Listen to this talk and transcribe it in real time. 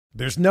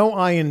There's no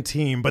I in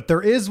team, but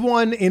there is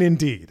one in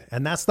Indeed,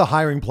 and that's the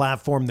hiring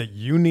platform that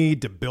you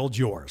need to build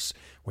yours.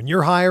 When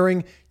you're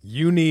hiring,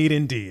 you need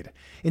Indeed.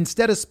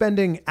 Instead of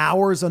spending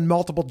hours on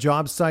multiple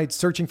job sites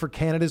searching for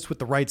candidates with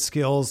the right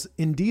skills,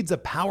 Indeed's a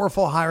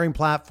powerful hiring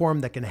platform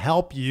that can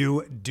help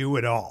you do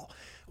it all.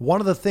 One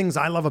of the things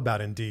I love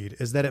about Indeed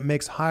is that it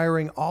makes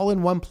hiring all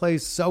in one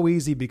place so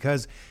easy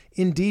because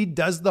Indeed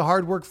does the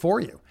hard work for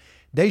you.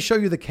 They show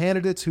you the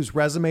candidates whose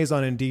resumes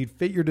on Indeed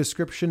fit your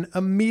description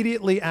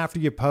immediately after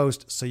you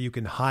post so you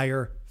can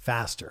hire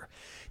faster.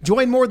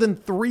 Join more than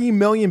 3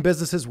 million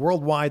businesses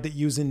worldwide that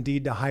use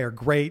Indeed to hire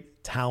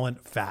great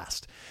talent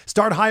fast.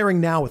 Start hiring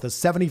now with a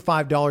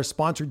 $75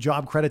 sponsored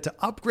job credit to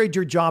upgrade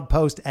your job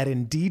post at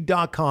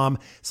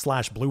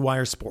Indeed.com/Blue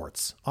Wire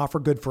Sports. Offer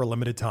good for a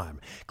limited time.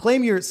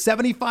 Claim your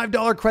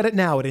 $75 credit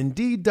now at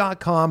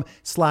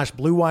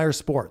Indeed.com/Blue Wire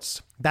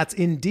Sports. That's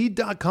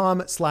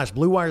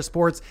Indeed.com/Blue Wire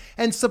Sports,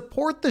 and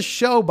support the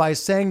show by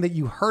saying that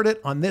you heard it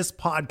on this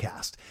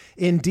podcast.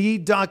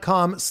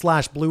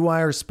 Indeed.com/Blue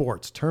Wire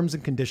Sports. Terms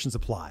and conditions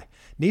apply.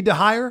 Need to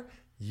hire?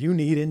 You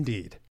need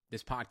Indeed.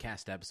 This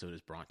podcast episode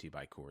is brought to you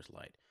by Coors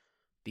Light.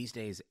 These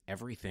days,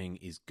 everything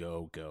is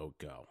go, go,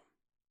 go.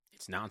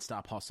 It's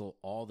nonstop hustle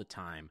all the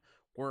time.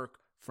 Work,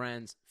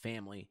 friends,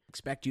 family,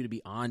 expect you to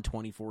be on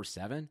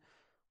 24/7.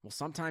 Well,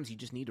 sometimes you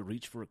just need to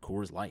reach for a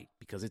Coors Light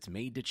because it's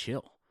made to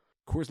chill.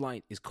 Coors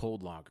Light is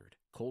cold lagered,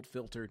 cold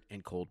filtered,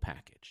 and cold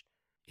packaged.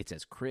 It's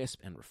as crisp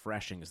and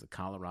refreshing as the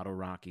Colorado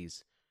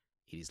Rockies.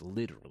 It is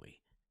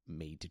literally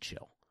made to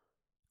chill.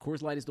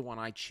 Coors Light is the one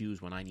I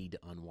choose when I need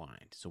to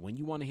unwind. So when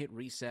you want to hit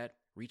reset,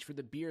 reach for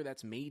the beer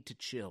that's made to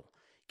chill.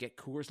 Get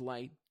Coors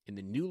Light in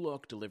the new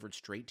look delivered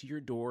straight to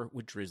your door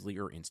with Drizzly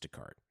or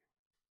Instacart.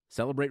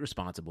 Celebrate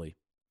responsibly.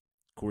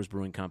 Coors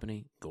Brewing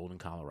Company, Golden,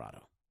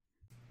 Colorado.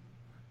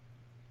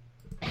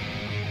 Trying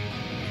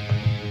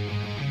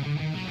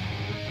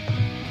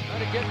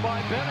to get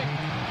by Benning.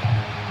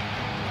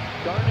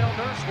 Darnell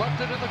Nurse left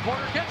it in the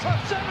corner, gets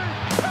up center.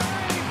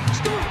 Perry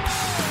scores!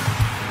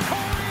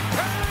 Corey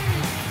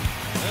Perry!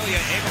 Lilia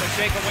able to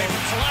shake away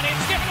from Solani.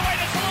 It's given away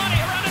to Solani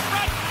around in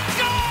front.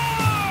 Score!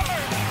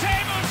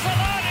 Teemu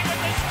Solani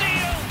with the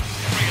steal.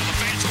 Bring in the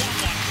fans,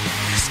 one.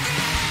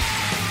 Score!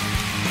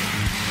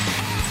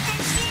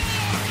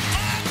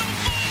 On the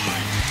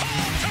board!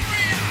 Paul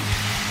Kariya!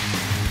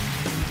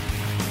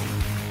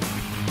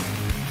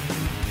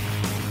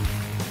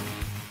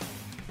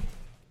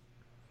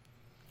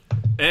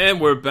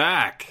 And we're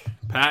back.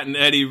 Pat and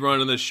Eddie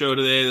running the show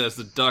today as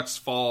the Ducks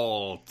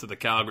fall to the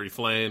Calgary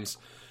Flames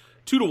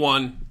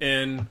 2-1,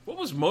 and what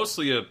was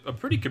mostly a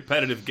pretty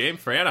competitive game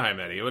for Anaheim,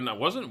 Eddie. It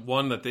wasn't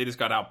one that they just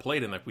got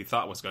outplayed in like we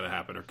thought was going to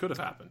happen or could have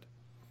happened.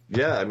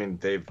 Yeah, I mean,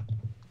 they've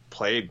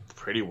played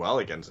pretty well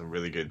against some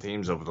really good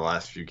teams over the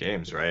last few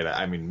games, right?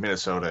 I mean,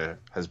 Minnesota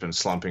has been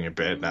slumping a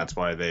bit, and that's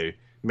why they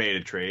made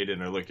a trade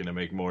and are looking to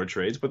make more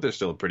trades, but they're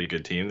still a pretty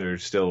good team. They're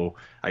still,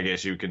 I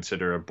guess you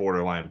consider, a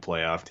borderline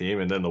playoff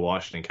team. And then the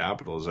Washington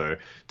Capitals are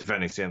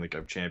defending Stanley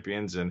Cup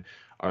champions and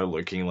are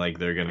looking like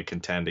they're going to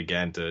contend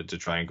again to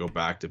try and go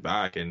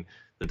back-to-back. And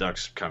the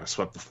Ducks kind of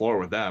swept the floor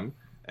with them.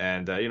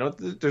 And,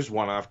 there's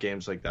one-off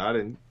games like that.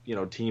 And,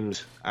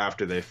 teams,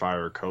 after they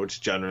fire a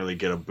coach, generally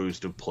get a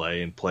boost of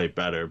play and play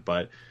better.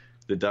 But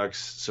the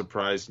Ducks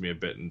surprised me a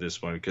bit in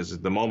this one because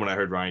the moment I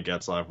heard Ryan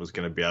Getzlaf was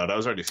going to be out, I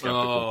was already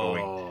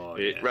skeptical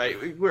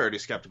right? We were already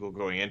skeptical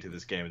going into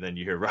this game, and then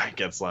you hear Ryan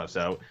Getzlaf's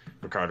out,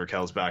 Rickard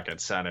Rakell's back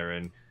at center,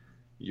 and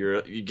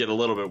you get a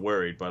little bit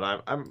worried.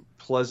 But I'm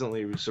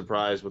pleasantly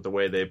surprised with the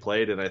way they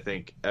played, and I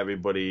think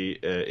everybody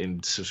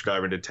in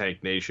subscribing to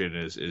Tank Nation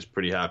is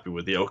pretty happy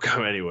with the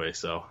outcome anyway.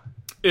 So.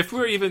 If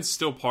we're even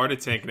still part of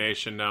Tank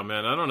Nation now,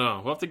 man, I don't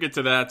know. We'll have to get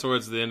to that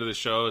towards the end of the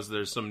show as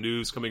there's some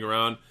news coming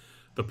around.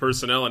 The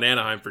personnel in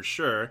Anaheim for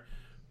sure.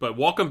 But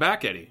welcome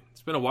back, Eddie.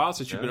 It's been a while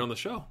since you've been on the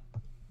show.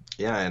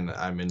 Yeah, and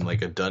I'm in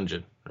like a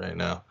dungeon right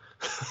now.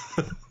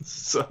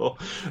 So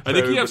I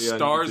think you have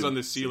stars on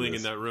the ceiling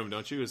in that room,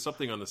 don't you? There's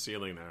something on the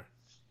ceiling there.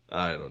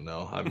 I don't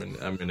know.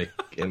 I'm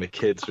in a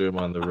kid's room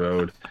on the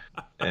road,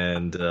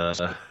 and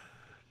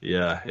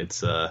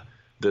it's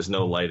there's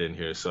no light in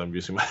here, so I'm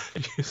using my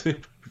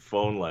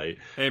phone light.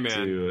 Hey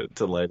man,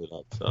 to light it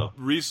up. So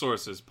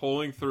resources,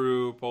 pulling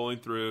through,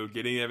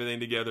 getting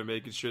everything together,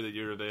 making sure that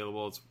you're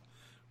available.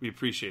 We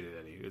appreciate it,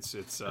 Eddie.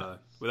 It's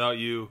without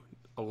you,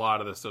 a lot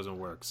of this doesn't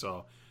work.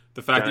 So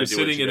the fact that you're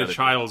sitting in a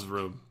child's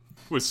room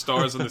with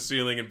stars on the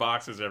ceiling and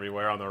boxes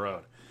everywhere on the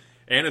road,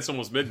 and it's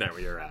almost midnight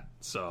where you're at.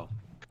 So,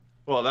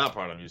 well, that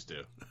part I'm used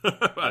to.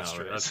 That's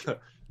true. That's true.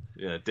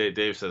 Yeah,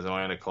 Dave says, "Am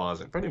I in a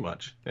closet?" Pretty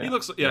much. Yeah. He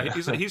looks. Yeah,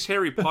 he's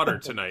Harry Potter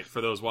tonight. For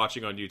those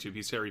watching on YouTube,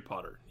 he's Harry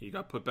Potter. He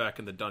got put back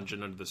in the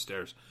dungeon under the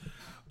stairs.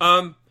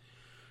 So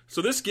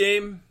this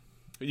game,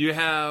 you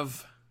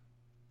have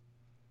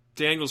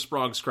Daniel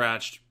Sprong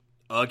scratched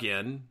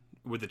again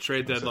with the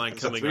trade deadline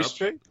coming up.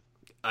 Straight?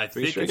 I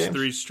think it's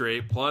 3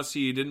 straight. Plus,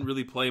 he didn't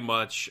really play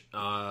much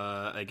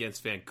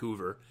against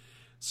Vancouver,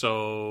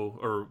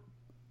 or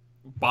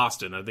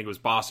Boston. I think it was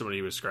Boston when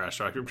he was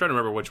scratched. I'm trying to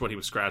remember which one he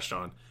was scratched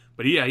on.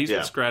 But he's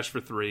been scratched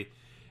for 3.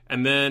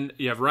 And then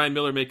you have Ryan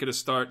Miller making a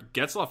start.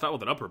 Getzlaf out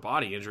with an upper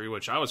body injury,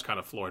 which I was kind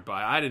of floored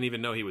by. I didn't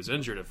even know he was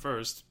injured at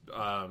first.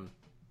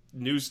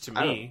 News to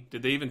me.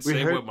 Did they even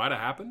say what might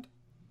have happened?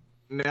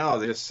 No,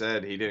 they just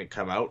said he didn't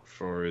come out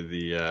for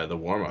the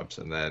warm-ups,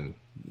 and then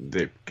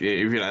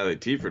even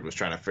Elliot Tiford was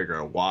trying to figure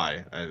out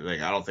why. I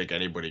don't think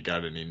anybody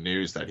got any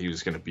news that he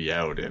was going to be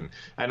out, and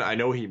I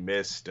know he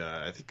missed.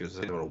 I think it was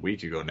about a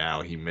week ago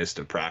now. He missed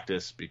a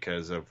practice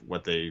because of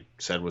what they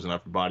said was an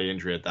upper body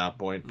injury at that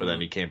point. But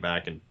then he came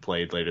back and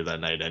played later that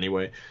night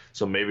anyway.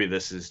 So maybe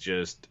this is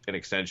just an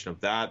extension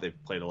of that.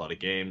 They've played a lot of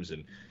games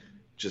and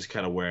just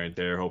kind of wear and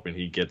tear, hoping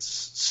he gets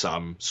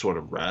some sort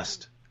of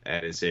rest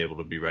and is able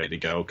to be ready to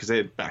go, because they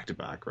had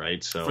back-to-back,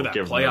 right? So for that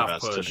give playoff him a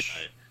rest push.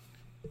 tonight.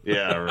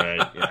 Yeah,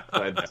 right. Yeah,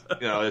 but,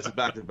 it's a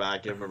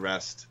back-to-back. Give him a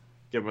rest.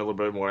 Give him a little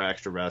bit more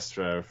extra rest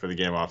for the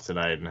game off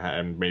tonight,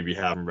 and maybe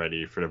have him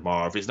ready for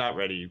tomorrow. If he's not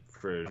ready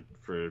for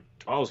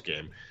tomorrow's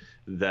game,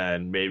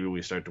 then maybe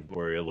we start to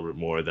worry a little bit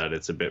more that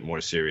it's a bit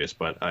more serious.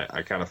 But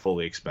I kind of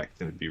fully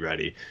expect him to be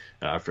ready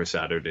for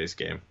Saturday's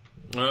game.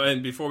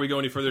 And before we go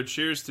any further,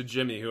 cheers to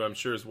Jimmy, who I'm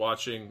sure is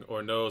watching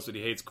or knows that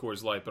he hates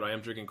Coors Light, but I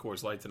am drinking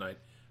Coors Light tonight.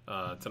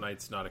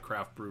 Tonight's not a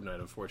craft brew night,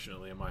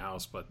 unfortunately, in my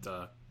house, but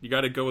you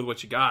got to go with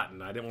what you got,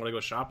 and I didn't want to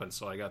go shopping,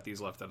 so I got these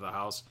left at the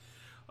house.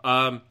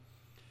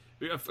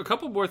 We have a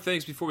couple more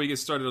things before we get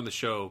started on the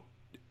show.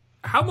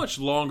 How much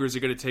longer is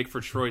it going to take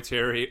for Troy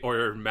Terry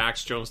or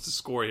Max Jones to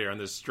score here on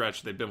this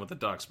stretch they've been with the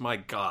Ducks? My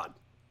God.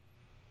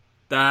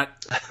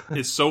 That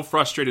is so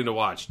frustrating to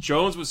watch.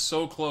 Jones was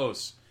so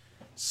close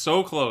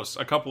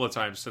a couple of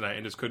times tonight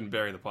and just couldn't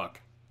bury the puck.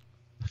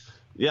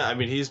 Yeah, I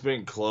mean, he's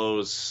been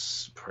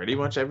close pretty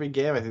much every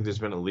game. I think there's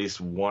been at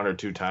least one or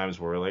two times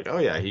where we're like, oh,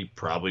 yeah, he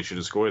probably should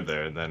have scored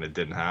there, and then it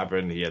didn't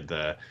happen. He had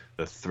the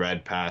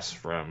thread pass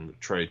from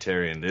Troy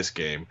Terry in this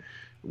game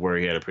where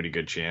he had a pretty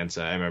good chance.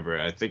 I remember,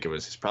 I think it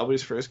was probably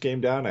his first game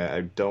down.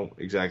 I don't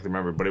exactly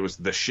remember, but it was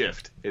the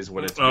shift is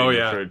what it's being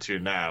referred to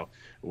now,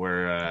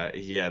 where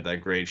he had that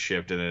great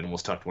shift and then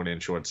almost tucked one in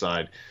short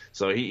side.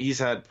 So he's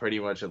had pretty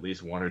much at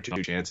least one or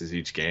two chances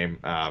each game.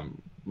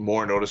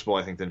 More noticeable,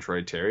 I think, than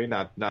Troy Terry.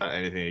 Not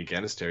anything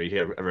against Terry. He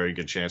had a very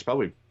good chance,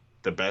 probably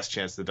the best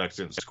chance the Ducks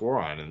didn't score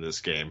on in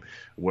this game,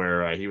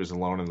 where he was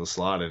alone in the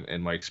slot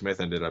and Mike Smith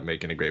ended up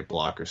making a great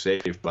block or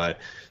save. But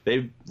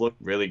they've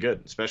looked really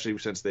good, especially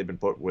since they've been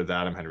put with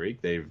Adam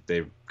Henrique.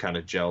 They've kind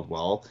of gelled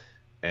well,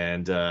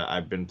 and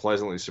I've been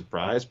pleasantly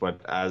surprised.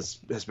 But as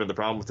has been the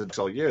problem with the Ducks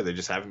all year, they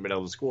just haven't been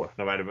able to score,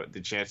 no matter the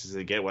chances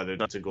they get, whether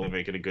it's a goal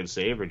making a good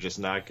save or just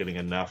not getting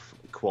enough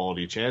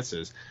quality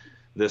chances.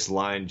 This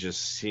line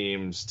just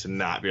seems to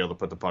not be able to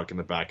put the puck in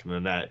the back of the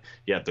net,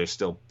 yet they're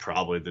still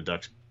probably the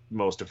Ducks'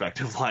 most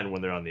effective line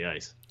when they're on the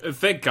ice.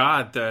 Thank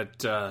God that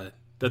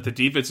the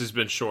defense has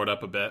been shored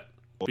up a bit,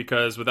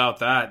 because without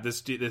that,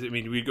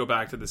 we'd go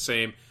back to the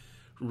same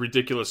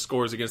ridiculous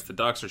scores against the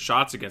Ducks or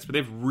shots against, but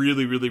they've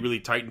really, really, really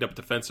tightened up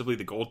defensively.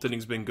 The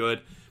goaltending's been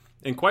good.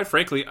 And quite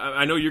frankly,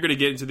 I know you're going to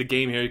get into the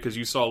game here because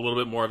you saw a little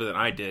bit more of it than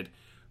I did,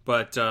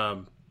 but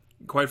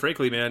quite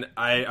frankly, man,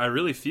 I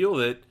really feel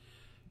that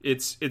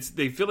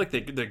they feel like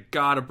they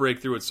got to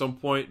break through at some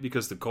point,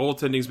 because the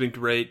goaltending's been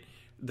great.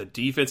 The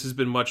defense has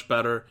been much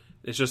better.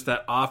 It's just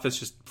that offense,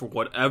 just for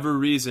whatever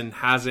reason,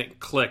 hasn't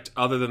clicked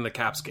other than the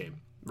Caps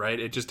game, right?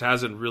 It just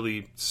hasn't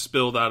really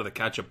spilled out of the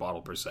ketchup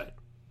bottle, per se.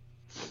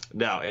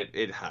 No,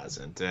 it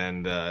hasn't.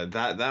 And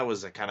that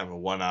was a kind of a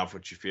one-off,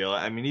 what you feel.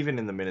 I mean, even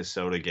in the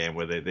Minnesota game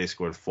where they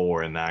scored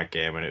 4 in that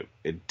game, and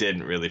it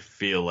didn't really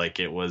feel like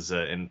it was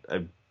a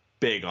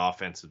big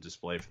offensive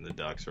display from the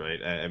Ducks,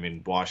 right? I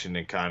mean,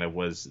 Washington kind of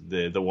was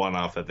the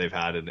one-off that they've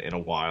had in a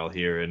while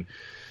here, and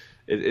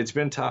it's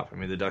been tough. I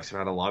mean, the Ducks have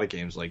had a lot of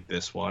games like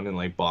this one and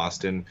like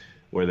Boston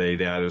where they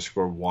either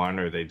score one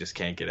or they just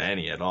can't get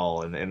any at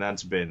all, and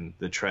that's been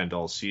the trend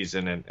all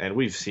season, and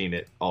we've seen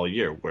it all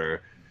year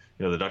where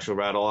the Ducks will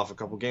rattle off a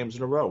couple games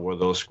in a row where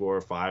they'll score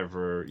 5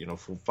 or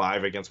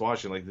 5 against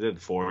Washington like they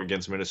did, 4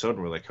 against Minnesota,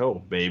 and we're like,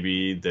 oh,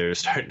 maybe they're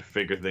starting to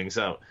figure things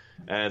out.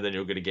 And then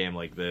you'll get a game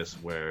like this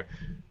where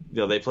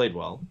they played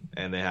well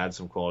and they had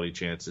some quality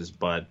chances,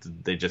 but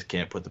they just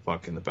can't put the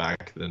puck in the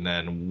back. And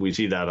then we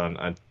see that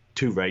on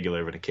too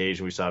regular of an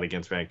occasion. We saw it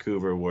against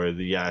Vancouver where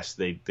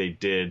they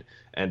did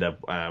end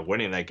up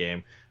winning that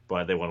game,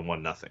 but they won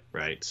 1-0,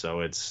 right?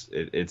 So it's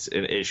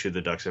an issue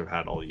the Ducks have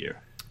had all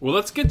year. Well,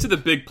 let's get to the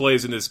big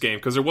plays in this game,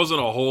 because there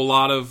wasn't a whole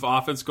lot of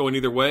offense going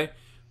either way,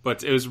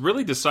 but it was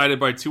really decided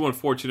by 2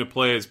 unfortunate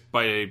plays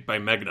by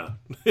Megna.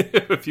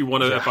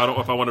 if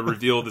I want to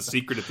reveal the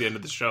secret at the end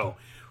of the show.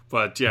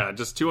 But yeah,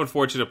 just 2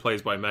 unfortunate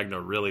plays by Megna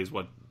really is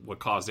what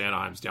caused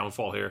Anaheim's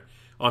downfall here,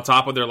 on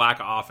top of their lack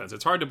of offense.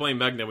 It's hard to blame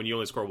Megna when you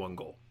only score 1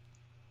 goal.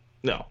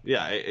 No,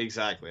 yeah,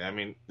 exactly. I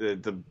mean,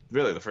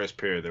 the first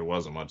period there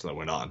wasn't much that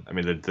went on. I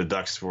mean, the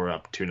Ducks were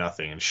up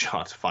 2-0 and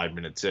shot 5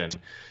 minutes in.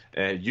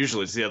 And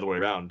usually it's the other way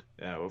around.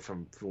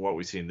 From what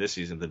we've seen this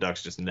season, the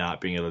Ducks just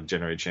not being able to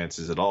generate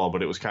chances at all.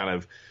 But it was kind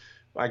of,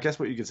 I guess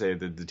what you could say,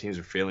 the teams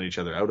are feeling each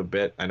other out a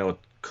bit. I know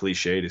it's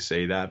cliche to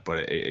say that,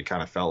 but it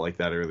kind of felt like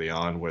that early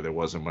on where there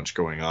wasn't much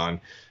going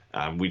on.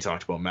 We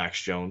talked about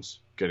Max Jones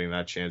getting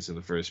that chance in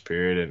the first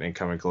period and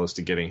coming close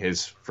to getting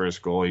his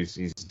first goal.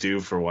 He's due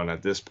for one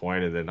at this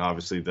point, and then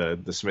obviously the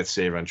Smith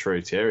save on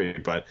Troy Terry.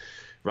 But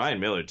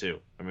Ryan Miller, too.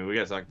 I mean, we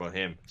got to talk about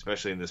him,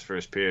 especially in this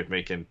first period,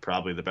 making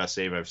probably the best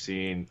save I've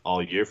seen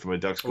all year from a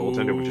Ducks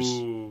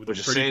goaltender, which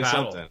is saying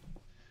something.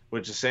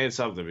 Which is saying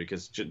something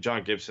because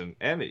John Gibson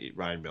and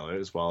Ryan Miller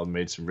as well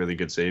made some really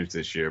good saves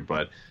this year.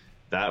 But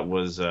that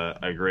was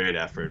a great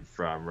effort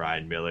from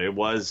Ryan Miller. It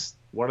was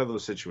one of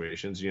those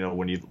situations,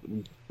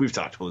 when we've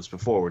talked about this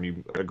before,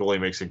 when a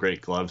goalie makes a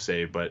great glove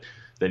save, but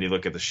then you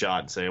look at the shot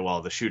and say,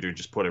 well, the shooter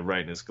just put it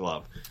right in his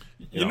glove.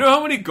 You know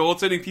how many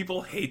goaltending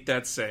people hate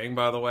that saying,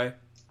 by the way?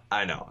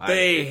 I know.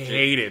 They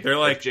hate it. They're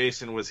like, if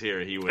Jason was here,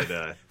 he would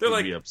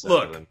be upset.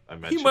 Look,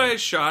 he might have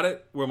shot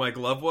it where my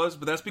glove was,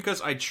 but that's because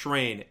I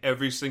train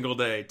every single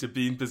day to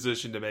be in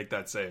position to make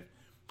that save.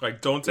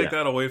 Like, don't take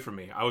that away from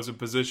me. I was in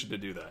position to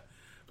do that.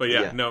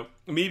 But no,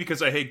 me,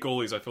 because I hate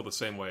goalies, I feel the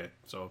same way.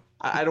 So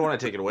I don't want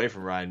to take it away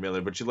from Ryan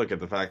Miller, but you look at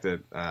the fact that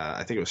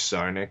I think it was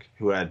Sarnik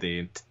who had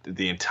the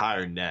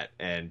entire net,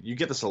 and you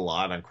get this a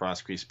lot on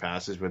cross-crease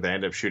passes where they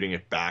end up shooting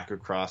it back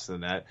across the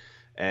net.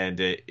 And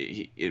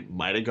it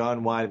might have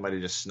gone wide, might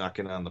have just snuck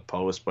in on the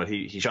post, but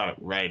he shot it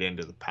right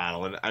into the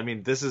paddle. And, I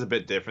mean, this is a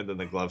bit different than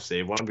the glove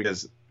save one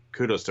because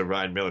kudos to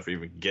Ryan Miller for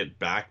even getting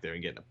back there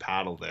and getting a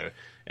paddle there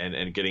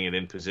and getting it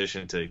in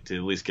position to at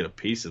least get a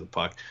piece of the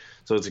puck.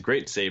 So it's a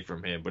great save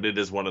from him, but it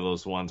is one of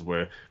those ones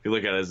where if you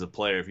look at it as a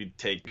player, if you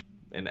take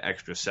an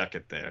extra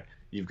second there,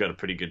 you've got a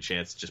pretty good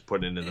chance of just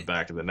putting it in the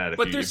back of the net.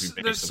 But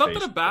there's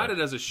something about it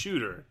as a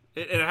shooter.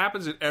 It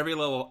happens at every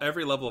level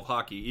of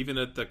hockey, even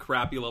at the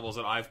crappy levels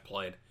that I've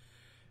played.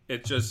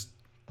 It just,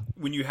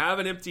 when you have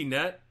an empty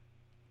net,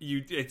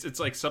 it's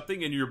like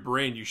something in your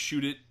brain. You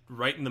shoot it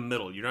right in the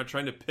middle. You're not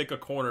trying to pick a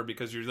corner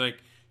because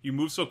you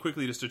move so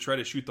quickly just to try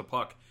to shoot the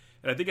puck.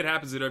 And I think it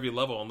happens at every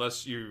level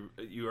unless you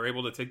are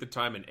able to take the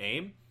time and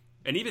aim.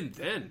 And even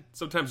then,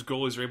 sometimes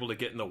goalies are able to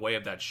get in the way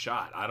of that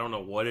shot. I don't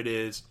know what it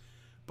is.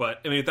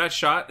 But, I mean,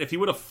 if he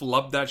would have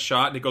flubbed that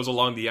shot and it goes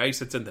along the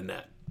ice, it's in the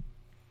net.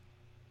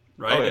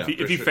 Right? Oh, yeah,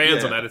 if he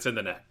fans on that, it's in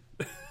the net.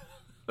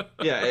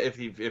 Yeah, if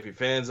he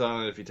fans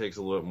on it, if he takes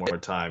a little more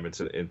time, it's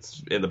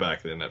in the back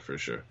of the net for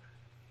sure.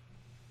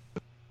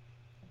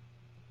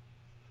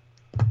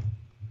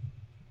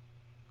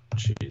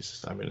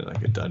 Jeez, I'm in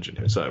like a dungeon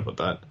here. Sorry about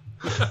that.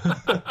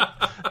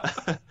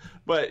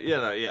 But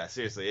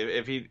seriously,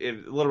 if a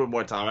little bit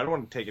more time, I don't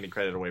want to take any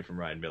credit away from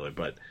Ryan Miller,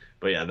 but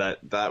yeah,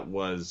 that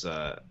was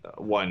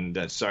one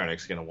that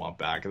Sarnik's going to want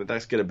back, and the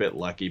Ducks get a bit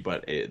lucky.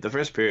 But the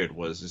first period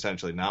was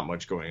essentially not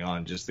much going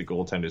on, just the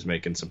goaltenders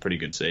making some pretty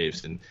good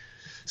saves, and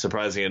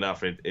surprisingly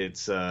enough,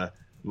 it's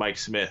Mike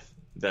Smith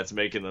that's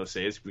making those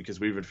saves because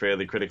we've been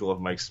fairly critical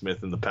of Mike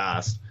Smith in the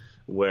past.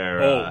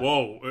 Where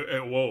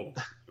whoa,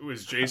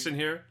 was Jason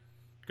here?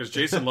 Because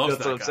Jason loves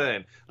that guy. That's what I'm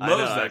saying.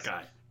 Loves that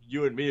guy.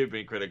 You and me have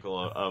been critical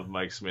of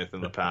Mike Smith in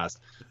the past,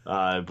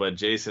 but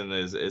Jason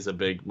is a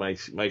big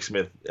Mike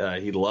Smith.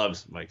 He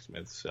loves Mike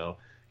Smith, so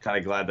kind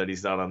of glad that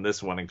he's not on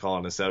this one and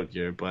calling us out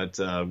here. But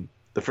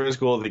the first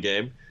goal of the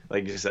game,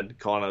 like you said,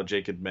 calling out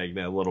Jacob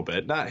Magna a little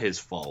bit, not his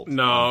fault.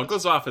 No, it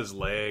goes off his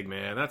leg,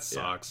 man. That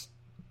sucks.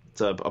 It's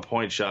a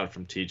point shot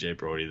from TJ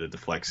Brody that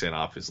deflects in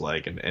off his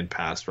leg and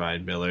past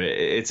Ryan Miller.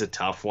 It's a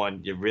tough one.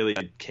 You really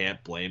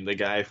can't blame the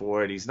guy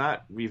for it. He's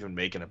not even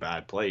making a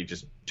bad play. He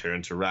just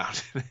turns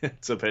around and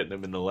ends up hitting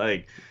him in the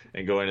leg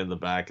and going in the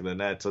back of the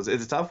net. So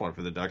it's a tough one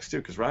for the Ducks, too,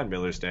 because Ryan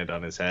Miller stand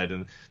on his head,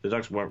 and the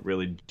Ducks weren't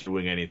really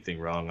doing anything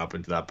wrong up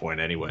until that point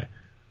anyway.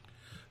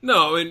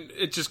 No, and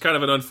it's just kind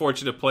of an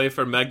unfortunate play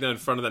for Magna in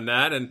front of the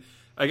net, and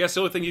I guess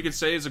the only thing you could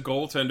say as a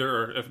goaltender,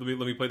 or let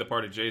me play the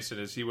part of Jason,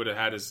 is he would have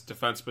had his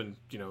defenseman,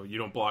 you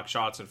don't block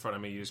shots in front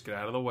of me, you just get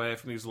out of the way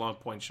from these long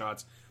point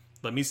shots.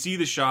 Let me see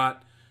the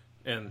shot,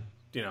 and,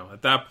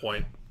 at that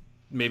point,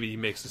 maybe he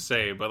makes the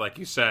save. But like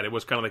you said, it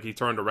was kind of like he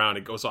turned around,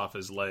 it goes off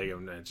his leg,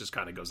 and it just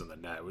kind of goes in the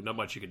net. Not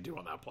much you can do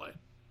on that play.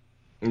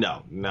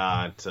 No,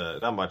 not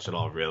much at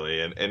all,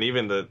 really. And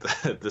even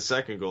the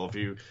second goal,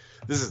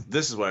 this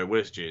is why I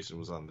wish Jason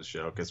was on the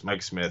show, because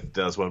Mike Smith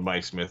does what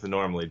Mike Smith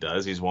normally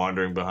does. He's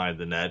wandering behind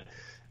the net,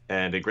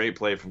 and a great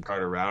play from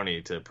Carter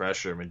Rowney to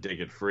pressure him and dig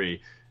it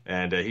free.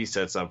 And he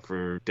sets up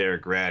for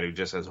Derek Grant, who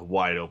just has a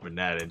wide open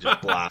net and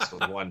just blasts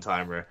with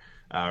one-timer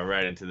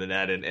right into the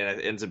net. And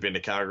it ends up being a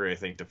Calgary, I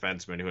think,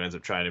 defenseman who ends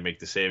up trying to make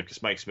the save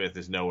because Mike Smith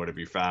is nowhere to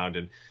be found.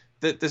 And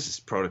this is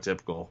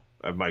prototypical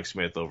of Mike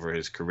Smith over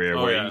his career,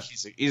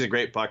 he's a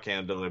great puck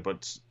handler,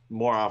 but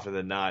more often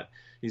than not,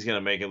 he's going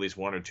to make at least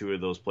one or two of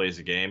those plays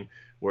a game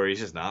where he's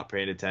just not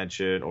paying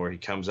attention or he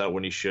comes out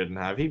when he shouldn't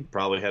have. He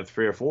probably had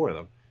 3 or 4 of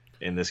them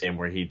in this game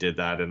where he did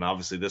that, and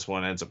obviously this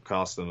one ends up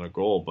costing them a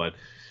goal, but,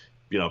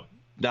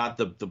 not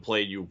the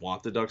play you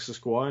want the Ducks to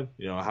score on.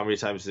 How many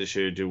times this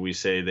year do we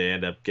say they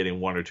end up getting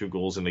 1 or 2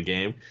 goals in the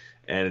game,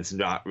 and it's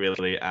not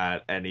really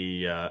at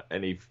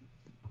any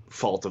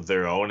fault of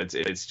their own.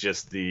 It's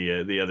just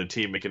the other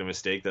team making a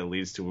mistake that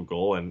leads to a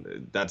goal,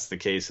 and that's the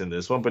case in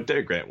this one. But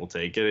Derek Grant will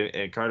take it,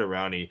 and Carter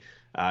Rowney,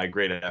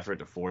 great effort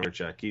to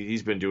forecheck.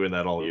 He's been doing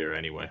that all year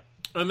anyway.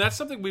 And that's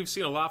something we've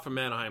seen a lot from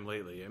Anaheim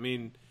lately. I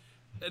mean,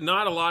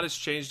 Not a lot has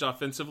changed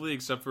offensively,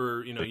 except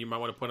for, you might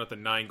want to point out the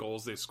 9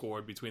 goals they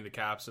scored between the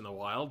Caps and the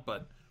Wild.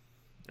 But,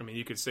 I mean,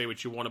 you could say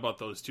what you want about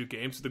those 2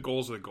 games. The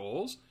goals are the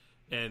goals,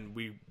 and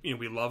we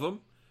love them.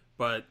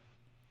 But,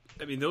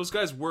 I mean, those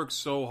guys work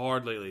so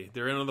hard lately.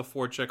 They're in on the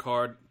forecheck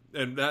hard,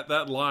 and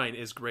that line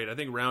is great. I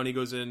think Rowney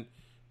goes in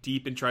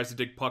deep and tries to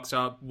dig pucks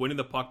out. Winning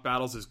the puck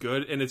battles is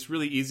good, and it's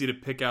really easy to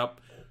pick up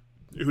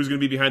who's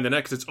going to be behind the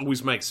net, because it's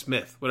always Mike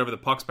Smith, whatever the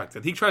puck's back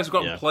there. He tries to go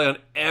out and play on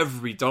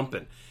every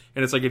dump-in.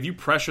 And it's like, if you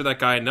pressure that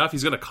guy enough,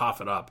 he's going to cough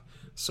it up.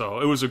 So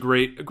it was a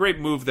great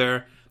move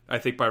there, I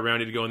think, by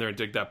Rowney to go in there and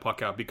dig that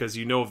puck out, because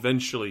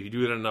eventually, if you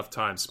do it enough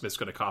times, Smith's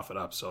going to cough it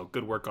up. So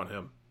good work on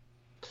him.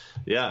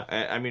 Yeah,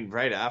 I mean,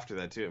 right after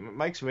that, too.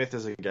 Mike Smith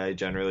is a guy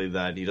generally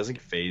that he doesn't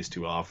get phased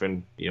too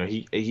often.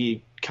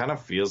 He kind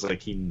of feels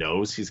like he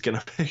knows he's going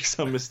to make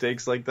some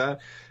mistakes like that.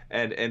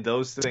 And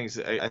those things,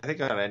 I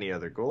think on any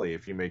other goalie,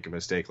 if you make a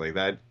mistake like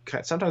that,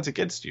 sometimes it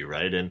gets to you,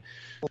 right?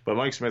 But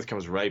Mike Smith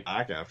comes right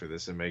back after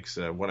this and makes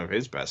one of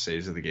his best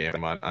saves of the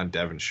game on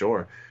Devon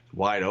Shore,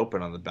 wide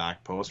open on the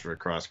back post for a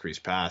cross-crease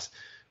pass.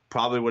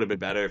 Probably would have been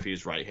better if he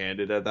was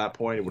right-handed at that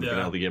point. He would have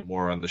been able to get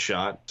more on the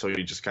shot, so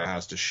he just kind of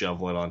has to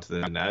shovel it onto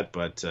the net.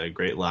 But a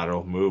great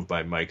lateral move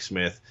by Mike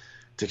Smith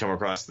to come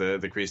across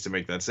the crease to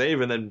make that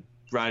save, and then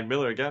Ryan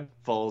Miller again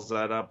follows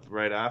that up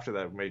right after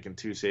that, making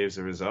 2 saves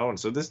of his own.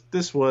 So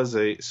this was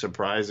a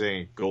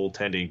surprising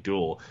goaltending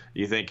duel.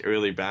 You think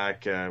early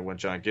back when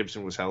John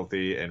Gibson was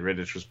healthy and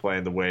Rittich was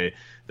playing the way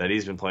that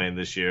he's been playing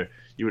this year,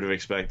 you would have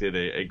expected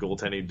a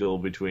goaltending duel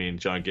between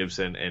John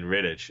Gibson and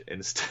Rittich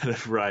instead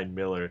of Ryan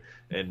Miller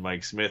and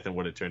Mike Smith and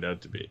what it turned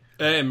out to be.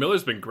 And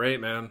Miller's been great,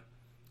 man.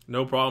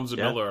 No problems with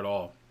Miller at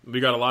all.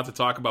 We got a lot to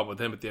talk about with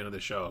him at the end of the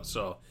show,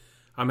 so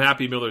I'm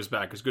happy Miller's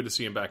back. It's good to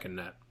see him back in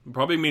net. It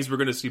probably means we're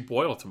going to see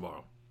Boyle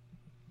tomorrow.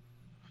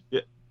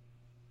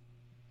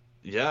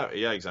 Yeah,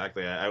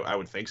 exactly. I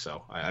would think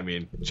so. I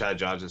mean, Chad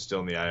Johnson's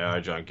still in the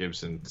IR. John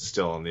Gibson's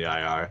still in the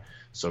IR.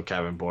 So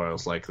Kevin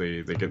Boyle's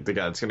likely the guy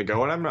that's going to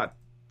go, and I'm not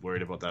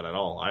worried about that at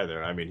all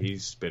either. I mean,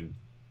 he's been,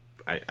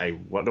 I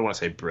don't want to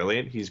say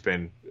brilliant. He's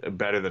been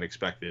better than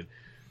expected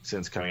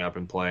since coming up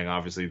and playing,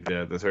 obviously,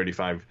 the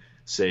 35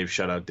 save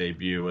shutout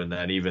debut, and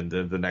then even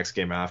the next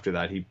game after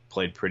that, he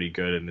played pretty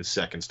good in his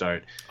second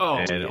start. Oh,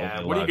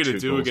 yeah. What are you going to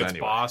do against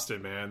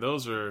Boston, man?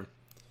 Those were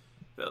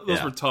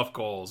tough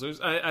goals.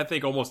 I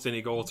think almost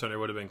any goaltender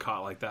would have been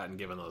caught like that and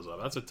given those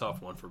up. That's a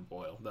tough one for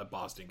Boyle, that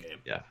Boston game.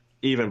 Yeah.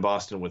 Even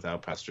Boston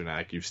without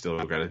Pasternak, you've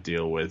still got to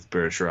deal with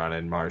Bergeron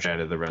and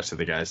Marchand and the rest of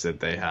the guys that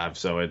they have.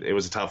 So it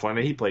was a tough one,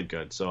 and he played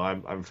good. So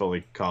I'm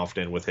fully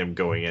confident with him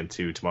going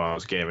into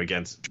tomorrow's game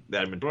against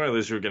the Edmonton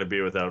Oilers, who are going to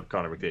be without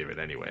Connor McDavid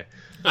anyway.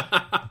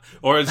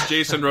 Or as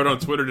Jason wrote on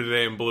Twitter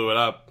today and blew it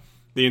up,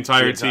 the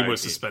entire team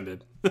was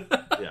suspended.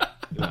 Yeah,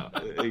 no,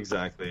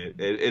 exactly.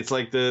 It's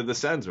like the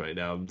Sens right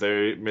now.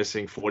 They're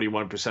missing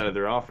 41% of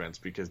their offense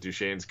because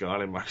Duchesne's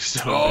gone and Mark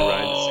Stone and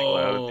Ryan single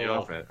out of the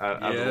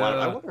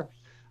offense.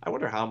 I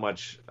wonder how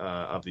much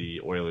of the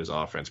Oilers'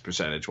 offense,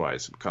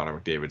 percentage-wise, Connor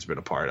McDavid's been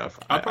a part of.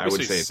 I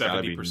would say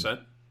 70%.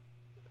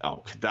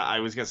 I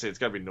was going to say it's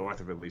got to be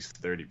north of at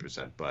least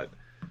 30%, but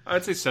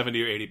I'd say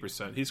 70 or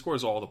 80%. He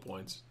scores all the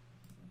points.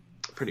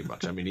 Pretty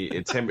much. I mean,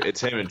 it's him and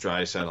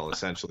Draisaitl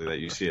essentially that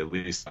you see at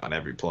least on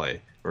every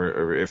play.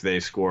 Or if they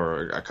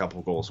score a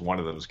couple goals, one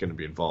of them is going to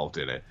be involved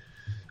in it.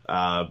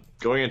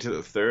 Going into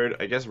the third,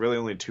 I guess really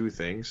only 2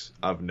 things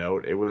of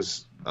note. It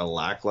was a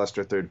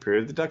lackluster third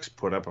period. The Ducks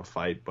put up a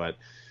fight, but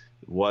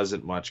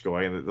wasn't much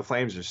going. The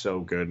Flames are so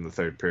good in the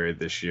third period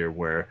this year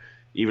where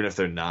even if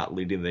they're not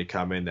leading, they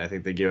come in. I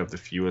think they give up the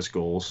fewest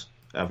goals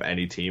of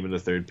any team in the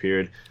third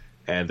period,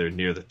 and they're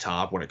near the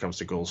top when it comes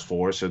to goals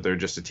for. So they're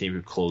just a team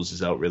who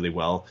closes out really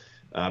well.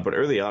 But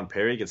early on,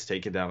 Perry gets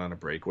taken down on a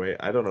breakaway.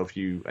 I don't know if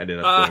you ended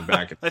up going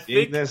back and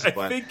seeing this.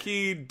 I think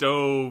he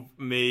dove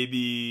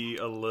maybe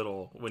a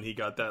little when he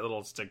got that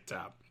little stick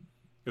tap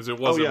because it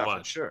wasn't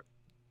much.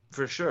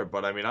 For sure.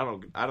 But I mean,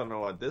 I don't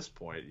know at this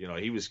point.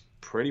 He was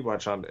pretty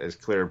much on as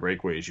clear a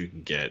breakaway as you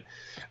can get.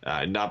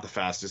 Not the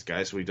fastest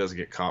guy, so he doesn't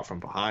get caught from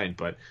behind.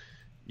 But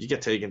you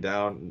get taken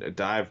down,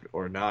 dive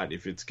or not,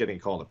 if it's getting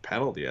called a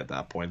penalty at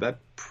that point, that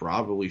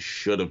probably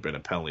should have been a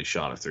penalty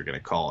shot if they're going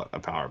to call it a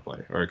power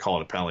play or call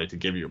it a penalty to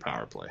give you a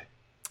power play.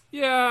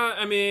 Yeah,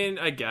 I mean,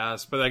 I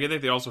guess, but I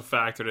think they also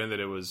factored in that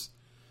it was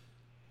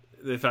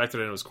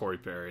Corey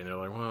Perry, and they're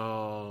like,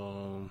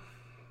 well,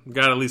 we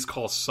got to at least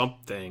call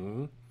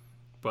something,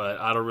 but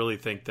I don't really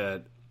think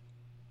that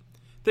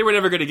they were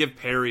never going to give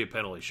Perry a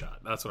penalty shot.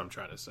 That's what I'm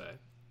trying to say.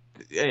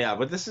 Yeah,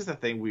 but this is the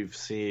thing we've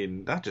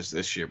seen, not just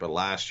this year, but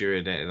last year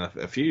and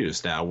a few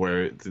years now,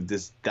 where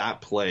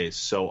that play is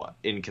so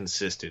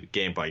inconsistent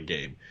game by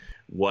game.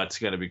 What's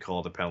going to be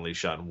called a penalty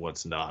shot and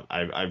what's not.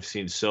 I've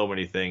seen so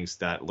many things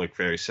that look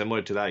very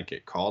similar to that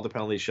get called a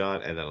penalty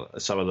shot, and then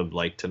some of them,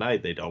 like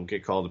tonight, they don't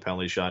get called a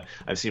penalty shot.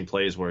 I've seen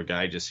plays where a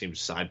guy just seems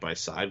side by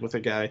side with a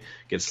guy,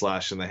 gets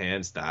slashed in the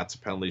hands, that's a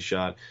penalty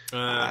shot.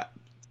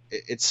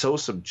 It's so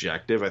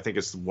subjective. I think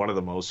it's one of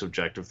the most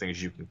subjective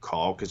things you can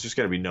call because there's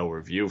going to be no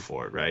review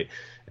for it, right?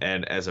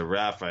 And as a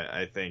ref,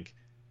 I think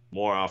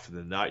more often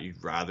than not,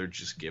 you'd rather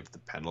just give the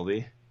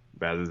penalty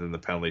rather than the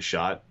penalty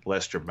shot.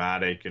 Less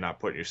dramatic. You're not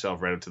putting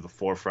yourself right up to the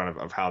forefront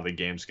of how the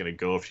game's going to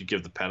go. If you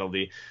give the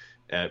penalty,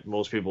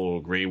 most people will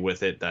agree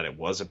with it that it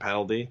was a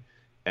penalty.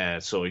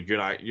 And so you're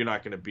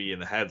not going to be in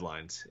the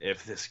headlines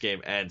if this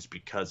game ends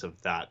because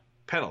of that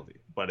penalty.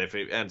 But if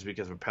it ends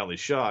because of a penalty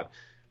shot,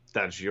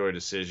 that's your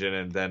decision.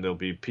 And then there'll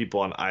be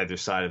people on either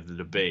side of the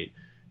debate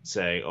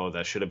saying, oh,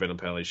 that should have been a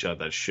penalty shot,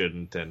 that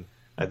shouldn't. And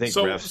I think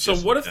so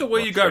what if the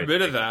way you got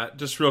rid of that,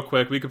 just real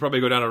quick, we could probably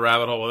go down a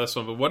rabbit hole with this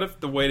one, but what if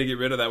the way to get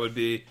rid of that would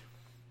be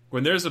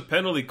when there's a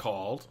penalty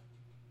called,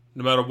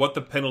 no matter what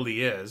the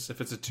penalty is,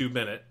 if it's a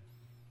 2-minute,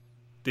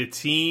 the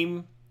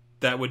team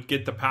that would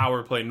get the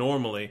power play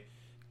normally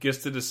gets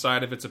to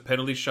decide if it's a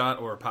penalty shot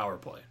or a power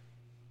play?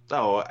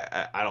 No,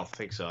 I don't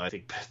think so. I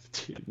think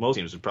most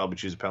teams would probably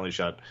choose a penalty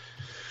shot.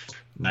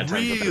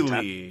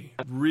 Really?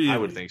 I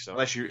would think so.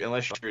 Unless you're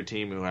a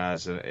team who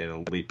has an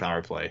elite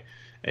power play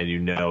and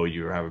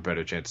you have a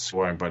better chance of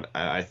scoring. But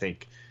I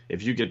think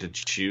if you get to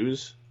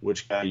choose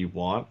which guy you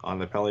want on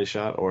the penalty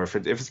shot, or if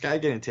it's a guy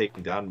getting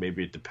taken down,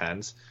 maybe it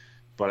depends.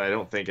 But I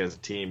don't think as a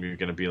team you're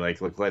going to be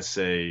like, look, let's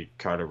say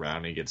Carter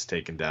Rowney gets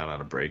taken down on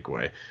a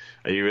breakaway.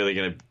 Are you really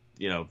going to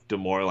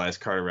demoralize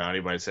Carter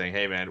Rowney by saying,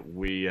 hey, man,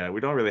 we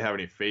don't really have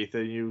any faith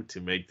in you to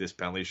make this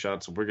penalty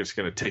shot, so we're just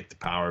going to take the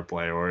power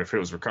play? Or if it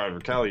was Ricardo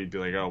Rakell, you'd be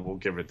like, oh, we'll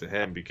give it to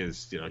him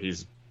because,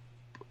 he's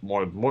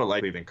more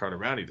likely than Carter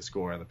Rowney to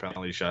score on the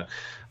penalty shot.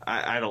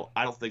 I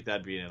don't think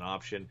that'd be an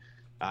option.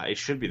 It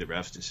should be the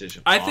ref's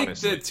decision. I think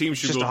the team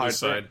should go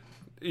decide.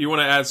 You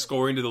want to add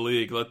scoring to the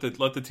league, let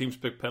the teams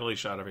pick penalty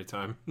shot every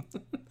time.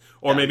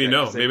 Or maybe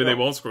no. Maybe they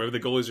won't score. Maybe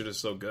the goalies are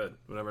just so good.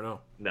 We'll never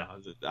know. No,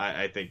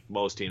 I think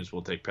most teams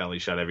will take penalty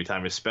shot every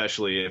time,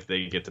 especially if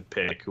they get to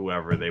pick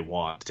whoever they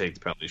want to take the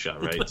penalty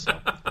shot, right? So,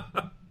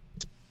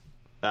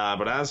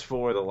 but as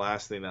for the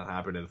last thing that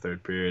happened in the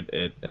third period,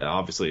 it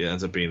obviously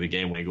ends up being the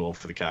game-winning goal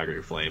for the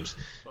Calgary Flames.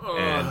 Poor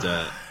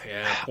Magna.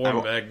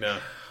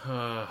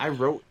 I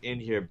wrote in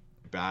here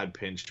bad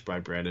pinch by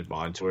Brandon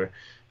Montour.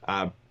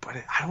 But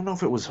I don't know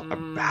if it was a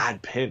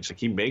bad pinch. Like,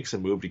 he makes a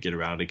move to get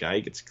around a guy,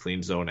 he gets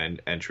clean zone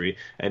entry,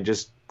 and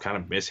just kind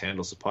of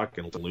mishandles the puck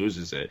and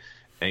loses it,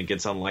 and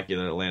gets unlucky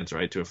that it lands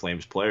right to a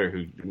Flames player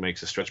who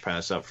makes a stretch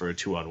pass up for a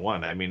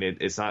 2-on-1. I mean,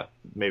 it's not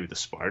maybe the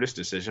smartest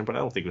decision, but I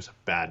don't think it was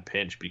a bad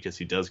pinch because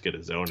he does get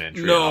his own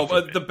entry. No,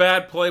 but the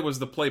bad play was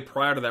the play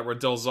prior to that where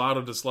Del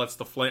Zotto just lets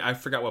the Flame, I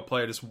forgot what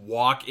player, just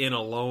walk in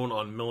alone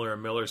on Miller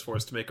and Miller's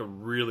force to make a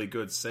really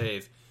good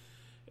save.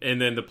 And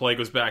then the play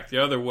goes back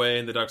the other way,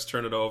 and the Ducks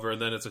turn it over,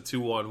 and then it's a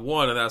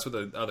 2-on-1, and that's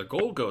where the other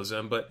goal goes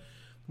in. But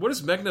what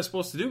is Megna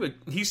supposed to do?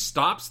 He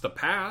stops the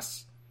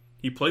pass.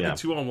 He played the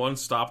 2-on-1,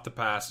 stopped the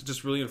pass. It's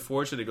just really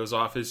unfortunate. It goes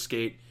off his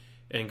skate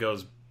and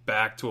goes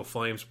back to a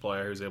Flames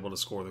player who's able to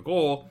score the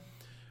goal.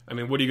 I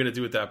mean, what are you going to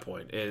do at that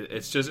point?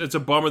 It's a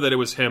bummer that it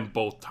was him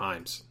both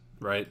times,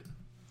 right?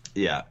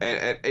 Yeah,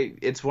 and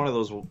it's one of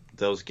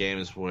those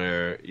games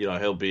where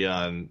he'll be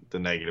on the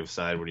negative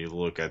side when you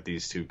look at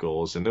these two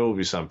goals, and there will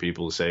be some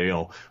people who say,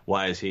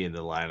 why is he in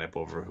the lineup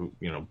over who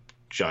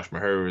Josh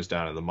Maher is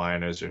down in the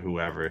minors or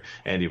whoever.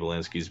 Andy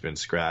Belinsky's been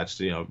scratched.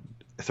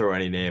 Throw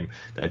any name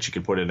that you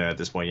could put in there at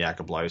this point,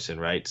 Jakob Larsson,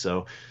 right?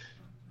 So,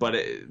 but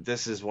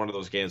this is one of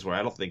those games where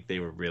I don't think they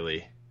were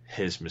really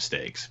his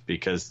mistakes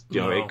because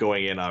it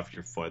going in off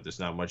your foot, there's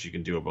not much you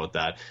can do about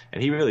that,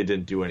 and he really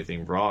didn't do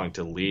anything wrong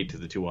to lead to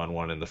the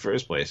 2-on-1 in the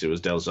first place. It was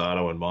Del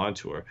Zotto and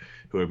Montour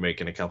who are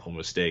making a couple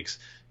mistakes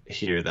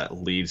here that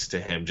leads to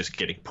him just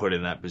getting put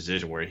in that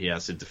position where he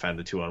has to defend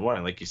the 2-on-1,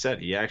 and like you said,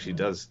 he actually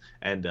does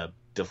end up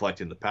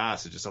deflecting the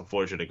pass. It's just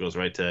unfortunate it goes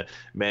right to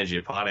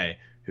Mangiapane,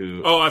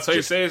 who... Oh, that's how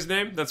you say his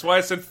name? That's why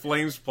I said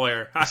Flames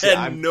player. I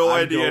had no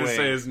idea how to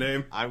say his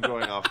name. I'm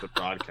going off the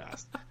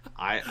broadcast.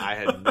 I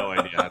had no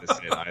idea how to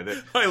say it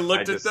either. I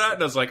looked at that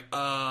and I was like,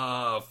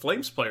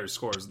 Flames player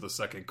scores the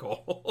second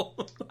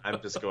goal. I'm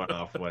just going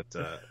off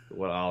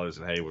what Allers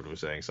and Hayward were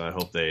saying, so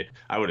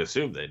I would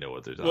assume they know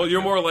what they're talking about. Well,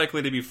 you're more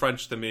likely to be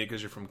French than me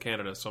because you're from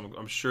Canada, so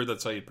I'm sure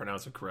that's how you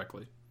pronounce it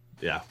correctly.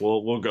 Yeah,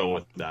 we'll go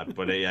with that.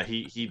 But yeah,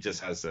 he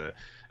just has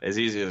as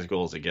easy as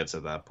goals it gets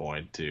at that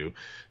point too,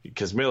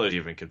 because Miller's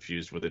even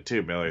confused with it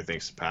too. Miller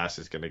thinks the pass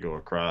is going to go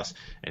across,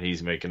 and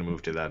he's making a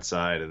move to that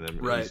side, and then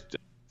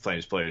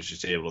Flames players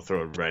just able to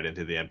throw it right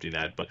into the empty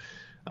net. But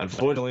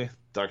unfortunately,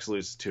 Ducks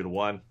lose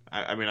 2-1.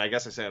 I mean, I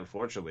guess I say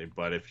unfortunately,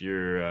 but if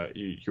you're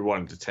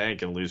wanting to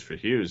tank and lose for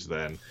Hughes,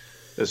 then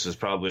this is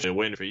probably a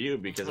win for you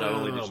because not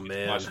only did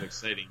you watch an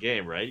exciting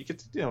game, right? You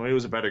get it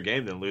was a better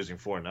game than losing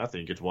 4-0.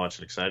 You get to watch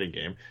an exciting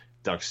game.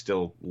 Ducks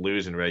still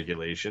lose in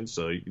regulation,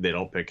 so they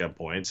don't pick up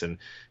points. And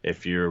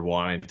if you're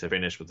wanting to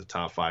finish with the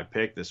top 5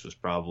 pick, this was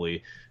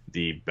probably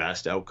the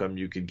best outcome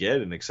you could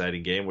get, an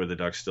exciting game where the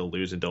Ducks still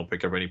lose and don't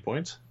pick up any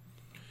points.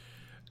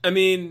 I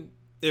mean,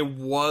 it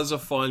was a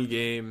fun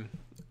game.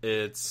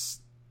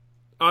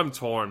 I'm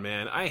torn,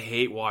 man. I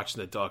hate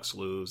watching the Ducks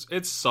lose.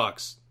 It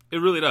sucks. It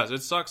really does.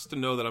 It sucks to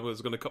know that I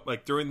was going to,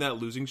 like, during that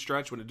losing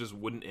stretch when it just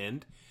wouldn't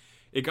end,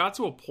 it got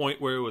to a point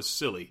where it was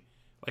silly.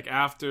 Like,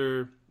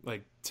 after,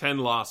 10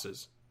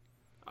 losses,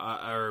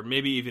 or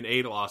maybe even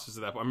 8 losses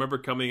at that point. I remember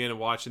coming in and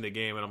watching the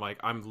game, and I'm like,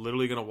 I'm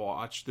literally going to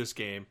watch this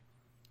game,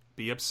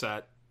 be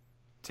upset,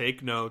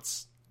 take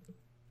notes,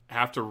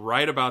 have to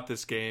write about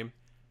this game,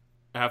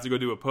 I have to go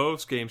do a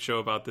post-game show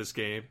about this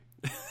game,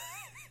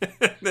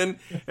 and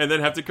then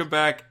have to come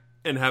back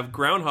and have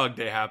Groundhog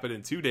Day happen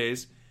in 2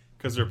 days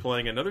because they're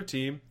playing another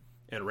team,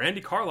 and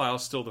Randy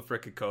Carlisle's still the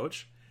frickin'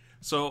 coach.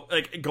 So,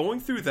 like, going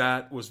through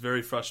that was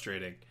very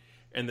frustrating.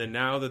 And then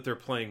now that they're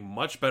playing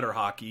much better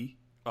hockey,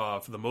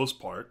 for the most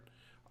part,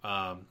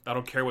 I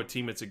don't care what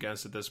team it's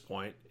against at this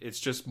point. It's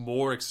just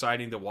more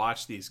exciting to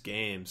watch these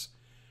games.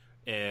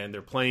 And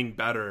they're playing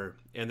better,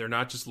 and they're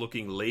not just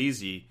looking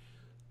lazy.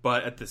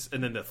 But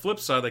and then the flip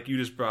side, like you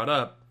just brought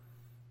up,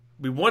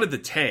 we wanted the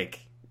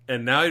tank,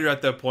 and now you're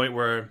at that point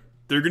where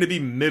they're going to be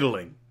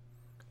middling.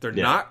 They're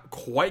not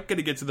quite going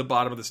to get to the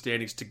bottom of the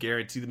standings to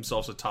guarantee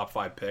themselves a top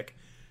 5 pick,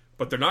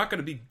 but they're not going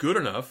to be good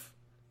enough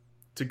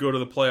to go to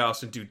the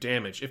playoffs and do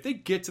damage. If they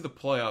get to the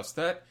playoffs,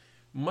 that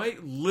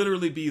might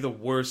literally be the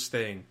worst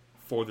thing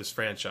for this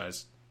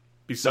franchise,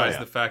 besides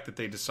the fact that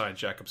they just signed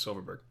Jakob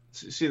Silfverberg.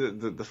 See,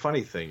 the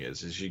funny thing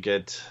is you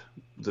get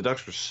the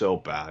Ducks were so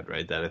bad,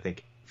 right, that I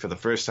think for the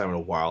first time in a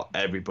while,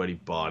 everybody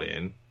bought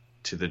in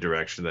to the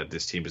direction that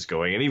this team is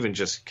going, and even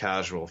just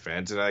casual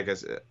fans. And I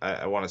guess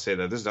I want to say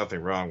that there's nothing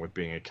wrong with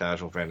being a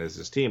casual fan as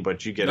this team,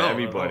 but you get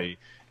everybody,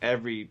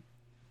 every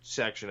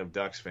section of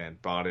Ducks fan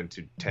bought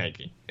into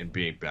tanking and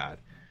being bad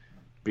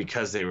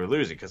because they were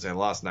losing, because they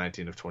lost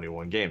 19 of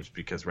 21 games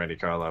because Randy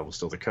Carlisle was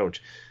still the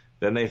coach.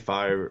 Then they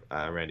fire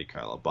Randy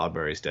Carlisle. Bob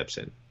Murray steps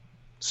in.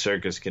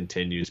 Circus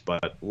continues,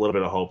 but a little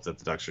bit of hope that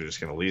the Ducks are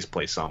just going to at least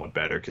play somewhat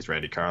better because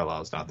Randy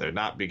Carlisle is not there.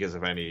 Not because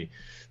of anything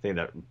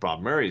that Bob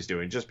Murray is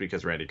doing, just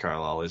because Randy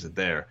Carlisle isn't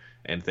there,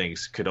 and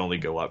things could only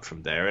go up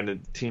from there. And the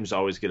teams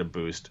always get a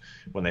boost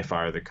when they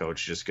fire the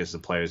coach, just because the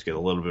players get a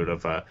little bit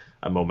of a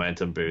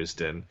momentum boost,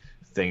 and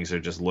things are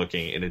just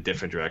looking in a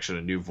different direction,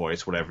 a new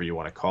voice, whatever you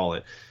want to call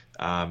it.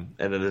 And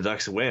then the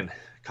Ducks win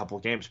a couple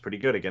of games pretty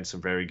good against some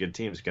very good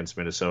teams, against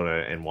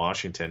Minnesota and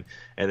Washington.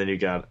 And then you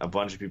got a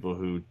bunch of people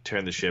who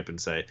turn the ship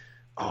and say,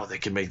 oh, they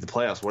can make the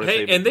playoffs. What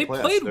if they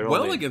played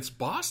well against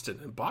Boston,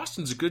 and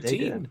Boston's a good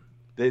team.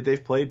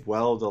 They've played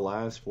well the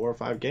last 4 or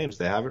 5 games.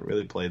 They haven't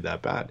really played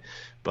that bad.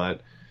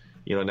 But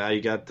now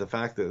you got the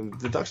fact that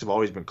the Ducks have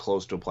always been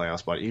close to a playoff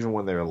spot. Even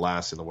when they were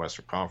last in the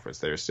Western Conference,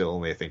 they were still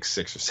only, I think,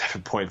 6 or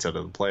 7 points out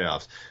of the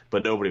playoffs.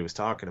 But nobody was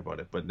talking about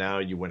it. But now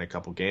you win a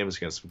couple games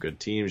against some good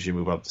teams. You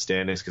move up the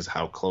standings because of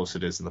how close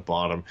it is in the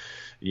bottom.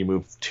 You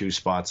move 2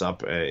 spots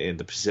up in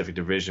the Pacific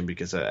Division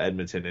because of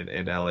Edmonton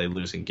and LA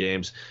losing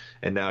games.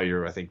 And now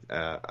you're, I think,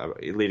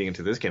 leading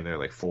into this game, they're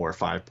like 4 or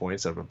 5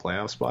 points out of a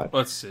playoff spot.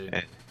 Let's see.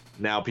 And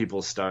now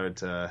people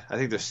start I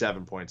think there's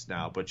 7 points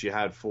now, but you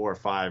had 4 or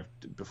 5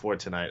 before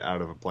tonight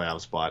out of a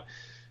playoff spot,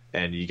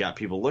 and you got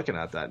people looking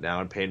at that now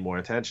and paying more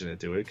attention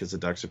into it because the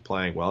Ducks are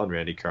playing well and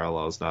Randy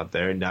Carlisle is not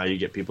there. And now you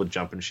get people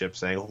jumping ship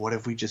saying, well, what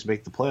if we just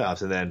make the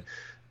playoffs? And then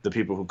the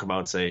people who come out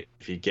and say,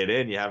 if you get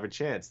in, you have a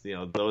chance.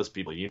 Those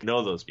people,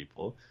 those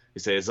people. You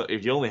say,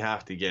 if you only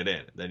have to get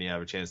in, then you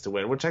have a chance to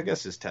win, which I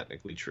guess is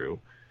technically true.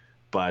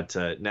 But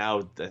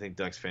now I think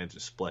Ducks fans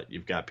are split.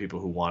 You've got people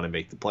who want to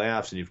make the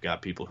playoffs, and you've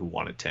got people who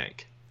want to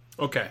tank.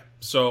 Okay,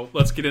 so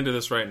let's get into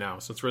this right now.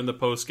 Since we're in the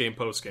post-game,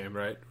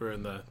 right? We're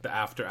in the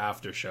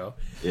after show.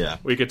 Yeah.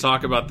 We could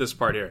talk about this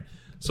part here.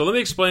 So let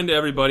me explain to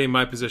everybody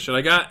my position.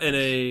 I got in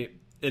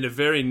a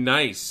very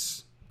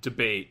nice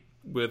debate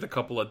with a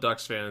couple of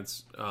Ducks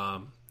fans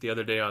the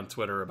other day on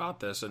Twitter about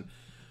this. And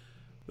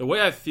the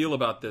way I feel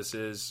about this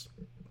is,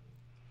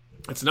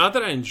 it's not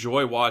that I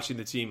enjoy watching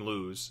the team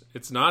lose.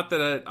 It's not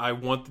that I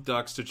want the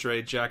Ducks to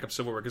trade Jakob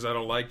Silfverberg because I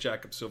don't like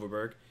Jakob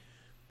Silfverberg.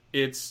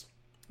 It's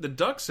the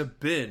Ducks have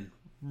been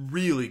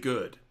really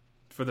good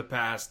for the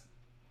past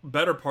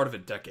better part of a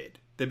decade.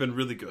 They've been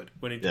really good,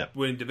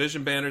 winning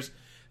division banners.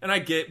 And I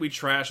get we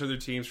trash other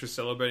teams for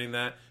celebrating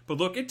that. But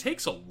look, it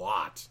takes a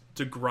lot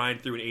to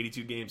grind through an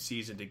 82-game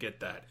season to get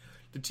that.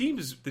 The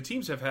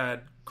teams have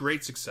had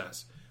great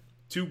success.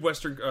 2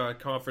 Western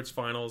Conference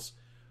finals.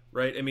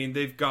 Right, I mean,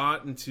 they've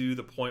gotten to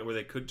the point where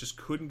they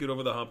couldn't get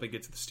over the hump and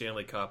get to the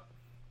Stanley Cup,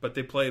 but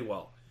they played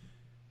well.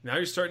 Now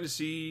you're starting to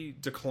see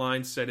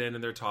decline set in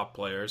their top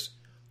players,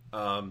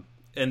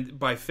 and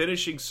by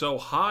finishing so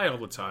high all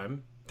the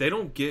time, they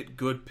don't get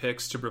good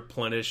picks to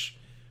replenish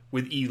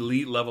with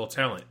elite level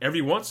talent.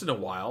 Every once in a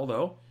while,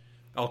 though,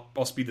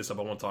 I'll speed this up.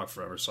 I won't talk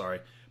forever.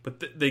 Sorry,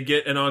 but they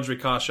get an Andre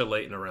Kasha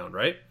late in the round,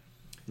 right?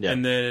 Yeah.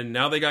 And then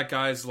now they got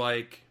guys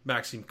like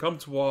Maxime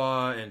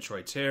Comtois and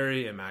Troy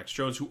Terry and Max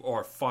Jones who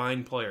are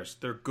fine players.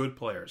 They're good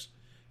players.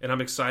 And I'm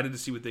excited to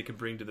see what they can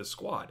bring to this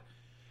squad.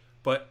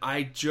 But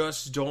I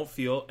just don't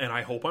feel, and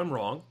I hope I'm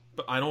wrong,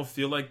 but I don't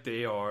feel like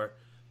they are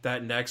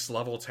that next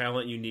level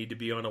talent you need to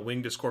be on a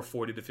wing to score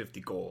 40 to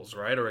 50 goals,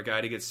 right? Or a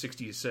guy to get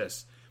 60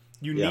 assists.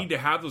 You need to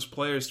have those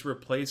players to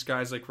replace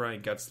guys like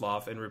Ryan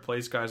Getzlaf and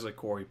replace guys like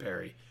Corey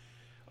Perry.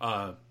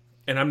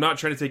 And I'm not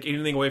trying to take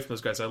anything away from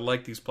those guys. I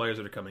like these players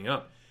that are coming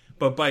up.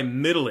 But by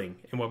middling,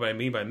 and what I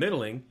mean by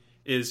middling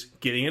is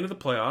getting into the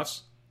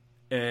playoffs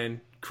and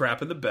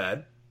crapping the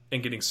bed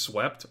and getting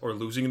swept or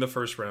losing in the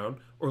first round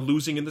or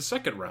losing in the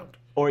second round.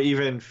 Or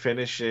even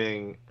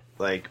finishing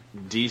like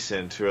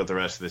decent throughout the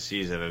rest of the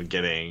season and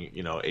getting,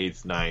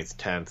 8th, 9th,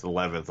 10th,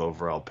 11th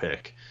overall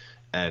pick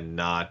and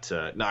not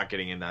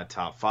getting in that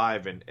top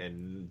 5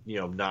 and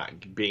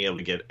not being able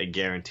to get a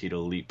guaranteed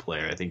elite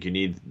player. I think you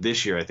need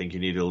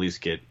to at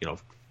least get,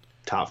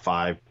 top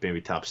 5,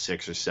 maybe top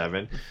 6 or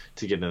 7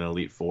 to get an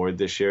elite forward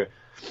this year.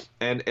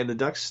 And the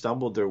Ducks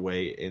stumbled their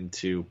way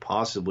into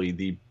possibly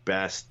the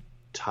best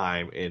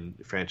time in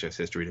franchise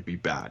history to be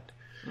bad.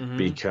 Mm-hmm.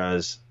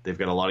 Because they've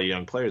got a lot of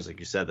young players, like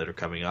you said, that are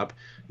coming up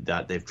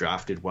that they've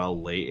drafted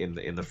well late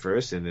in the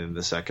first and in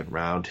the second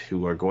round,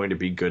 who are going to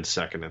be good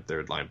second and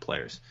third line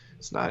players.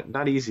 It's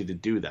not easy to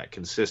do that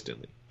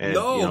consistently. And,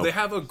 they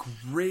have a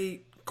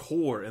great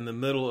core in the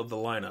middle of the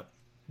lineup.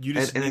 You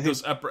just need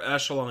those upper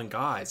echelon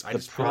guys. I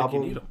just feel like you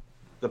need them.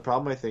 The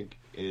problem, I think,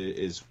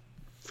 is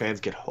fans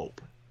get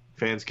hope.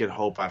 Fans get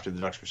hope after the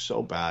Ducks were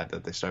so bad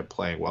that they start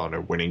playing well and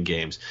are winning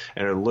games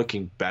and are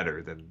looking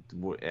better than,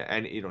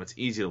 and it's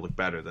easy to look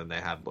better than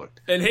they had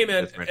looked. And hey,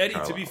 man, Eddie,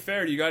 to be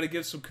fair, you got to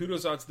give some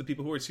kudos out to the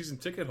people who are season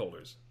ticket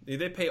holders.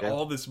 They pay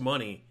all this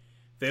money.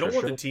 They don't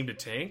want the team to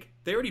tank.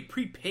 They already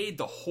prepaid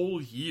the whole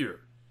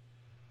year.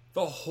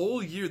 The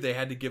whole year they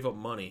had to give up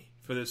money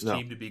for this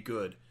team to be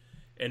good.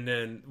 And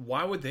then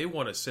why would they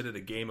want to sit at a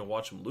game and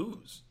watch them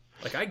lose?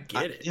 Like, I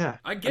get it. Yeah,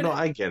 I get it.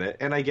 I get it,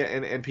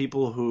 and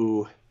people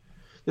who.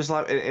 There's a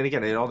lot, and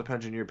again, it all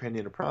depends on your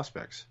opinion of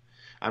prospects.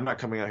 I'm not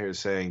coming out here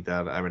saying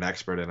that I'm an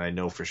expert and I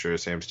know for sure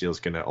Sam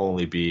Steele's going to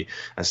only be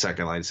a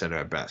second-line center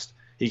at best.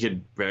 He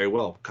could very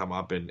well come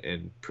up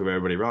and prove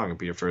everybody wrong and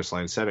be a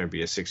first-line center and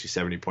be a 60,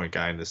 70-point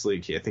guy in this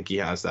league. I think he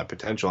has that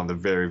potential on the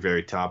very,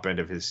 very top end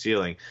of his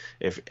ceiling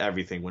if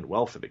everything went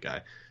well for the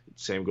guy.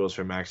 Same goes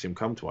for Maxime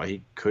Comtois.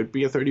 He could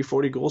be a 30,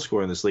 40 goal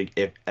scorer in this league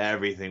if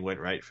everything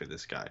went right for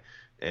this guy.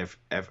 If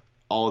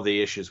all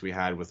the issues we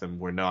had with him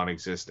were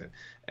non-existent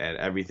and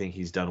everything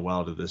he's done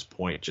well to this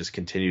point just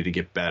continue to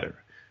get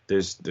better.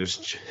 There's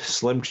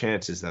slim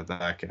chances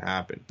that can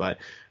happen. But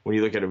when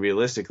you look at it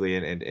realistically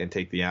and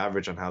take the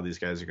average on how these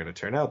guys are going to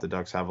turn out, the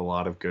Ducks have a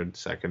lot of good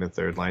second and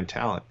third line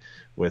talent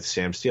with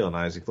Sam Steele and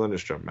Isaac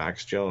Lindstrom,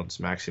 Max Jones,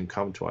 Maxime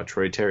Comtois,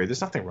 Troy Terry.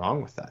 There's nothing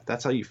wrong with that.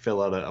 That's how you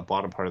fill out a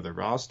bottom part of the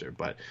roster.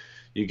 But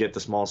you get the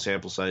small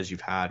sample size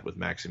you've had with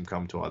Maxime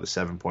Comtois, the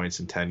 7 points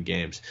in 10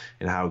 games,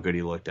 and how good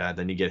he looked at.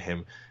 Then you get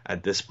him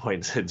at this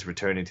point since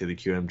returning to the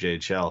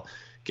QMJHL,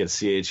 get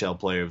CHL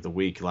Player of the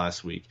Week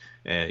last week.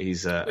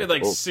 He's he had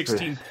like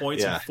 16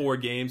 points in 4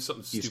 games,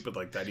 something stupid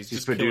like that. He's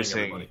just producing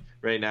killing everybody.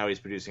 Right now. He's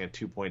producing at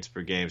 2 points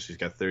per game, so he's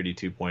got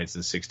 32 points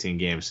in 16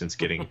 games since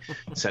getting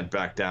sent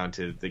back down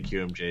to the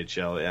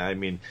QMJHL. I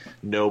mean,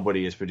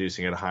 nobody is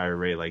producing at a higher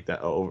rate like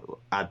that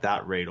at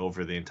that rate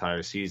over the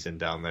entire season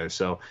down there.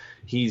 So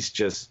he's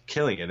just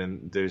killing it,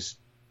 and there's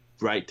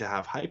right to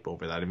have hype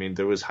over that. I mean,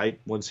 there was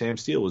hype when Sam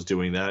Steele was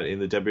doing that in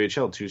the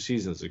WHL 2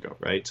 seasons ago,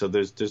 right? So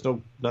there's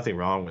nothing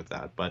wrong with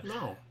that, but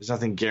there's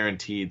nothing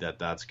guaranteed that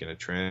that's going to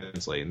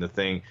translate. And the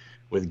thing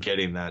with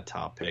getting that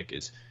top pick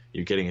is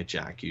you're getting a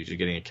Jack Hughes, you're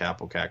getting a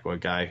Kaapo Kakko, a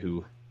guy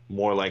who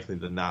more likely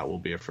than not will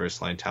be a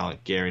first-line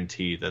talent,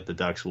 guaranteed that the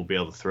Ducks will be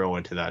able to throw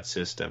into that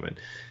system. And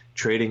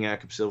trading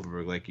Jakob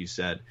Silfverberg, like you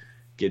said,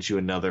 get you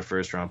another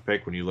first-round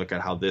pick when you look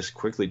at how this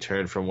quickly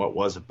turned from what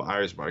was a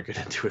buyer's market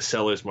into a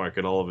seller's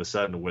market all of a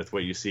sudden with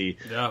what you see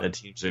that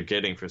teams are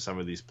getting for some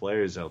of these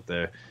players out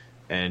there.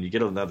 And you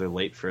get another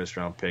late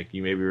first-round pick.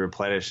 You maybe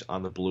replenish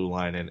on the blue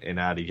line and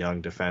add a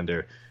young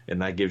defender,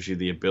 and that gives you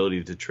the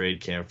ability to trade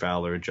Cam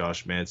Fowler or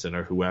Josh Manson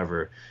or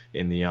whoever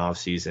in the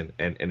offseason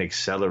and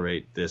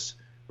accelerate this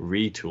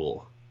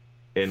retool.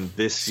 And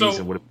this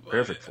season would have been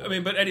perfect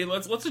for but Eddie,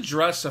 let's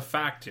address a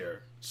fact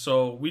here.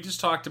 So we just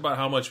talked about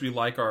how much we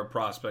like our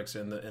prospects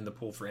in the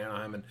pool for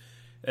Anaheim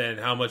and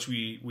how much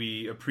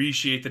we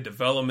appreciate the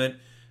development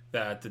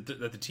that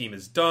the team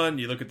has done.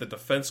 You look at the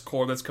defense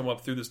core that's come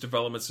up through this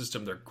development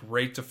system. They're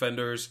great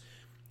defenders.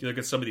 You look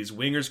at some of these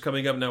wingers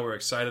coming up now. We're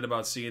excited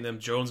about seeing them.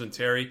 Jones and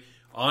Terry,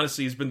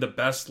 honestly, has been the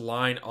best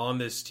line on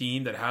this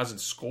team that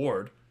hasn't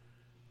scored,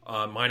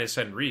 minus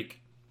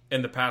Henrique,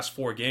 in the past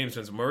 4 games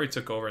since Murray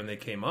took over and they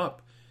came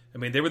up. I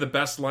mean, they were the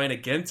best line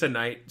again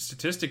tonight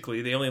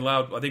statistically. They only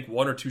allowed, I think,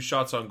 1 or 2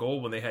 shots on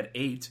goal when they had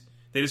 8.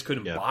 They just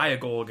couldn't buy a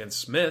goal against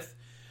Smith.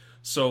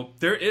 So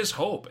there is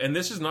hope. And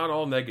this is not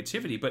all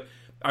negativity, but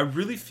I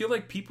really feel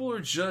like people are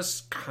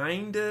just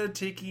kind of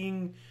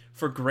taking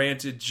for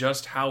granted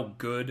just how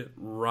good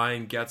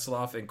Ryan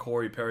Getzlaf and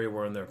Corey Perry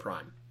were in their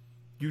prime.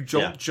 You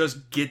don't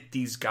just get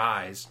these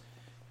guys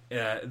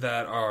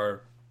that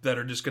are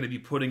just going to be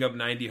putting up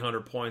 90,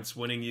 100 points,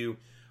 winning you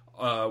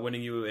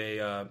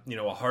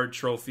a Hart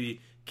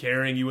Trophy,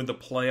 carrying you in the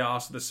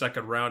playoffs in the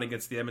second round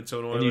against the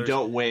Edmonton Oilers. And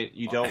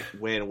you don't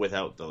win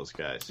without those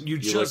guys. You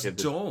just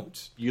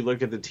don't. You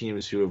look at the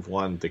teams who have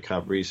won the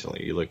Cup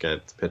recently. You look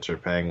at the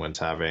Pittsburgh Penguins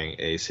having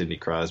a Sidney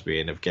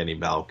Crosby and Evgeny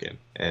Malkin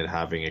and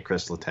having a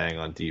Chris Letang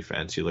on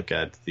defense. You look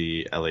at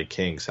the LA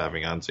Kings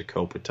having Anze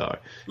Kopitar.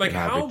 Like,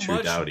 how much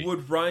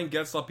would Ryan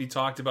Getzlaf be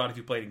talked about if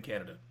he played in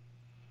Canada?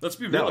 Let's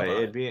be real about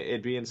it.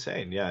 It'd be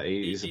insane. Yeah,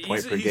 he's a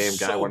point per game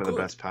guy, one of the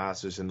best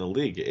passers in the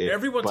league.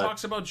 Everyone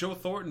talks about Joe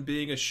Thornton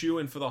being a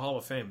shoo-in for the Hall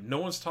of Fame. No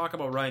one's talking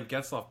about Ryan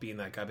Getzlaf being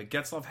that guy, but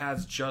Getzlaf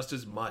has just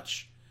as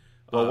much.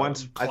 Well,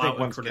 once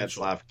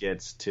Getzlaf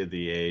gets to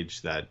the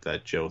age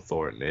that Joe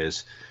Thornton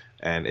is,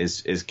 and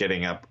is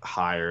getting up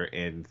higher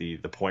in the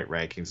point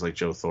rankings like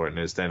Joe Thornton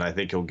is, then I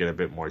think he'll get a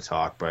bit more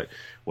talk. But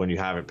when you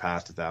haven't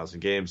passed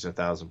 1,000 games,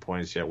 1,000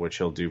 points yet, which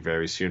he'll do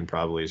very soon,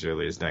 probably as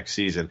early as next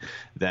season,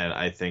 then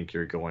I think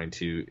you're going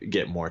to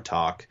get more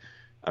talk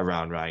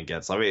around Ryan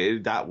Getzlaf. I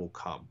mean, that will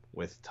come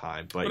with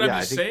time. But I'm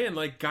just saying,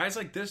 like, guys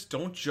like this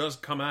don't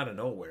just come out of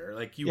nowhere.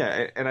 Like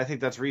and I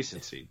think that's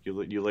recency.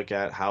 You look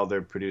at how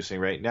they're producing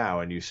right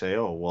now, and you say,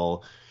 oh,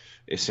 well,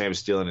 if Sam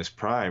Steele in his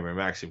prime or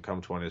Maxim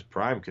Comtois in his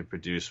prime could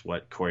produce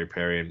what Corey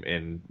Perry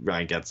and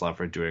Ryan Getzlaf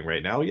are doing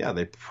right now, yeah,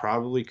 they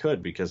probably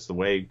could, because the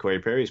way Corey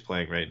Perry's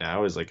playing right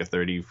now is like a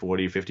 30,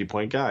 40,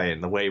 50-point guy,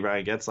 and the way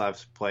Ryan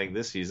Getzlaf's playing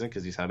this season,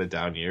 because he's had a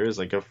down year, is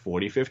like a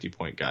 40,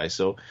 50-point guy.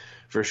 So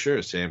for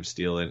sure, Sam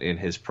Steele in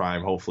his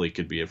prime hopefully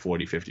could be a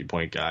 40,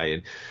 50-point guy,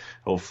 and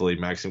hopefully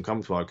Maxim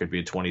Comtois could be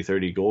a 20,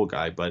 30-goal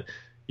guy, but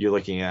you're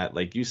looking at,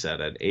 like you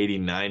said, an 80,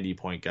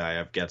 90-point guy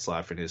of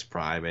Getzlaf in his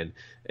prime, and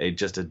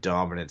just a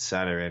dominant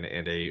center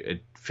and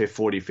a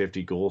 40,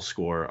 50 goal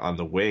scorer on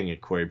the wing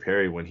at Corey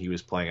Perry when he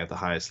was playing at the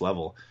highest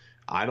level.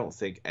 I don't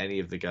think any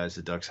of the guys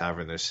the Ducks have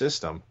in their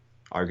system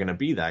are going to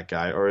be that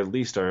guy, or at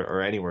least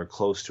are anywhere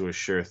close to a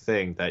sure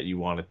thing that you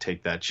want to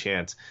take that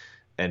chance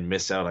and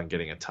miss out on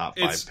getting a top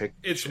 5 pick.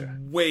 It's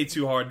way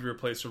too hard to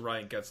replace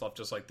Ryan Getzlaf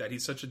just like that.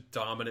 He's such a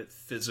dominant,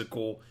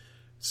 physical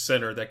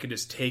center that could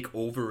just take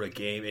over a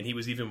game, and he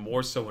was even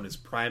more so in his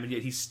prime, and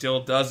yet he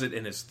still does it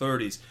in his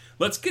 30s.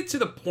 Let's get to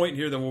the point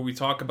here where we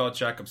talk about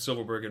Jakob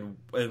Silfverberg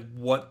and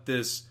what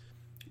this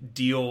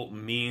deal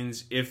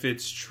means, if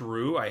it's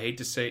true. I hate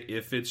to say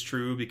if it's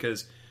true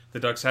because the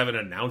Ducks haven't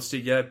announced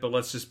it yet, but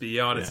let's just be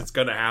honest, It's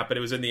going to happen.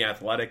 It was in The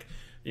Athletic.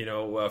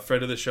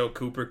 Friend of the show,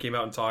 Cooper, came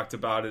out and talked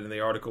about it in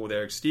the article with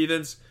Eric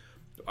Stevens.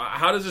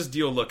 How does this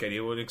deal look, Eddie?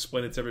 You want to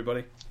explain it to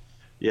everybody?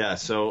 Yeah,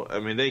 so, I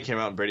mean, they came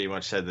out and pretty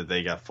much said that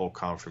they got full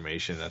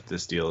confirmation that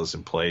this deal is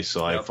in place,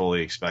 so I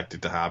fully expect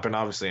it to happen.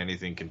 Obviously,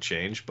 anything can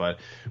change, but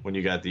when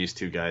you got these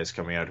two guys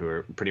coming out who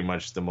are pretty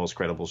much the most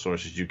credible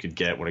sources you could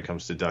get when it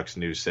comes to Ducks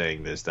news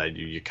saying this, that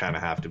you kind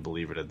of have to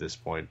believe it at this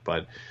point.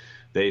 But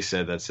they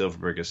said that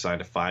Silfverberg has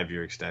signed a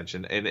 5-year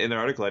extension. And in the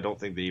article, I don't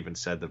think they even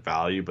said the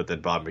value, but then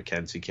Bob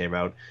McKenzie came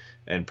out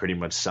and pretty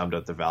much summed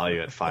up the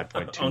value at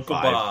 5.25.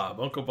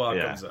 Uncle Bob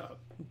comes out.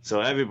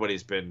 So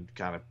everybody's been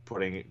kind of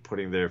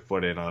putting their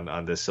foot in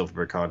on this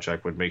Silfverberg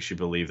contract, what makes you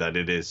believe that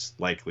it is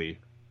likely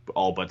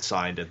all but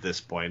signed at this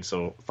point.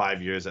 So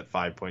 5 years at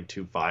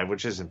 5.25,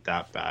 which isn't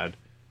that bad.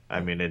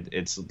 I mean,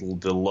 it's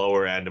the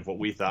lower end of what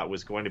we thought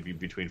was going to be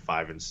between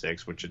 5 and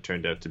 6, which it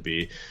turned out to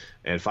be.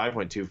 And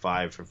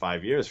 5.25 for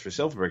 5 years for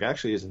Silfverberg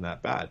actually isn't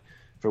that bad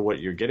for what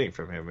you're getting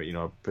from him.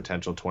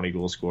 Potential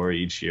 20-goal scorer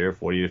each year,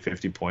 40 to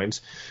 50 points,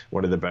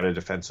 one of the better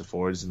defensive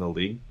forwards in the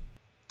league.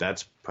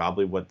 That's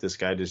probably what this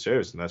guy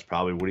deserves, and that's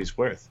probably what he's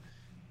worth.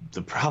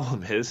 The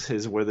problem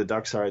is where the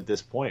Ducks are at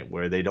this point,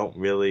 where they don't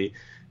really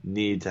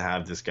need to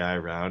have this guy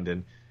around.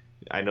 And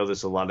I know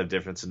there's a lot of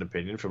difference in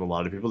opinion from a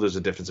lot of people. There's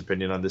a difference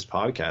opinion on this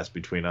podcast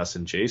between us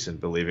and Jason,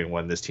 believing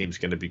when this team's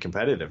going to be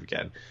competitive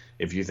again.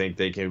 If you think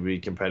they can be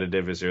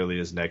competitive as early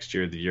as next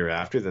year or the year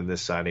after, then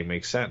this signing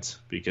makes sense,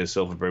 because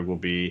Silfverberg will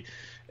be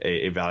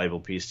a valuable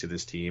piece to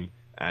this team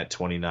at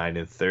 29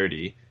 and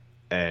 30.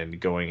 And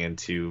going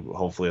into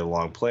hopefully a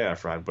long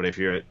playoff run. But if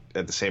you're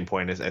at the same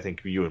point as I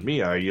think you and me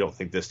are, you don't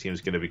think this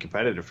team's going to be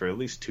competitive for at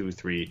least 2,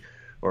 3,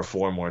 or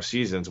 4 more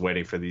seasons,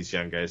 waiting for these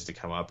young guys to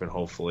come up and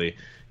hopefully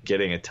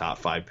getting a top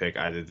 5 pick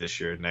either this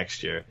year or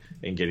next year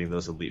and getting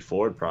those elite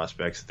forward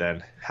prospects,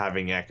 then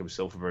having Jakob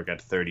Silfverberg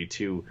at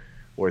 32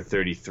 or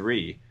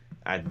 33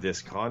 at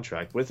this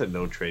contract with a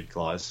no trade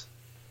clause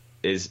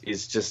is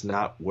just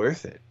not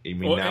worth it. I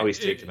mean, now he's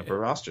taking up a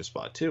roster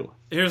spot too.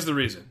 Here's the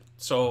reason.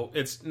 So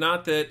it's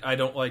not that I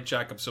don't like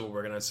Jakob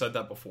Silfverberg, and I've said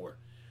that before.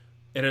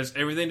 It has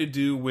everything to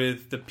do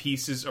with the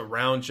pieces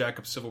around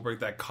Jakob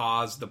Silfverberg that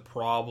caused the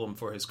problem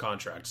for his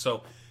contract.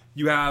 So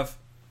you have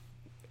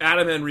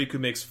Adam Henrique, who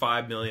makes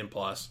 $5 million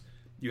plus.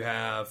 You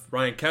have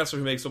Ryan Kesler,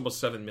 who makes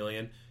almost $7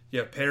 million. You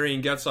have Perry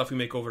and Getzlaf, who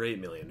make over $8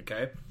 million.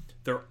 Okay,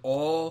 they're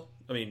all.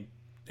 I mean,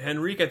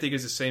 Henrique, I think,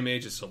 is the same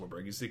age as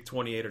Silfverberg. He's like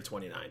 28 or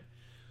 29.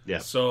 Yeah.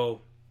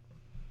 So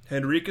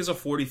Henrique is a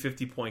 40,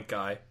 50-point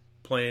guy,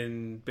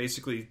 playing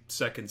basically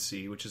second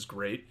C, which is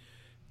great.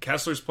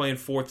 Kessler's playing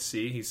fourth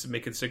C. He's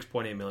making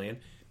 $6.8 million.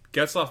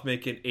 Getzlaf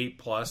making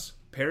 8+.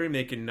 Perry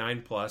making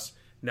 9+.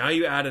 Now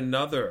you add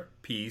another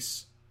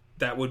piece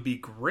that would be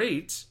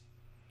great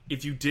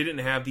if you didn't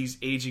have these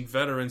aging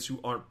veterans who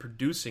aren't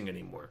producing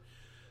anymore.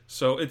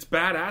 So it's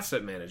bad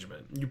asset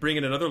management. You bring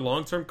in another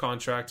long-term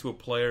contract to a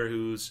player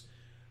who's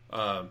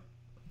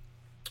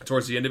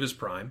towards the end of his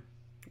prime,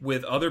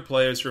 with other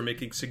players who are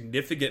making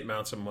significant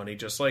amounts of money,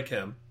 just like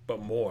him,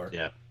 but more,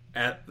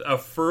 at a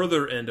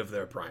further end of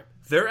their prime.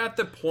 They're at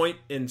the point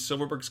in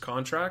Silfverberg's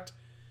contract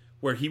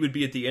where he would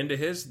be at the end of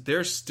his,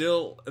 they're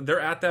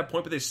at that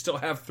point, but they still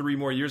have 3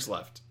 more years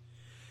left.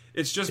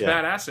 It's just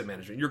bad asset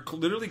management. You're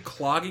literally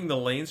clogging the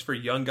lanes for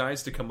young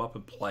guys to come up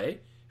and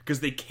play because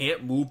they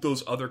can't move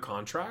those other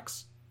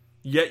contracts.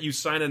 Yet you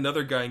sign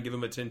another guy and give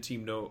him a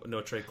 10-team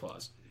no trade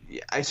clause.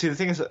 Yeah, I see. The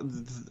thing is,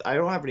 I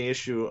don't have any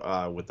issue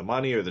with the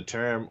money or the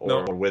term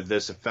or with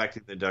this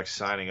affecting the Ducks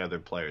signing other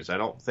players. I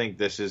don't think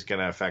this is going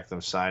to affect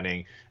them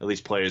signing at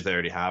least players they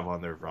already have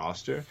on their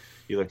roster.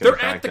 You look at They're the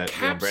fact at the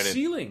cap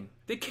ceiling.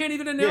 They can't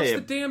even announce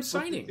the damn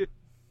signing.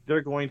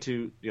 They're going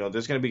to,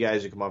 there's going to be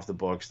guys who come off the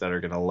books that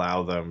are going to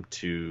allow them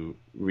to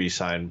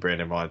re-sign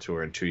Brandon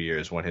Montour in 2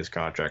 years when his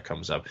contract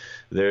comes up.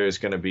 There's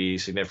going to be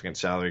significant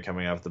salary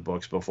coming off the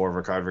books before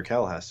Rickard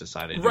Rakell has to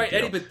sign it. Right,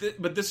 Eddie,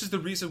 but this is the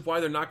reason why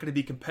they're not going to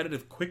be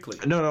competitive quickly.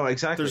 No,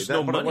 exactly. There's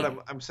no money.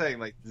 What I'm saying,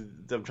 like,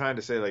 I'm trying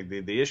to say, like,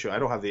 the issue, I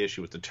don't have the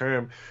issue with the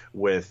term,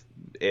 with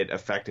it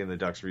affecting the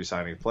Ducks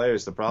re-signing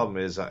players. The problem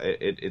is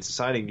it's a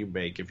signing you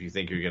make if you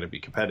think you're going to be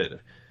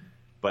competitive.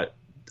 But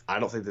I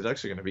don't think the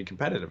Ducks are going to be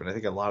competitive, and I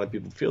think a lot of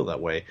people feel that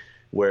way,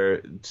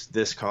 where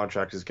this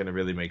contract is going to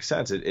really make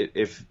sense.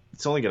 If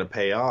it's only going to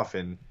pay off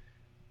in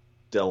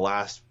the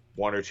last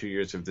 1 or 2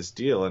 years of this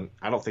deal, and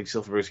I don't think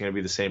Silfverberg's going to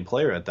be the same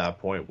player at that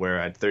point, where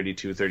at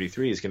 32,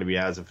 33 he's going to be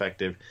as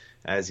effective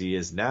as he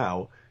is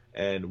now,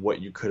 and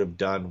what you could have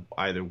done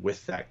either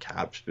with that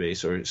cap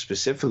space or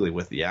specifically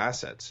with the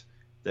assets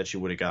that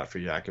you would have got for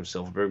Jakob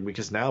Silfverberg,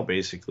 because now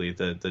basically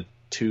the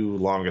 2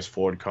 longest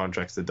forward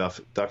contracts the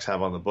Ducks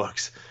have on the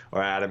books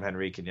are Adam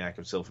Henrique and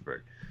Jakob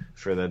Silfverberg.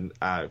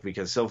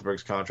 Because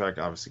Silfverberg's contract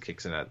obviously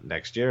kicks in at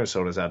next year, and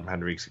so does Adam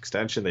Henrique's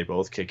extension. They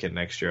both kick in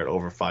next year at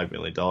over $5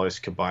 million.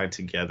 Combined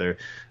together,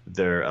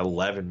 they're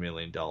 $11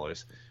 million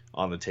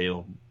on the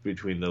table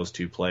between those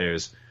 2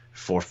 players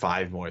for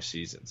 5 more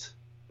seasons.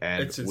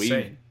 And it's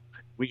insane.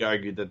 We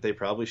argued that they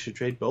probably should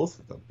trade both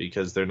of them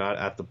because they're not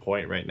at the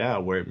point right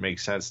now where it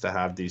makes sense to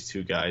have these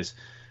 2 guys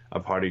a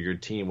part of your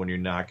team when you're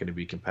not going to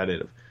be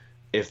competitive.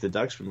 If the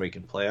Ducks were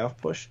making playoff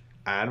push,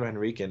 Adam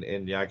Henrique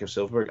and Jakob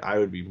Silfverberg, I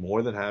would be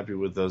more than happy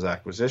with those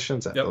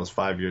acquisitions at those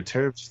 5-year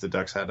terms. The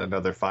Ducks had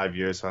another 5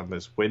 years on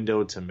this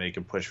window to make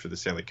a push for the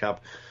Stanley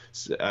Cup.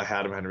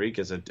 Adam Henrique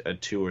as a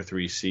 2 or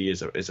 3C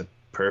is a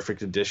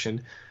perfect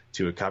addition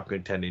to a cup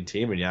contending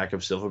team, and Jakob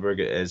Silfverberg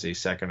as a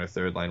second or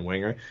third line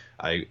winger.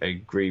 I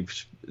agree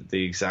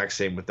the exact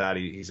same with that.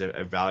 He's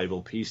a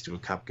valuable piece to a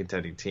cup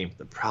contending team.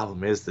 The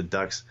problem is the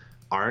Ducks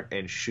aren't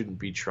and shouldn't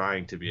be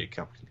trying to be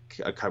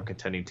a cup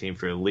contending team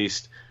for at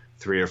least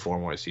 3 or 4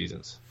 more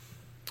seasons.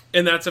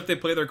 And that's if they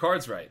play their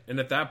cards right. And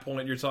at that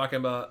point, you're talking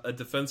about a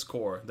defense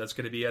core that's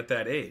going to be at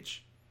that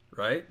age,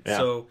 right? Yeah.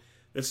 So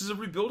this is a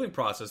rebuilding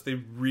process. They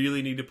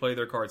really need to play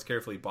their cards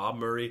carefully. Bob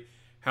Murray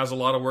has a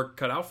lot of work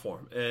cut out for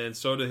him, and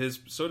so does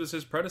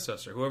his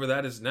predecessor. Whoever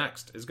that is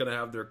next is going to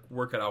have their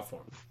work cut out for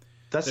him.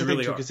 That's the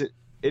thing, too, because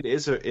it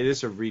is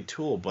a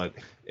retool, but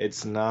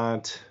it's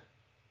not.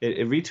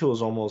 A retool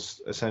is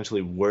almost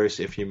essentially worse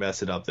if you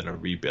mess it up than a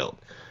rebuild.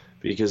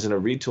 Because in a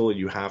retool,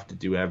 you have to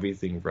do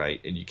everything right,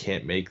 and you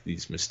can't make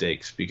these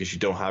mistakes because you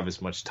don't have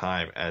as much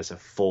time as a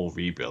full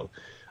rebuild.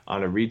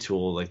 On a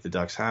retool like the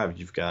Ducks have,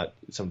 you've got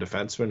some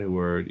defensemen who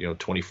are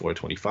 24,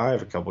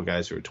 25, a couple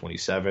guys who are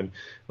 27,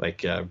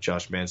 like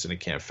Josh Manson and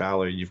Cam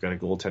Fowler. You've got a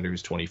goaltender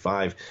who's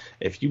 25.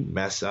 If you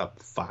mess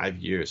up 5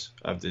 years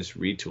of this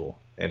retool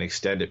and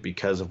extend it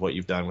because of what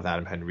you've done with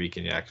Adam Henrique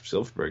and Jakob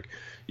Silfverberg,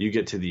 you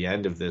get to the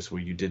end of this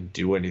where you didn't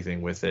do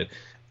anything with it,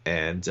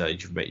 and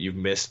you've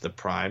missed the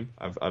prime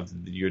of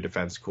your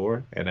defense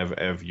core and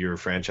of your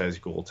franchise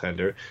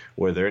goaltender,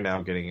 where they're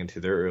now getting into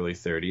their early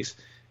 30s.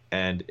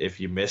 And if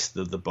you missed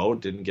the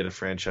boat, didn't get a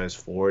franchise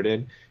forward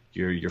in,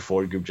 your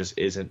forward group just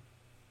isn't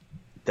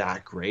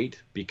that great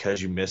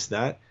because you missed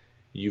that,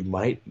 you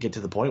might get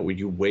to the point where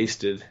you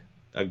wasted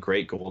a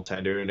great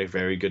goaltender and a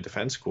very good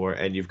defense core,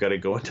 and you've got to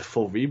go into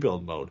full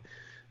rebuild mode.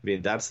 I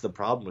mean, that's the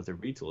problem with the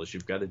retool, is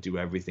you've got to do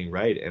everything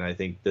right. And I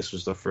think this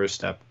was the first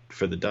step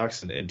for the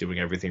Ducks in doing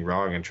everything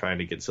wrong and trying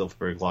to get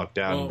Silfverberg locked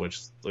down, which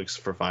looks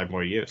for 5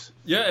 more years.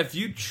 Yeah, if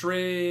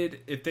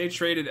they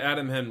traded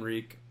Adam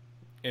Henrique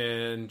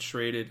and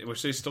traded,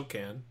 which they still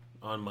can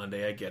on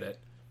Monday, I get it,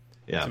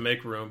 to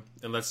make room,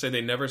 and let's say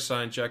they never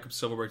signed Jakob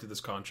Silfverberg to this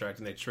contract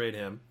and they trade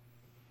him,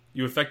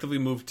 you effectively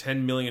move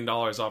 $10 million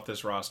off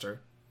this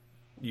roster.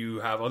 You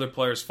have other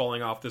players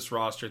falling off this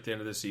roster at the end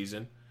of the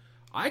season.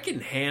 I can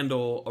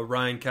handle a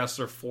Ryan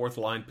Kesler 4th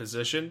line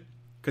position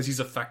because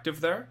he's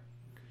effective there.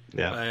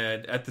 Yeah.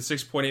 And at the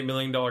 $6.8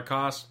 million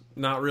cost,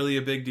 not really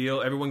a big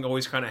deal. Everyone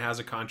always kind of has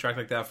a contract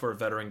like that for a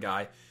veteran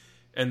guy.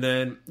 And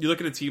then you look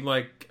at a team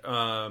like,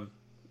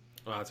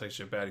 that's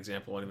actually a bad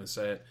example, I won't even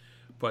say it.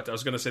 But I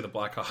was going to say the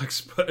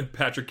Blackhawks, but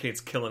Patrick Kane's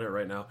killing it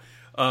right now.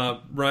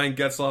 Ryan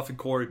Getzlaf and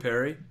Corey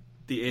Perry,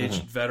 the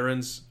aged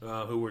veterans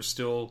who were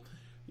still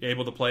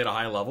able to play at a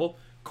high level.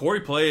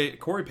 Corey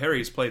Perry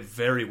has played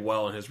very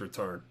well in his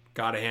return.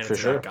 Got to hand it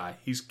to that guy.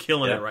 He's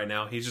killing it right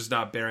now. He's just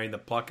not burying the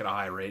puck at a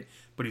high rate,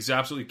 but he's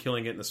absolutely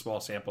killing it in the small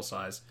sample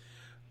size.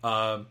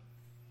 I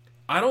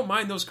don't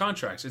mind those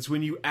contracts. It's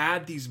when you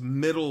add these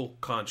middle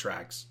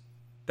contracts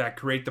that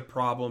create the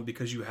problem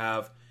because you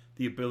have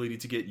the ability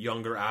to get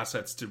younger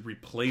assets to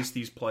replace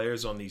these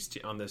players on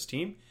this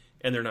team,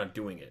 and they're not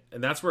doing it.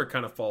 And that's where it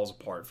kind of falls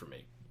apart for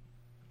me.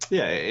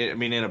 Yeah, I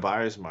mean, in a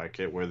buyer's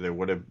market where there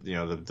would have,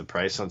 the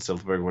price on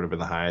Silfverberg would have been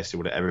the highest it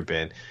would have ever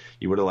been,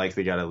 you would have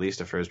likely got at least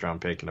a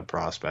first-round pick and a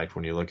prospect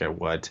when you look at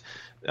what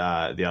the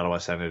Ottawa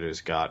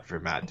Senators got for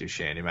Matt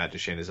Duchene. And Matt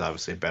Duchene is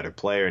obviously a better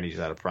player, and he's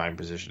at a prime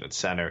position at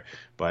center,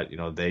 but,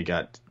 they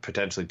got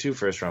potentially 2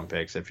 first-round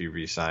picks if he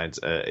re-signs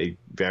a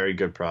very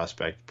good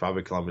prospect,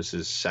 probably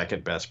Columbus's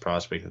second-best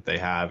prospect that they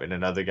have, and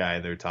another guy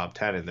in their top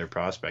 10 in their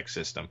prospect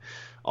system,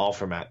 all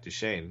for Matt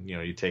Duchene.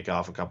 You take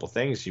off a couple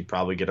things, you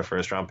probably get a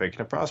first-round pick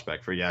and a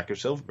prospect for Jakob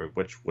Silfverberg,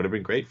 which would have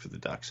been great for the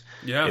Ducks.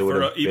 Yeah,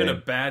 for even a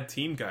bad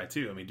team guy,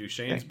 too. I mean,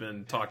 Duchene's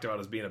been talked about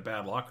as being a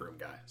bad locker room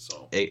guy.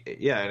 So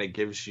and it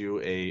gives you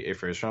a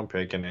first-round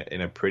pick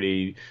in a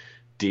pretty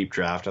deep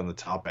draft on the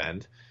top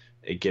end.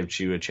 It gives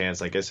you a chance,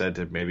 like I said,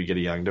 to maybe get a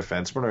young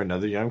defenseman or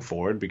another young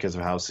forward because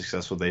of how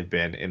successful they've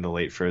been in the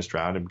late first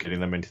round and getting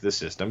them into the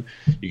system.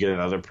 You get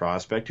another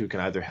prospect who can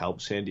either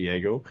help San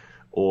Diego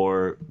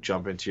or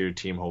jump into your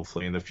team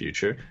hopefully in the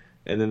future.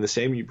 And then the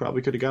same you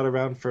probably could have got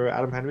around for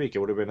Adam Henrique. It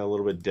would have been a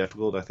little bit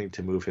difficult, I think,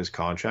 to move his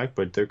contract,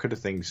 but there could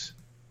have been things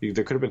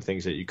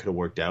that you could have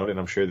worked out, and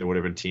I'm sure there would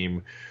have been a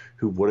team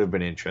who would have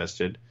been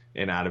interested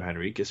in Adam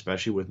Henrique,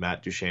 especially with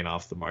Matt Duchene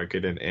off the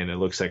market, and it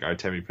looks like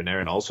Artemi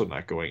Panarin also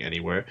not going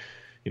anywhere.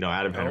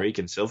 Adam Henrique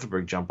and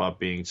Silfverberg jump up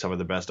being some of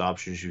the best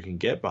options you can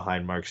get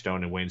behind Mark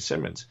Stone and Wayne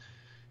Simmons.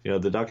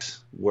 The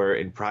Ducks were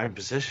in prime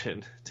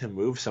position to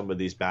move some of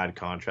these bad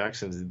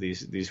contracts and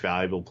these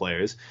valuable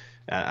players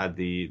at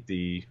the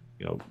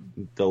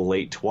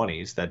late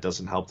 20s. That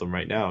doesn't help them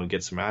right now and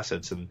get some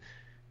assets, and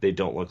they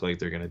don't look like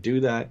they're going to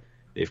do that.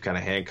 They've kind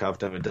of handcuffed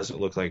them. It doesn't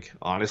look like,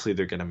 honestly,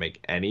 they're going to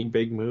make any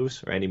big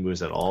moves or any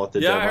moves at all at the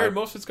deadline. Yeah, I heard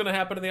most of it's going to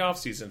happen in the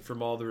offseason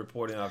from all the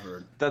reporting I've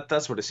heard.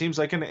 That's what it seems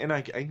like, and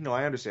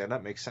I understand.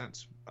 That makes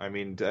sense. I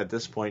mean, at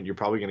this point, you're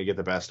probably going to get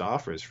the best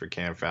offers for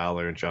Cam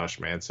Fowler and Josh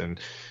Manson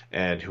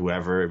and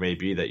whoever it may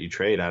be that you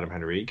trade Adam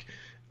Henrique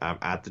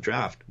at the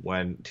draft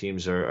when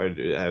teams are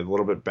a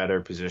little bit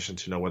better positioned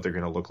to know what they're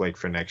going to look like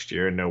for next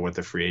year and know what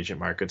the free agent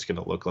market's going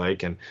to look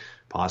like and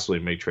possibly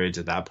make trades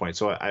at that point.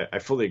 So I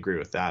fully agree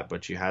with that,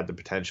 but you had the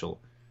potential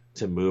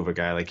to move a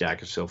guy like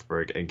Jakob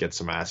Silfverberg and get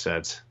some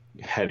assets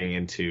heading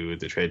into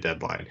the trade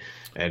deadline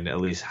and at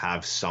least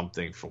have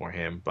something for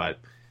him. But,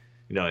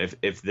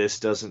 if this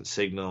doesn't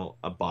signal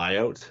a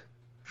buyout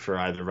for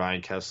either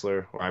Ryan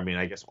Kesler or,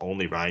 I guess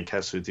only Ryan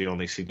Kesler is the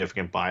only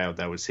significant buyout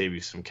that would save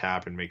you some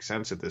cap and make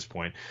sense at this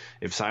point.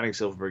 If signing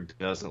Silfverberg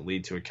doesn't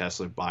lead to a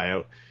Kesler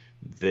buyout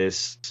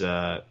this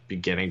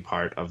beginning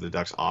part of the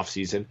Ducks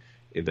offseason,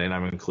 then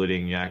I'm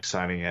including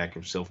signing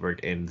Jakob Silfverberg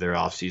in their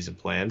offseason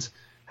plans,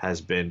 has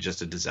been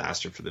just a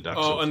disaster for the Ducks.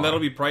 Oh, and that'll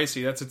be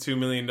pricey. That's a $2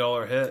 million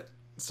hit.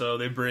 So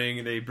they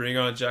bring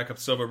on Jakob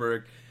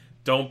Silfverberg.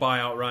 Don't buy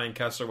out Ryan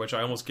Kesler, which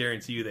I almost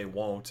guarantee you they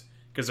won't,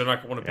 because they're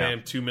not going to pay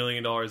him $2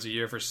 million a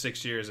year for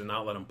 6 years and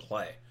not let him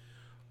play.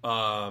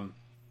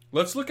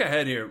 Let's look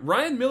ahead here.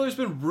 Ryan Miller's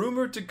been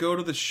rumored to go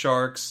to the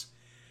Sharks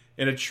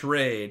in a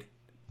trade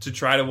to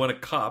try to win a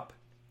cup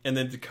and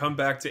then to come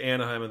back to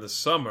Anaheim in the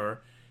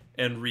summer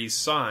and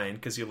re-sign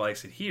because he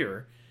likes it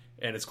here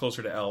and it's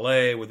closer to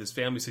LA with his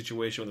family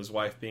situation with his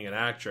wife being an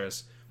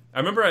actress. I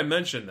remember I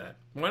mentioned that.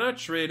 Why not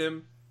trade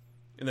him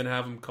and then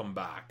have him come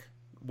back?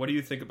 What do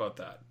you think about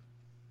that?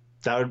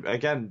 That would,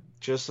 again,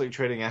 just like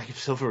trading Jakob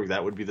Silfverberg,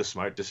 that would be the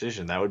smart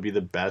decision. That would be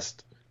the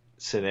best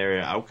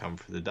scenario outcome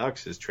for the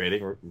Ducks is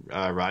trading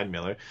Ryan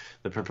Miller.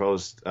 The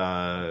proposed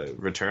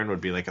return would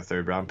be like a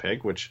third-round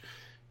pick, which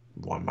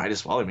one might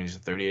as well. I mean, he's a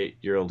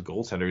 38-year-old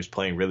goaltender who's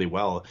playing really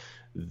well.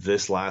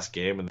 This last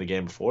game and the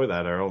game before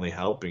that are only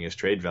helping his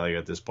trade value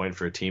at this point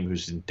for a team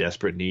who's in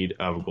desperate need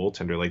of a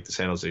goaltender like the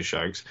San Jose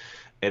Sharks.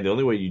 And the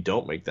only way you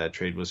don't make that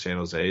trade with San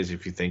Jose is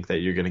if you think that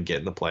you're going to get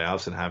in the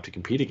playoffs and have to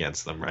compete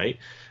against them, right?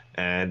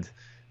 And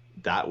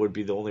that would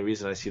be the only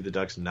reason I see the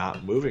Ducks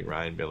not moving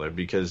Ryan Miller,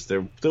 because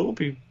there will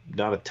be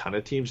not a ton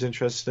of teams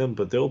interested in him,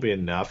 but there will be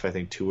enough, I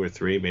think 2 or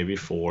 3, maybe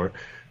 4,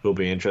 who will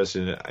be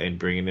interested in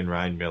bringing in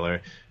Ryan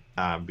Miller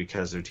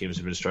because their teams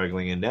have been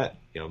struggling in net.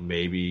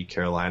 Maybe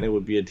Carolina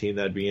would be a team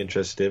that would be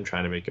interested in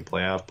trying to make a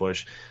playoff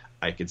push.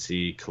 I could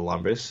see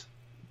Columbus,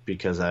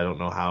 because I don't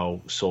know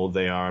how sold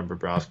they are on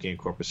Bobrovsky and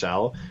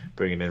Korpisalo,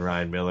 bringing in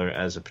Ryan Miller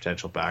as a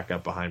potential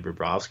backup behind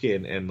Bobrovsky.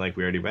 And like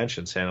we already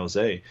mentioned, San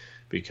Jose,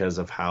 because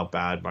of how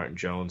bad Martin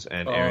Jones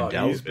and Aaron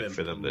Dell have been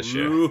for them this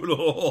year.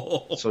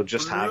 So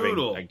just having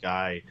a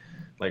guy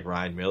like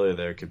Ryan Miller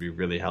there could be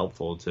really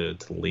helpful to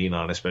lean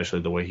on,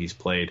 especially the way he's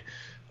played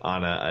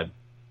on a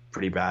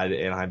pretty bad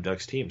Anaheim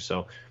Ducks team.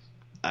 So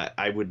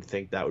I would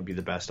think that would be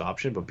the best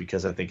option, but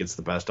because I think it's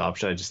the best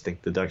option, I just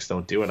think the Ducks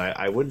don't do it.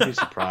 I wouldn't be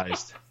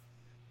surprised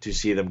to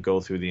see them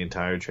go through the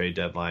entire trade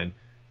deadline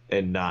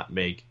and not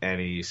make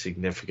any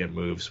significant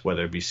moves,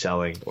 whether it be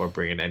selling or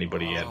bringing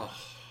anybody in.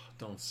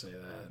 Don't say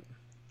that.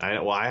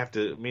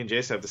 Me and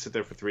Jason have to sit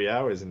there for 3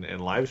 hours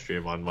and live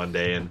stream on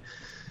Monday,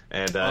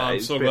 and I'm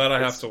so glad I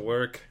have to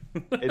work.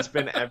 It's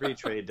been every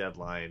trade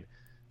deadline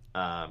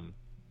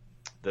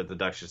that the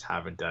Ducks just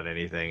haven't done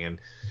anything.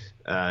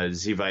 And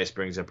Z Vice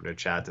brings up in her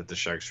chat that the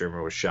Sharks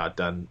rumor was shot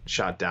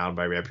down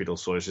by reputable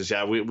sources.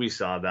 Yeah, we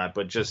saw that,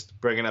 but just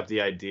bringing up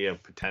the idea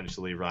of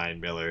potentially Ryan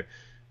Miller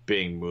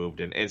being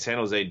moved, and San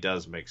Jose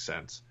does make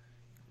sense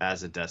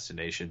as a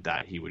destination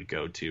that he would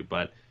go to,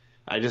 but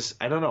I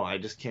don't know. I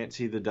just can't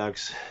see the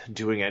Ducks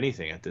doing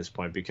anything at this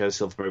point because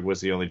Silfverberg was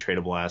the only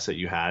tradable asset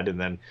you had, and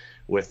then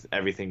with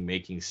everything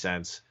making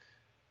sense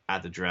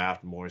at the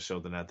draft more so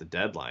than at the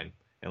deadline,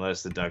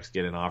 unless the Ducks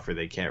get an offer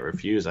they can't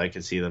refuse, I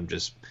can see them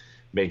just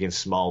making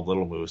small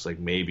little moves, like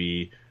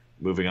maybe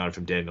moving on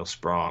from Daniel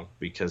Sprong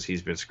because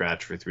he's been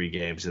scratched for 3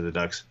 games, and the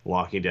Ducks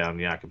locking down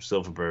Jakob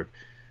Silfverberg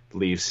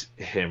leaves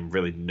him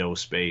really no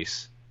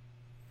space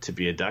to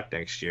be a Duck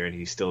next year, and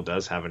he still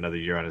does have another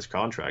year on his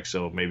contract,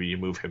 so maybe you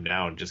move him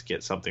now and just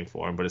get something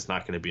for him, but it's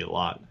not going to be a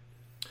lot.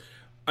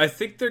 I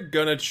think they're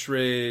going to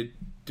trade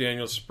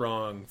Daniel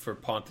Sprong for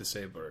Pontus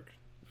Aberg.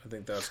 I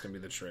think that's going to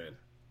be the trade.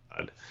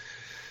 God.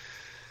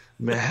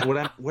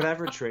 Man,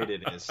 whatever trade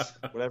it is,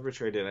 whatever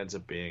trade it ends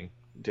up being,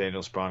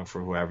 Daniel Sprong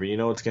for whoever,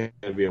 it's going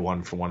to be a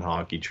 1-for-1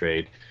 hockey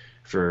trade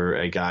for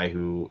a guy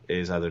who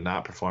is either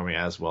not performing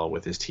as well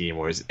with his team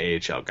or is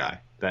an AHL guy.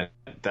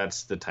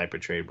 That's the type of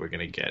trade we're going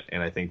to get,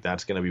 and I think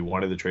that's going to be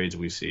one of the trades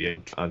we see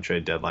on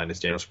trade deadline is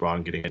Daniel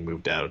Sprong getting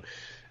moved out.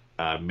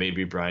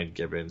 Maybe Brian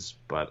Gibbons,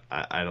 but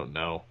I don't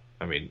know.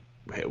 I mean,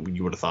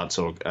 you would have thought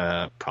so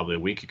probably a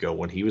week ago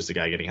when he was the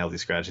guy getting healthy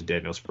scratch and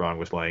Daniel Sprong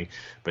was playing,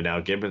 but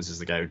now Gibbons is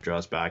the guy who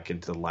draws back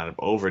into the lineup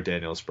over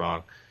Daniel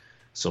Sprong.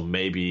 So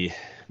maybe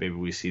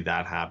we see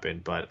that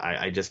happen, but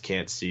I just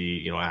can't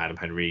see Adam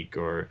Henrique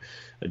or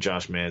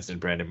Josh Manson,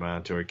 Brandon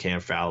Mount, or Cam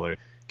Fowler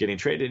getting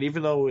traded.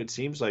 Even though it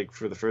seems like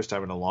for the first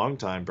time in a long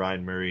time, Bob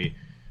Murray,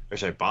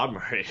 Bob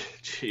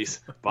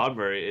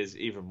Murray is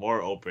even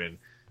more open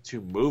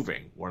to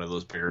moving one of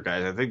those bigger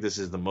guys. I think this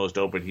is the most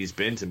open he's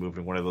been to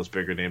moving one of those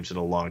bigger names in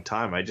a long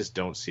time. I just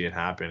don't see it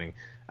happening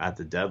at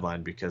the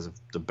deadline because of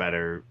the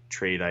better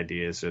trade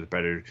ideas or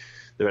the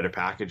better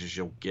packages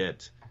you'll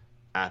get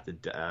at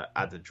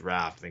the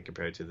draft than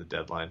compared to the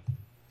deadline.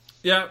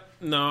 Yeah,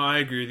 no, I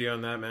agree with you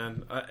on that,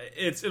 man.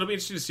 It'll be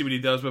interesting to see what he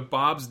does, but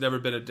Bob's never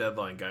been a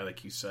deadline guy,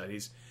 like you said.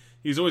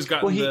 He's always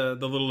gotten the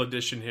little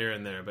addition here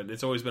and there, but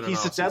it's always been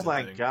he's a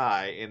deadline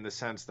guy in the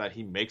sense that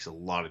he makes a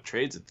lot of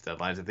trades at the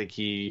deadlines. I think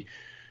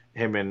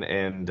him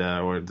and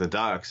or the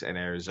Ducks and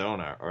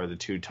Arizona are the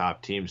 2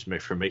 top teams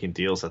for making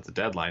deals at the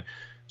deadline.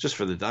 Just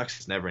for the Ducks,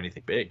 it's never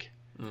anything big.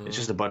 It's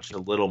just a bunch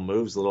of little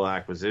moves, little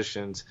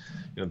acquisitions.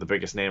 The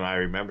biggest name I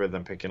remember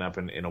them picking up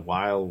in a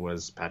while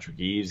was Patrick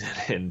Eaves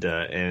and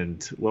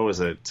what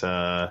was it?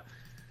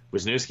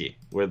 Wisniewski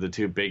were the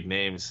 2 big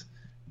names,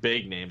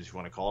 if you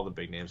want to call them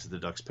big names, that the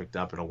Ducks picked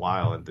up in a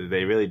while. And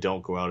they really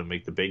don't go out and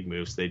make the big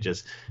moves. They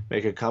just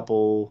make a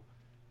couple,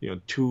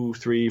 2,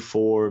 3,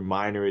 4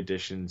 minor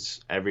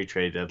additions every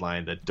trade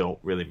deadline that don't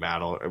really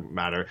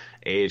matter.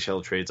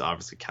 AHL trades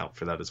obviously count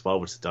for that as well,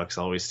 which the Ducks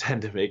always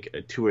tend to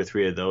make 2 or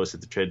 3 of those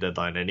at the trade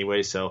deadline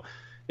anyway. So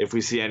if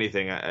we see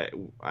anything,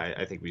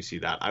 I think we see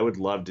that. I would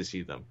love to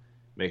see them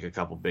make a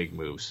couple big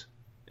moves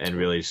and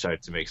really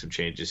start to make some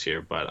changes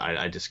here, but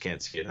I just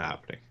can't see it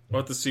happening.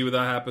 We'll have to see what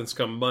that happens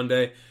come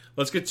Monday.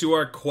 Let's get to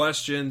our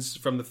questions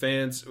from the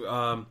fans.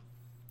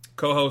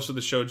 Co-host of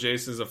the show,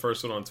 Jason, is the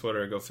first one on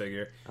Twitter. Go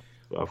figure.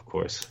 Of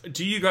course.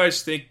 Do you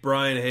guys think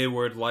Brian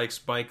Hayward likes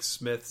Mike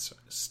Smith's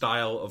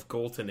style of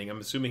goaltending? I'm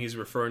assuming he's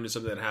referring to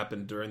something that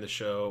happened during the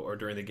show or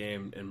during the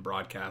game in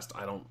broadcast.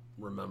 I don't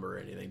remember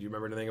anything. Do you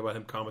remember anything about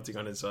him commenting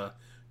on his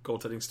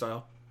goaltending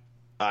style?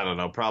 I don't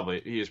know.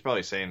 He was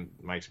probably saying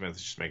Mike Smith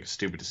is just making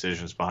stupid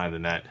decisions behind the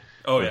net.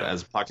 Oh, yeah.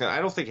 As puck, I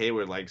don't think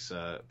Hayward likes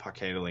puck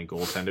handling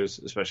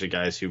goaltenders, especially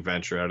guys who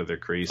venture out of their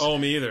crease. Oh,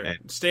 me either.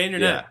 Stay in your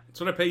net. That's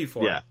what I pay you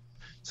for. Yeah.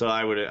 So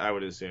I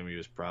would assume he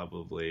was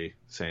probably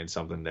saying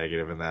something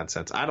negative in that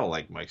sense. I don't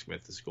like Mike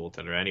Smith as a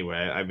goaltender anyway.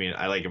 I mean,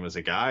 I like him as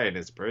a guy and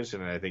as a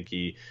person, and I think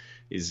he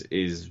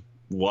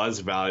was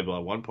valuable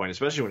at one point,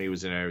 especially when he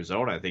was in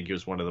Arizona. I think he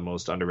was one of the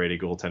most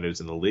underrated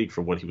goaltenders in the league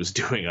for what he was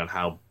doing on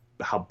how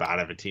bad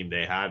of a team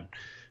they had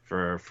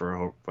for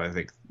I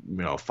think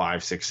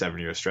 5, 6, 7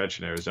 year stretch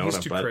in Arizona. He's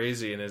too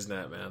crazy in his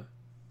net, man.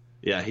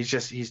 Yeah,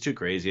 he's too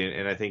crazy,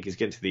 and I think he's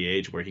getting to the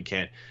age where he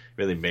can't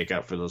really make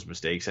up for those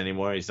mistakes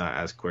anymore. He's not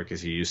as quick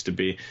as he used to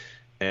be,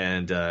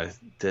 and the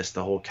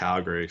whole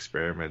Calgary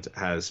experiment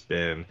has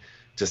been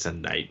just a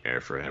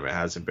nightmare for him. It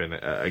hasn't been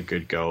a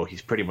good go.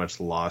 He's pretty much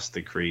lost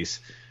the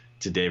crease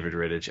to David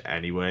Rittich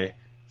anyway.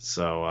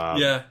 So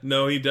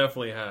he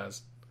definitely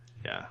has.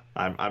 Yeah,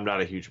 I'm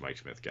not a huge Mike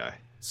Smith guy.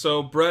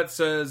 So Brett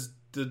says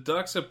the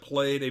Ducks have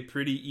played a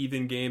pretty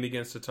even game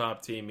against the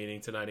top team,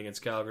 meaning tonight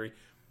against Calgary,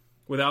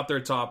 without their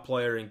top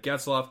player in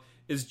Getzlaf.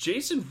 Is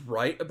Jason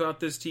right about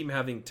this team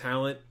having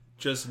talent,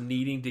 just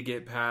needing to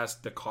get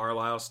past the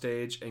Carlisle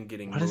stage and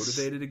getting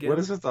motivated again? What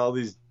is with all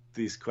these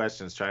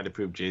questions trying to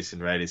prove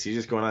Jason right? Is he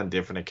just going on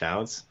different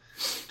accounts?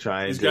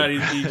 He's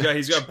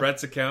got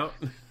Brett's account.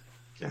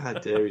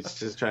 God damn, he's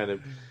just trying to...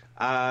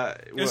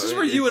 this is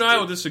where you and I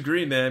will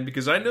disagree, man,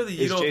 because I know that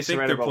you don't think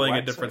they're playing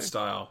a different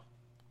style.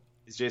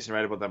 Is Jason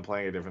right about them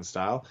playing a different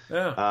style?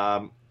 Yeah.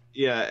 I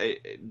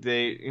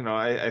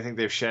think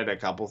they've shed a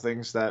couple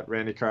things that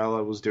Randy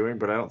Carlyle was doing,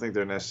 but I don't think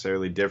they're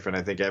necessarily different.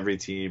 I think every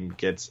team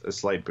gets a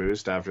slight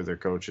boost after their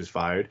coach is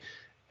fired,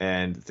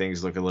 and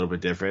things look a little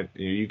bit different.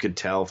 You could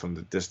tell from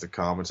the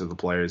comments of the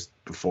players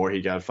before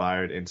he got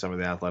fired in some of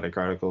the Athletic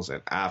articles,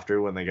 and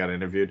after when they got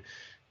interviewed,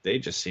 they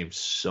just seemed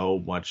so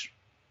much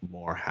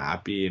more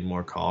happy and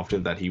more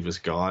confident that he was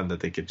gone,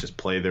 that they could just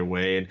play their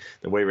way. And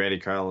the way Randy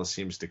Carlyle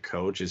seems to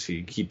coach is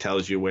he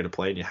tells you a way to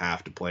play, and you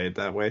have to play it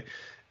that way.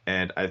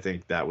 And I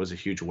think that was a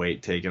huge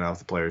weight taken off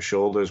the players'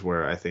 shoulders,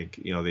 where I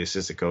think, the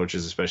assistant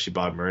coaches, especially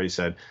Bob Murray,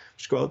 said,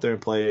 just go out there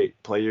and play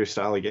your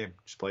style of game.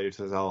 Just play your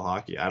style of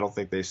hockey. I don't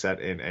think they set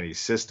in any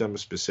system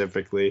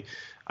specifically.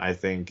 I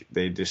think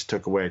they just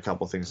took away a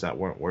couple things that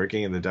weren't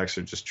working, and the Ducks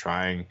are just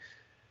trying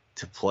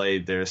to play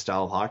their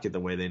style of hockey the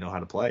way they know how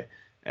to play.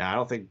 And I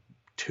don't think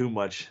too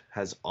much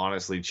has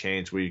honestly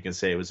changed where you can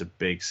say it was a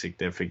big,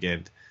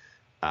 significant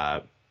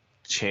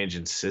change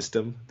in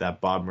system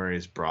that Bob Murray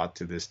has brought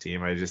to this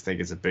team. I just think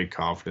it's a big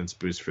confidence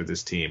boost for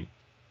this team.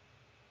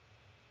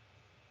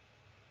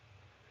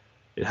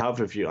 It'd help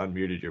if you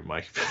unmuted your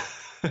mic.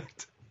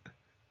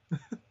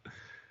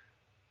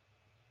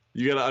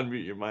 You gotta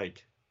unmute your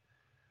mic.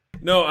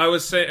 No, I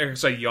was saying,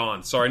 because I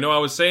yawned. Sorry. No, I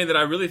was saying that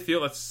I really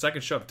feel that's the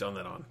second show I've done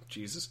that on.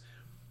 Jesus.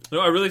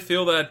 No, I really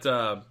feel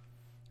that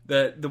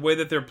that the way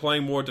that they're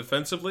playing more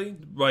defensively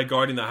by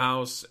guarding the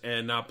house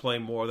and not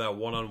playing more of that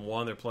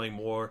one-on-one, they're playing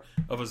more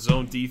of a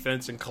zone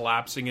defense and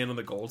collapsing in on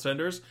the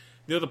goaltenders.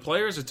 The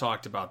players have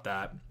talked about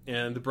that,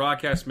 and the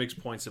broadcast makes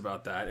points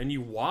about that. And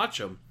you watch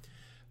them,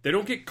 they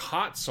don't get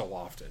caught so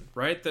often,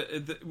 right?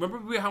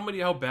 Remember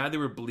how bad they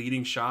were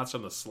bleeding shots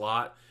on the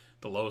slot,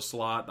 the low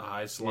slot, the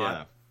high slot?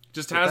 Yeah.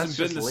 Just hasn't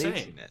been the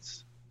laziness.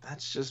 Same.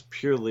 That's just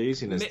pure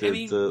laziness.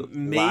 The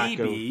lack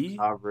of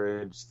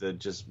coverage, the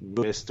just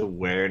missed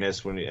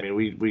awareness.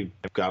 We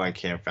got on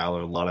Cam Fowler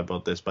a lot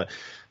about this, but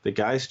the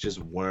guys just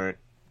weren't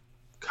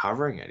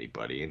covering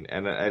anybody,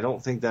 and I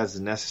don't think that's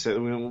necessary.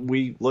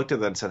 We looked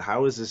at that and said,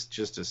 how is this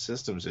just a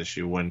systems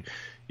issue when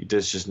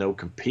there's just no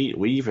compete?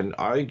 We even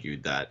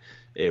argued that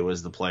it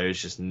was the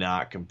players just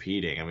not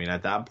competing.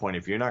 At that point,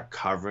 if you're not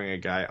covering a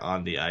guy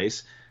on the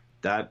ice,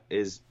 that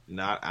is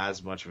not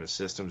as much of a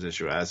systems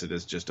issue as it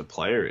is just a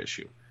player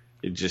issue.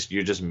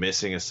 You're just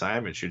missing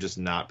assignments. You're just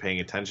not paying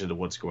attention to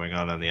what's going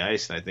on the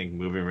ice. And I think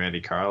moving Randy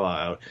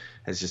Carlyle out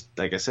has just,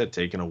 like I said,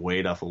 taken a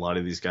weight off a lot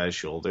of these guys'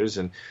 shoulders.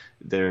 And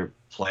they're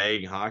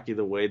playing hockey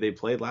the way they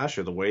played last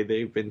year, the way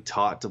they've been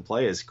taught to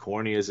play. As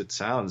corny as it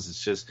sounds,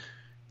 it's just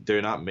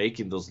they're not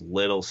making those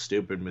little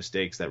stupid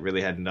mistakes that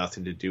really had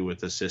nothing to do with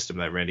the system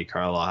that Randy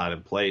Carlyle had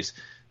in place.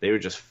 They were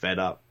just fed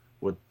up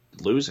with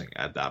losing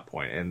at that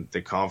point, and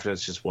the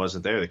confidence just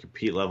wasn't there. The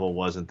compete level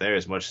wasn't there.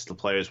 As much as the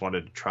players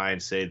wanted to try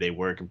and say they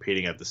were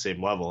competing at the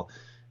same level,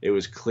 it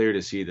was clear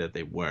to see that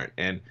they weren't.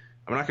 And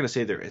I'm not going to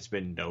say it's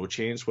been no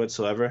change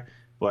whatsoever,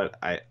 but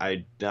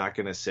I'm not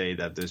going to say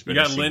that there's been.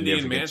 You got Lindy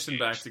and Manson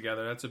back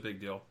together. That's a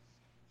big deal.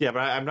 Yeah, but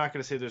I'm not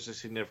going to say there's a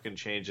significant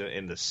change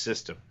in the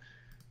system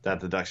that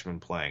the Ducks have been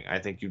playing. I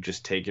think you've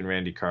just taken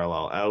Randy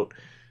Carlyle out.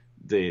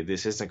 The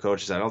assistant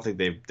coaches, I don't think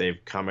they've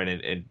come in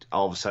and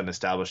all of a sudden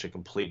established a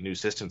complete new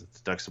system that the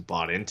Ducks have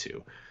bought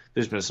into.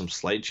 There's been some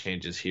slight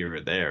changes here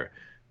or there,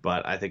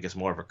 but I think it's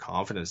more of a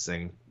confidence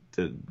thing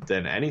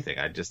than anything.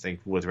 I just think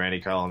with Randy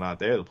Carlyle not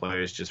there, the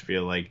players just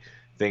feel like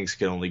things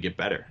can only get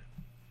better.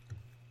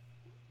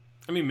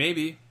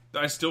 Maybe.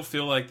 I still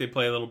feel like they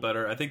play a little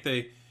better. I think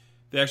they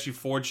actually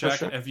forecheck.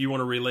 Sure. If you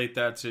want to relate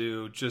that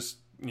to just,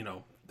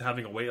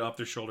 having a weight off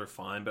their shoulder,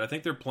 fine. But I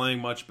think they're playing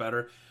much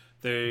better.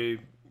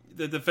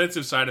 The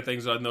defensive side of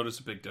things, I've noticed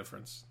a big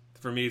difference.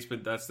 For me,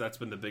 that's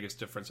been the biggest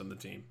difference on the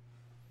team.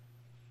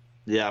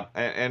 Yeah,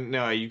 and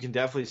no, you can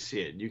definitely see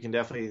it. You can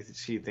definitely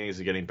see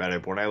things are getting better.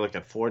 But when I look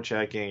at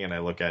forechecking and I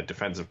look at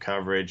defensive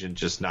coverage and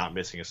just not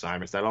missing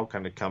assignments, that all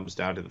kind of comes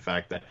down to the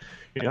fact that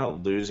you're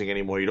not losing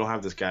anymore. You don't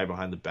have this guy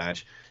behind the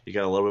bench. You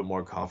got a little bit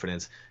more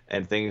confidence,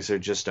 and things are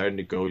just starting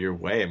to go your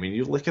way.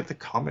 You look at the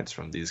comments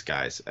from these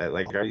guys.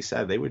 Like I already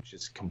said, they were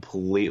just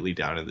completely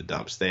down in the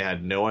dumps. They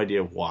had no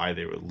idea why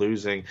they were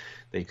losing.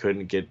 They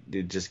couldn't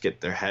get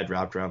their head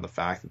wrapped around the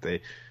fact that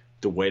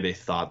the way they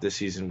thought this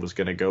season was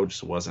going to go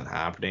just wasn't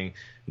happening.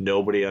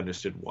 Nobody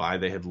understood why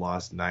they had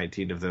lost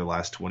 19 of their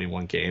last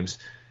 21 games.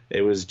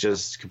 It was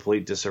just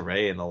complete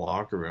disarray in the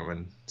locker room,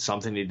 and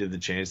something needed to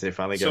change. They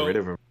finally got rid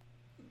of him.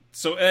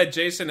 So, Ed,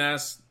 Jason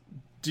asks,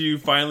 do you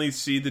finally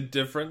see the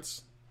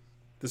difference,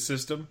 the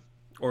system,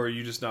 or are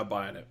you just not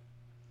buying it?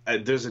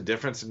 There's a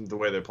difference in the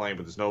way they're playing,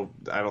 but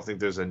I don't think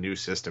there's a new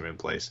system in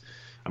place.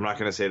 I'm not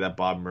going to say that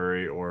Bob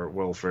Murray or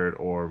Wilford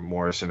or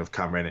Morrison have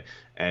come in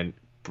and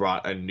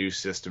brought a new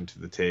system to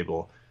the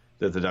table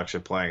that the Ducks are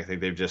playing. I think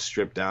they've just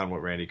stripped down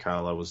what Randy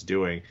Carlyle was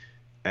doing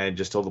and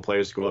just told the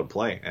players to go out and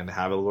play and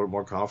have a little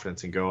more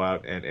confidence and go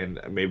out and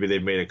maybe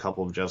they've made a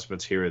couple of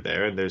adjustments here or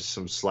there, and there's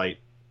some slight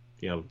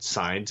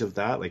signs of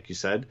that, like you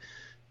said.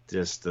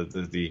 Just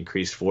the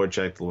increased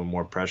forecheck, a little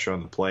more pressure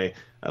on the play,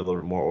 a little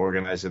bit more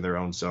organized in their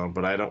own zone.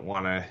 But I don't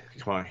want to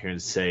come out here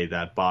and say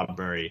that Bob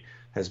Murray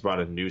has brought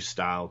a new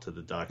style to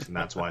the Ducks, and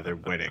that's why they're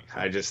winning.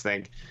 I just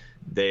think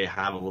they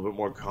have a little bit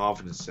more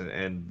confidence,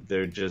 and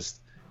they're just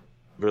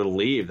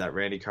relieved that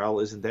Randy Carlyle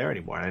isn't there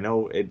anymore. And I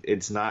know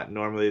it's not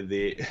normally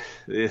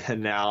the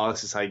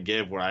analysis I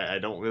give, where I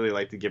don't really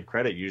like to give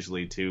credit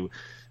usually to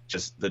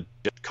just the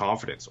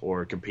confidence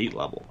or compete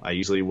level. I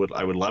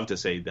would love to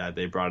say that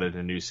they brought in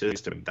a new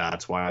system and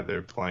that's why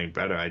they're playing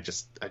better. I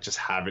just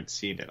haven't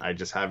seen it. I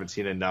just haven't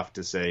seen enough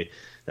to say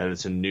that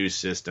it's a new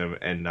system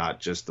and not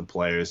just the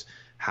players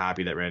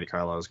happy that Randy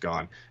Carlyle is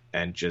gone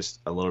and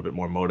just a little bit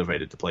more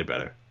motivated to play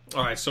better.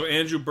 All right, so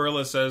Andrew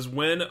Burla says,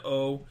 when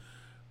will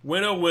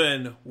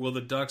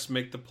the Ducks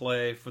make the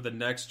play for the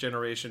next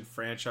generation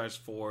franchise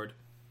forward?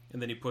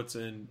 And then he puts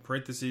in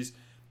parentheses,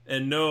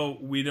 and no,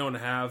 we don't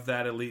have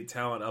that elite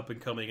talent up and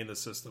coming in the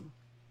system.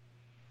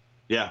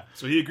 Yeah.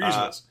 So he agrees with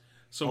us.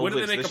 So when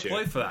do they make a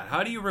play for that?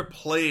 How do you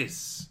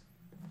replace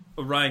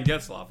Ryan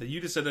Getzlaf?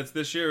 You just said that's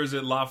this year, or is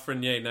it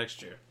Lafreniere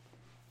next year?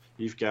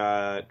 You've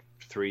got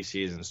 3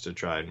 seasons to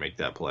try and make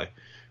that play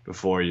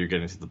before you're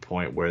getting to the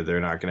point where they're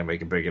not going to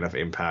make a big enough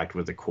impact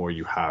with the core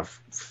you have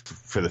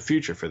for the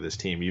future for this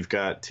team. You've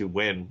got to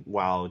win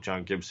while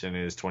John Gibson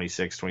is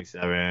 26,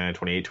 27,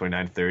 28,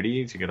 29,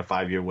 30. So you got a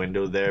 5-year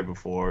window there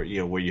before,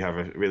 where you have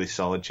a really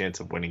solid chance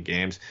of winning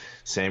games.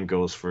 Same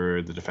goes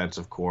for the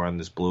defensive core on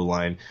this blue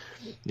line.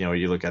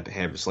 You look at the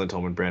Hampus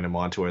Lindholm and Brandon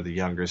Montour are the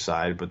younger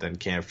side, but then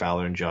Cam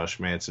Fowler and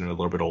Josh Manson are a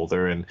little bit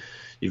older, and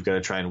you've got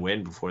to try and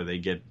win before they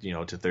get,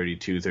 to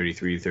 32,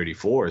 33,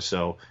 34.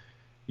 So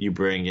you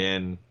bring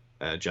in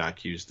Jack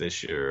Hughes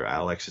this year,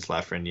 Alexis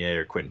Lafreniere,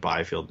 or Quentin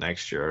Byfield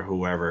next year, or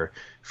whoever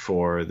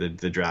for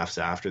the drafts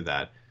after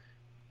that.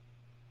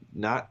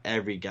 Not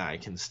every guy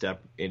can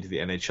step into the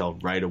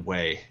NHL right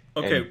away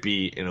and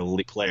be an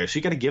elite player. So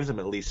you got to give them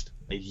at least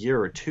a year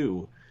or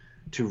two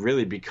to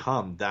really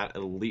become that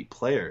elite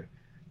player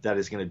that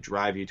is going to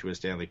drive you to a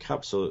Stanley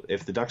Cup. So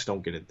if the Ducks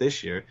don't get it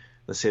this year,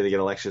 let's say they get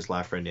Alexis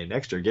Lafreniere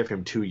next year, give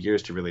him 2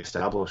 years to really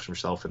establish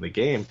himself in the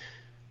game.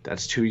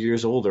 That's 2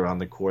 years older on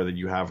the core that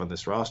you have on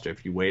this roster.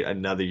 If you wait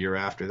another year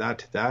after that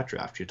to that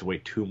draft, you have to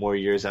wait 2 more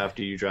years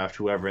after you draft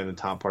whoever in the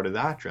top part of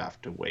that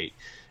draft to wait.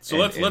 So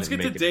let's get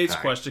to Dave's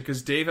question,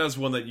 because Dave has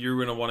one that you're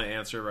going to want to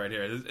answer right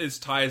here. It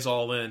ties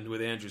all in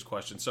with Andrew's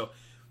question. So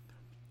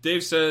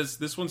Dave says,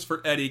 this one's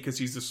for Eddie because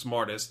he's the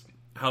smartest.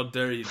 How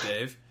dare you,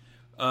 Dave?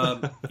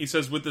 He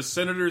says, with the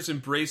Senators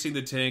embracing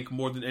the tank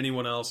more than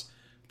anyone else,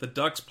 the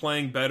Ducks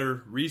playing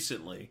better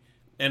recently,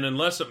 and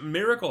unless a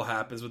miracle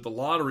happens with the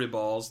lottery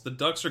balls, the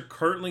Ducks are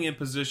currently in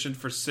position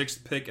for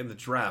 6th pick in the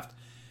draft.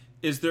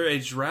 Is there a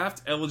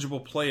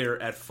draft-eligible player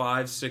at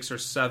 5, 6, or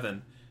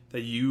 7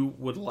 that you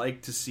would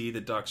like to see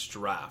the Ducks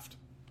draft?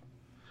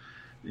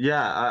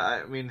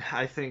 Yeah,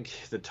 I think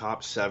the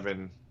top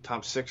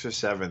 6 or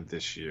 7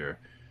 this year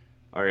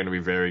are going to be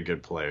very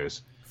good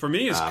players. For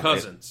me, it's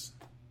Cousins.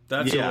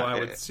 That's who I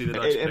would see the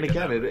Ducks pick. And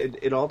again,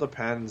 it all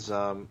depends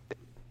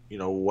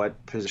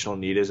what positional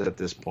need is at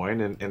this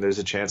point, and there's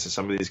a chance that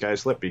some of these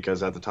guys slip,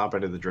 because at the top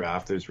end of the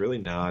draft, there's really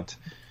not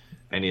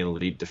any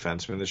elite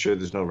defensemen.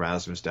 There's no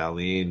Rasmus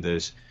Dahlin,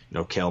 there's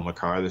Cale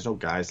Makar, there's no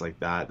guys like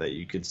that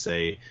you could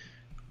say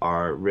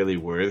are really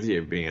worthy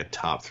of being a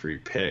top 3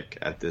 pick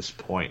at this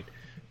point.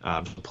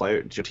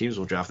 Teams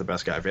will draft the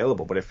best guy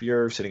available, but if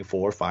you're sitting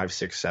 4, 5,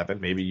 6,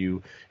 7,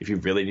 maybe if you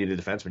really need a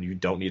defenseman, you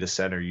don't need a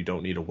center, you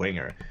don't need a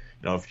winger.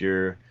 If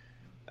you're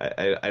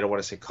I don't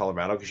want to say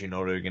Colorado because they're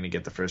going to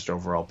get the first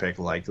overall pick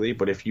likely,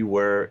 but if you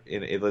were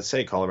let's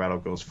say Colorado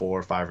goes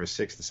 4, 5, or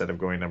 6 instead of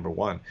going number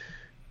 1,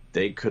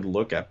 they could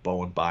look at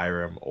Bowen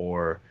Byram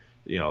or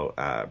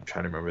I'm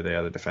trying to remember the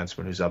other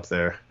defenseman who's up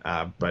there,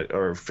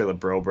 or Philip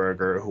Broberg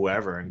or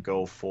whoever, and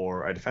go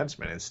for a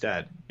defenseman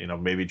instead.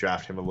 Maybe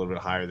draft him a little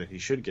bit higher than he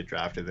should get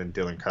drafted than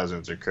Dylan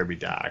Cousins or Kirby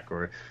Dach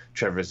or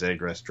Trevor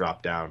Zegras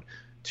drop down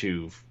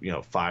to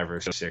 5 or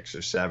 6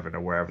 or 7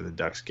 or wherever the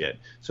Ducks get.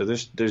 So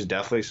there's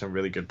definitely some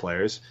really good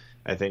players.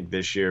 I think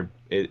this year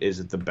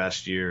is the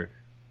best year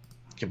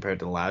compared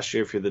to last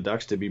year for the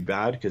Ducks to be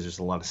bad, because there's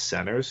a lot of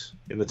centers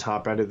in the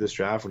top end of this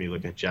draft when you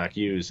look at Jack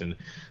Hughes and,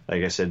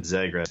 like I said,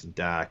 Zegras and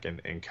Dach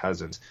and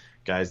Cousins,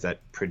 guys that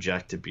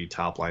project to be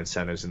top line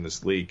centers in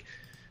this league.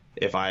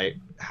 If I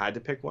had to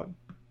pick one,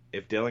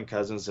 if Dylan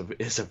Cousins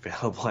is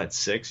available at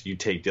 6, you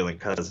take Dylan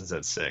Cousins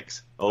at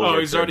 6.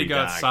 He's already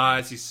got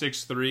size. He's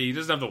 6'3". He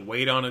doesn't have the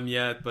weight on him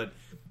yet, but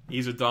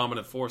he's a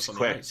dominant force on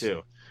the ice. Quick,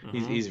 too.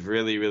 Mm-hmm. He's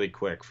really, really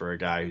quick for a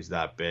guy who's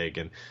that big,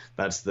 and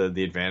that's the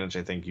advantage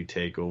I think you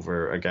take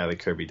over a guy like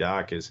Kirby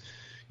Dach is,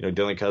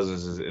 Dylan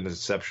Cousins is an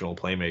exceptional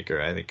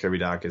playmaker. I think Kirby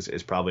Dach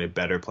is probably a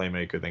better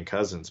playmaker than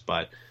Cousins,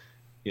 but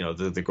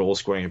the goal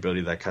scoring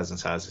ability that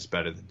Cousins has is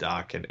better than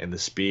Dach, and the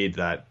speed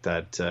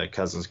that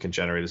Cousins can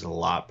generate is a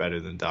lot better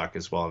than Dach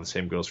as well. And the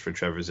same goes for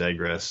Trevor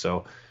Zegras.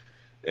 So,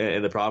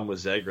 and the problem with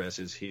Zegras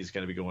is he's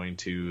going to be going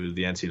to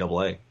the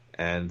NCAA,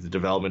 and the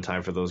development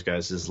time for those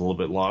guys is a little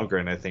bit longer,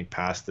 and I think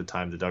past the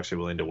time the Ducks are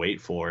willing to wait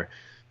for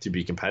to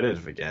be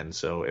competitive again.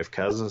 So if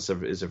Cousins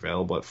is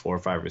available at 4,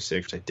 5, or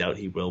 6, I doubt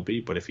he will be,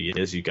 but if he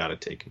is, you got to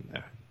take him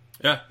there.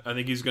 Yeah, I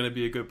think he's going to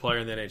be a good player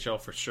in the NHL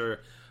for sure.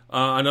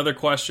 Another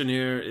question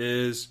here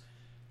is,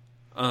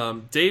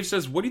 Dave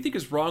says, what do you think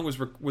is wrong with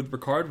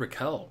Rickard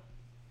Rakell?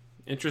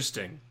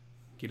 Interesting.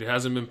 He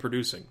hasn't been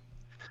producing.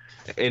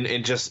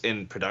 In just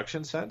in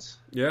production sense?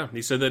 Yeah,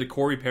 he said that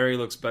Corey Perry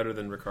looks better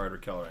than Rickard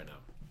Rakell right now.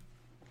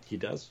 He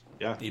does.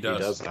 Yeah, he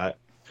does.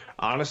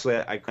 Honestly,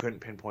 I couldn't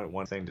pinpoint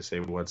one thing to say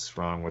what's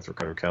wrong with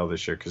Rickard Rakell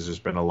this year, because there's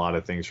been a lot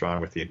of things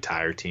wrong with the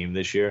entire team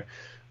this year.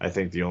 I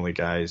think the only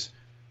guys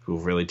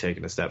who've really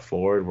taken a step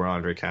forward were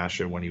Andre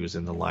Kasher when he was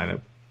in the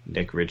lineup.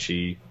 Nick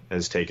Ritchie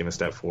has taken a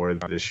step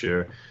forward this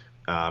year.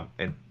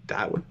 And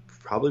that would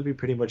probably be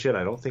pretty much it.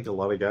 I don't think a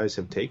lot of guys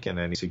have taken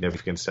any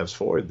significant steps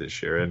forward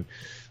this year. And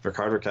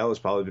Rickard Rakell has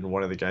probably been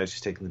one of the guys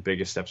who's taken the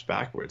biggest steps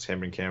backwards.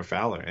 Him and Cam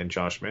Fowler and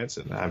Josh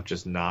Manson have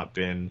just not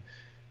been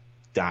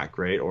that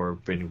great or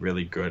been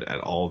really good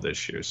at all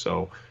this year.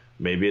 So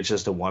maybe it's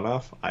just a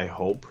one-off. I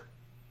hope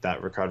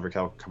that Rickard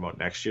Rakell can come out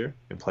next year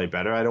and play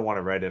better. I don't want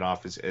to write it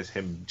off as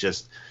him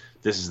just,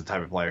 this is the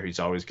type of player he's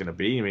always going to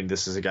be. I mean,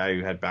 this is a guy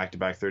who had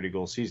back-to-back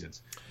 30-goal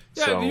seasons.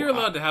 Yeah, so, you're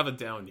allowed to have a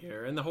down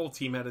year, and the whole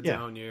team had a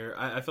down year.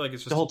 I feel like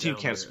it's just the whole team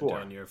can't score.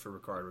 Down year for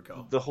Rickard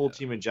Rakell. The whole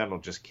team in general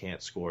just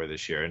can't score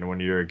this year. And when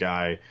you're a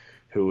guy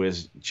who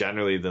is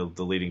generally the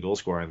leading goal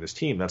scorer on this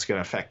team, that's going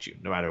to affect you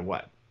no matter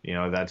what. You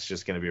know, that's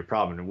just going to be a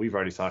problem. And we've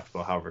already talked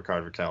about how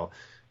Rickard Rakell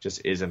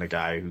just isn't a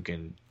guy who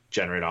can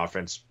generate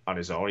offense on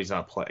his own. He's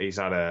not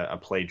a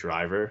play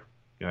driver.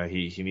 You know,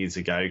 he needs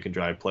a guy who can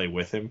drive play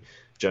with him.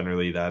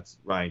 Generally, that's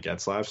Ryan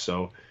Getzlaf.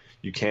 So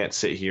you can't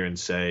sit here and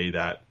say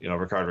that, you know,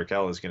 Rickard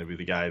Rakell is going to be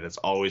the guy that's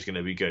always going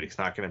to be good. He's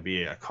not going to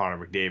be a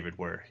Connor McDavid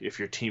where if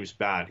your team's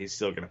bad, he's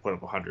still going to put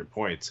up 100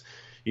 points.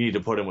 You need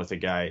to put him with a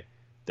guy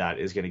that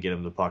is going to get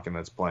him the puck and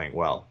that's playing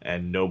well.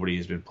 And nobody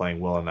has been playing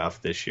well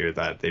enough this year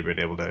that they've been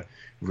able to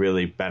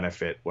really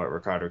benefit what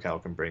Rickard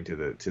Rakell can bring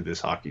to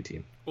this hockey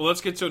team. Well,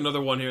 let's get to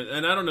another one here.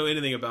 And I don't know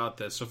anything about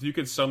this, so if you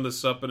could sum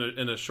this up in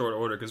a short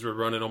order, because we're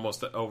running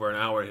almost over an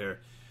hour here.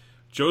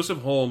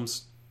 Joseph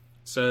Holmes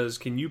says,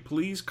 can you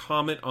please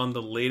comment on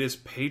the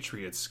latest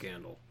Patriots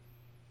scandal?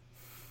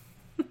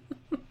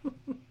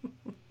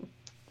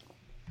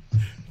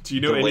 Do you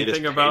know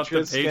anything about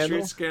the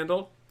Patriots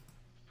scandal?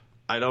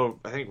 I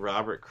think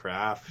Robert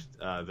Kraft,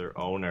 their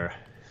owner,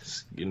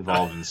 is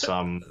involved in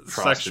some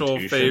sexual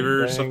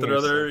favor, something or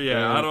other.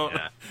 Yeah,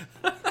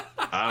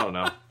 I don't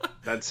know.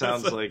 That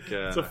sounds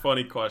it's a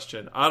funny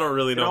question. I don't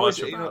really know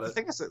much about it. The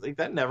thing is, like,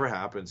 that never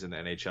happens in the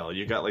NHL.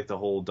 You got like the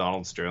whole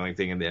Donald Sterling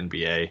thing in the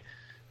NBA.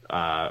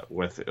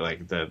 With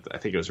like I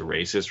think it was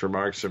racist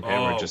remarks from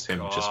him, or just him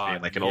just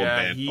being like an old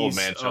man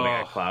jumping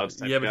on clouds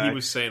type but guy. He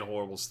was saying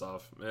horrible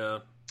stuff. Yeah.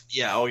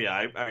 Yeah. Oh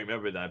yeah. I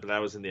remember that. But I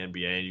was in the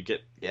NBA, and you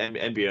get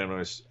NBA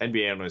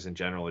owners in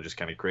general are just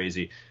kind of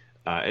crazy.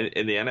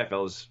 And the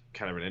NFL is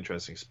kind of an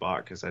interesting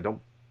spot because I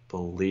don't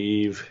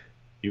believe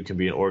you can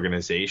be an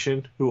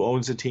organization who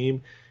owns a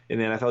team in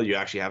the NFL. You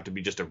actually have to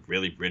be just a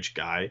really rich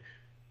guy,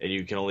 and you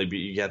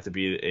have to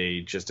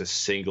be just a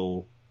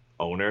single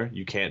owner.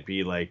 You can't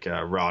be like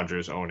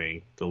Rodgers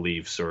owning the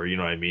Leafs, or you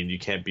know what I mean. You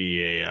can't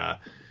be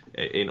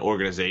an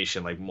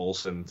organization like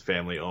Molson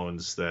family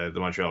owns the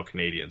Montreal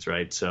Canadiens,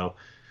 right? So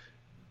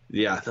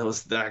yeah,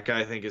 that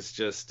guy I think is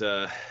just he's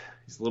a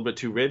little bit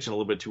too rich and a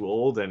little bit too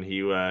old, and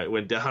he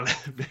went down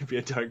maybe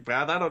a dark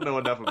path. I don't know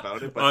enough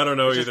about it. But I don't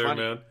know either,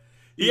 man.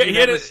 You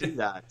never see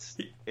that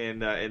in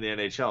the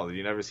NHL.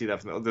 You never see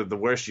that. The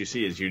worst you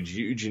see is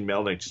Eugene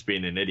Melnyk just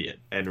being an idiot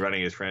and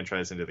running his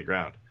franchise into the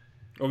ground.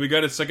 Well, we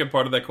got a second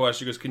part of that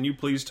question. He goes, can you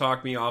please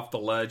talk me off the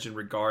ledge in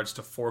regards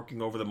to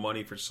forking over the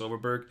money for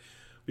Silfverberg?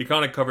 We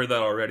kind of covered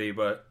that already,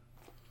 but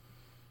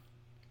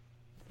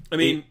I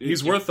mean,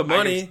 he's worth the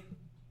money.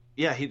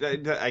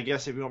 I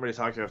guess if you want me to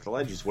talk you off the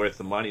ledge, he's worth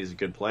the money. He's a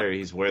good player.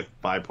 He's worth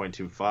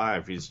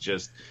 5.25.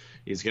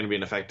 He's going to be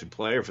an effective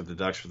player for the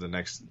Ducks for the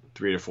next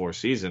 3 to 4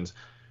 seasons.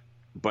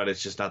 But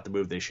it's just not the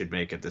move they should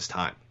make at this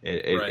time.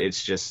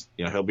 It's just,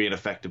 you know, he'll be an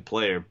effective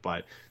player,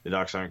 but the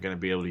Ducks aren't going to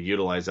be able to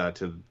utilize that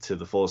to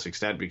the fullest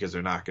extent because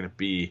they're not going to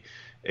be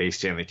a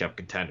Stanley Cup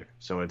contender.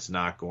 So it's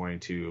not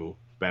going to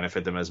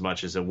benefit them as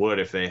much as it would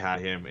if they had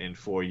him in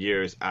 4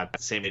 years at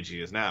the same age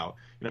he is now.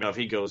 You know, if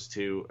he goes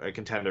to a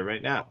contender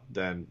right now,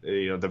 then,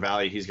 you know, the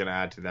value he's going to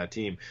add to that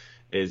team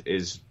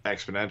is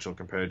exponential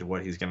compared to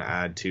what he's going to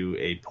add to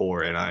a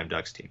poor Anaheim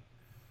Ducks team.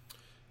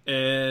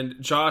 And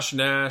Josh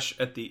Nash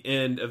at the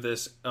end of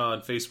this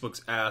on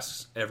Facebook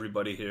asks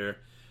everybody here,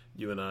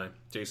 you and I,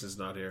 Jason's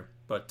not here,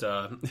 but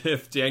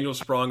if Daniel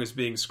Sprong is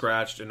being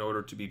scratched in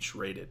order to be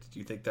traded, do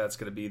you think that's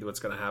going to be what's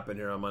going to happen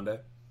here on Monday?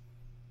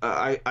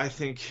 I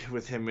think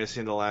with him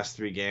missing the last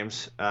 3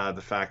 games,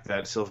 the fact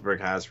that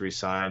Silfverberg has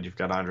re-signed, you've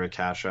got Andre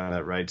Kasher on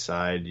that right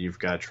side, you've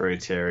got Troy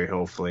Terry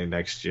hopefully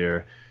next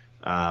year.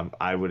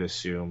 I would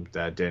assume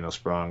that Daniel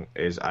Sprong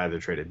is either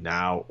traded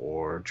now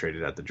or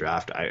traded at the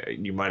draft.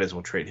 You might as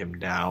well trade him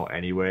now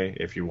anyway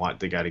if you want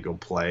the guy to go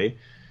play.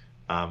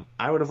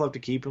 I would have loved to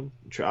keep him.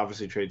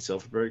 Obviously, trade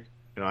Silfverberg.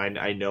 You know,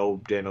 I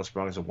know Daniel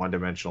Sprong is a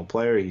one-dimensional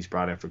player. He's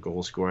brought in for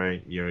goal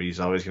scoring. You know, he's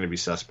always going to be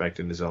suspect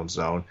in his own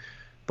zone.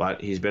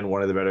 But he's been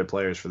one of the better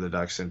players for the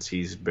Ducks since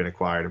he's been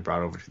acquired and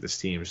brought over to this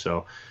team.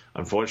 So,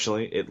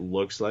 unfortunately, it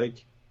looks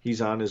like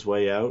he's on his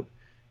way out.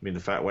 I mean, the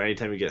fact when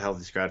anytime you get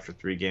healthy scratch for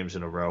 3 games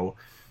in a row,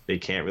 they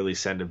can't really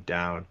send him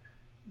down.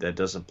 That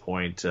doesn't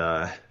point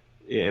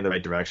in the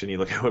right direction. You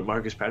look at what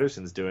Marcus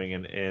Pettersson's doing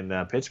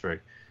in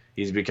Pittsburgh.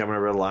 He's becoming a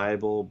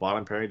reliable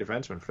bottom pairing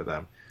defenseman for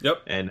them.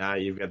 Yep. And now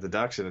you've got the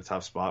Ducks in a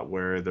tough spot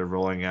where they're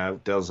rolling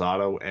out Del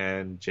Zotto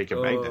and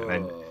Jacob Magnan.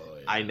 And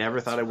I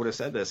never thought I would have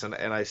said this, and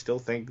I still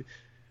think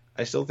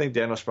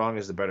Daniel Sprong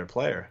is the better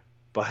player.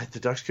 But the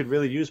Ducks could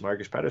really use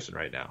Marcus Pettersson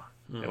right now.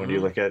 Mm-hmm. And when you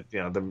look at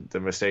the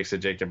mistakes that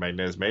Jacob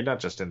Magnan has made,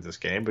 not just in this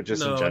game, but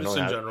just in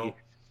general, he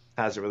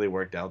hasn't really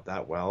worked out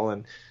that well.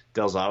 And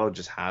Del Zotto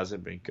just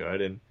hasn't been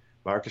good. And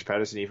Marcus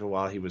Pettersson, even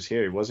while he was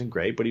here, he wasn't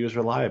great, but he was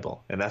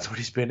reliable. And that's what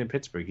he's been in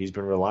Pittsburgh. He's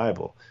been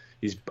reliable.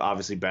 He's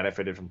obviously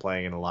benefited from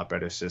playing in a lot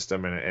better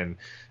system and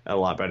a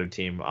lot better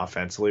team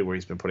offensively where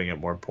he's been putting up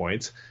more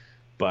points.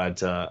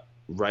 But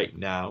right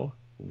now,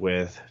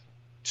 with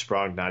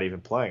Sprong not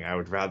even playing, I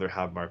would rather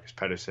have Marcus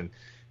Pettersson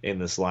in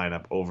this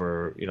lineup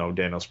over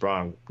Daniel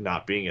Sprong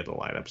not being in the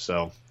lineup.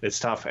 So it's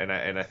tough, and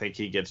I think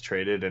he gets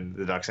traded, and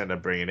the Ducks end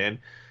up bringing in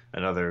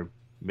another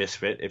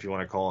misfit, if you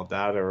want to call it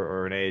that,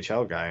 or an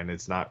AHL guy, and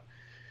it's not.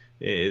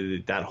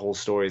 That whole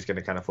story is going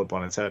to kind of flip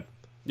on its head.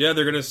 Yeah,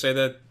 they're going to say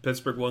that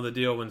Pittsburgh won the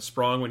deal when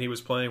Sprong, when he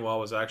was playing well,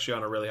 was actually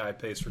on a really high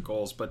pace for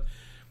goals. But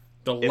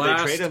if they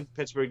trade him,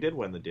 Pittsburgh did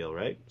win the deal,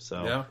 right?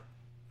 So yeah.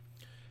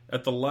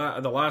 At the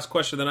last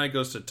question of the night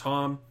goes to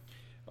Tom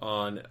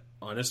on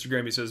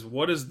Instagram. He says,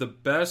 "What is the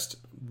best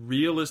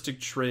realistic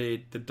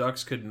trade the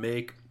Ducks could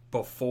make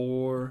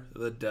before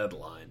the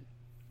deadline?"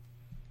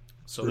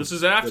 So this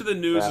is after the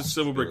news of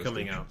Silfverberg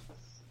coming out.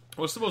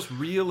 What's the most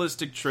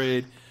realistic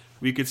trade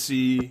we could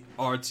see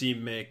our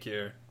team make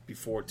here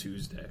before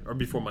Tuesday or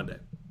before Monday?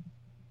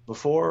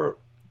 Before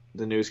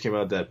the news came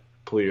out that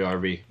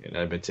Puljujarvi in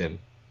Edmonton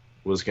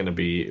was going to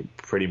be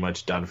pretty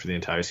much done for the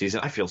entire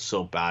season, I feel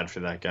so bad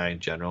for that guy in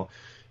general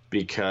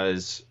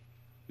because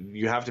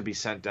you have to be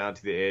sent down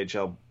to the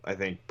AHL, I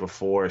think,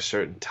 before a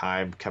certain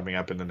time coming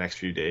up in the next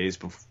few days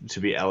to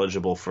be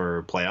eligible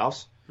for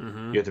playoffs.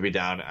 Mm-hmm. You have to be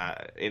down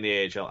in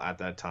the AHL at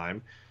that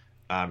time.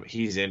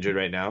 He's injured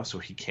right now, so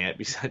he can't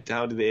be sent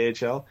down to the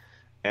AHL.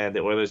 And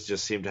the Oilers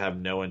just seem to have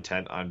no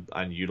intent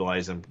on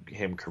utilizing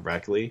him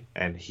correctly.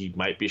 And he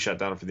might be shut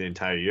down for the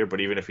entire year.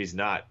 But even if he's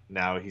not,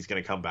 now he's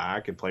going to come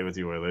back and play with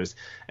the Oilers.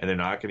 And they're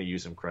not going to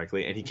use him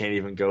correctly. And he can't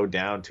even go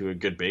down to a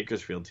good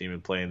Bakersfield team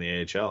and play in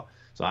the AHL.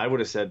 So I would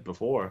have said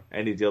before,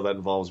 any deal that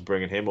involves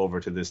bringing him over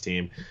to this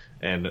team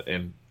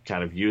and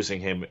kind of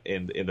using him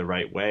in the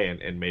right way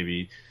and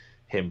maybe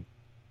him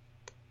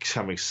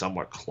coming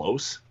somewhat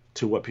close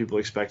to what people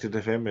expected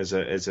of him as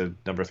a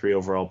number 3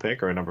 overall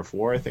pick or a number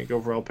 4, I think,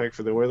 overall pick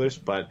for the Oilers.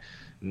 But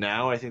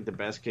now I think the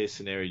best case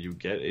scenario you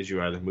get is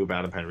you either move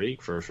Adam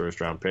Henrique for a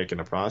first round pick and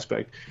a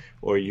prospect,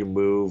 or you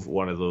move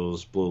one of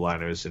those blue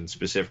liners, and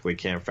specifically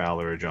Cam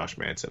Fowler or Josh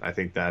Manson. I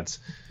think that's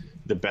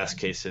the best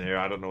case scenario.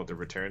 I don't know what the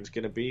return's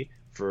going to be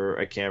for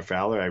a Cam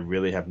Fowler. I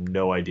really have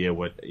no idea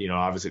what,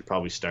 obviously it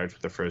probably starts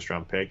with the first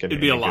round pick and it'd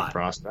be a good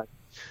prospect.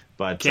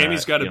 But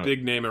Cammy's got a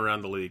big name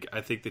around the league.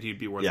 I think that he'd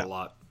be worth a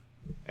lot.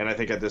 And I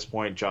think at this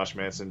point, Josh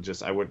Manson,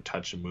 I wouldn't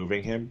touch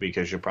moving him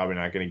because you're probably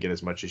not going to get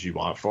as much as you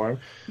want for him.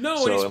 No,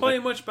 so, and he's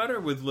playing much better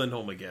with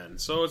Lindholm again.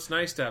 So it's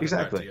nice to have them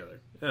back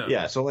together.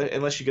 Yeah, so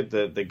unless you get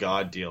the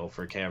God deal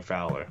for Cam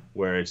Fowler,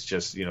 where it's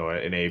just,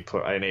 an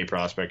A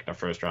prospect and a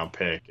first-round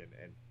pick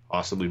and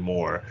possibly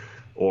more,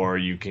 or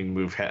you can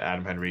move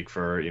Adam Henrique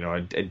for,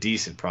 a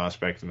decent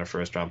prospect and a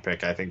first-round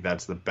pick, I think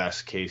that's the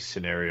best-case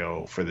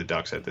scenario for the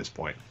Ducks at this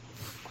point.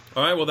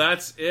 All right, well,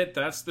 that's it.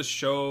 That's the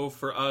show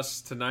for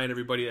us tonight,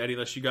 everybody. Eddie,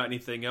 unless you got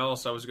anything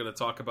else, I was going to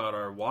talk about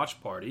our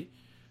watch party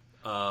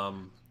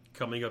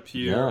coming up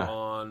here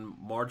on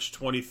March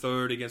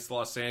 23rd against the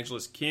Los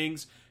Angeles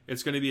Kings.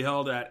 It's going to be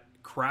held at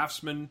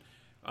Craftsman,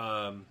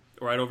 right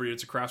over here.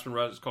 It's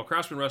called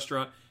Craftsman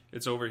Restaurant.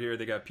 It's over here.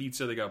 They got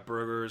pizza, they got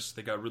burgers,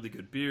 they got really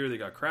good beer, they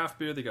got craft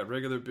beer, they got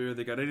regular beer,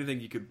 they got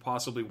anything you could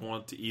possibly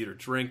want to eat or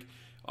drink.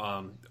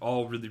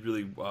 All really,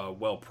 really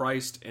well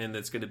priced, and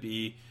it's going to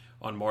be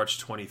on March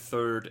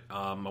 23rd.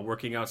 I'm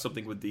working out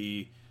something with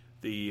the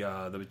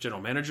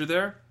general manager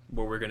there,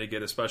 where we're going to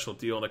get a special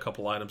deal on a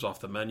couple items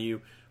off the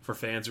menu for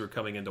fans who are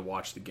coming in to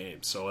watch the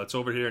game. So it's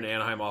over here in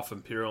Anaheim off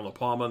Imperial and La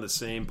Palma, in the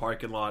same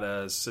parking lot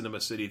as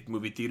Cinema City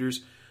movie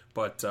theaters.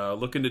 But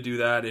looking to do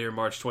that here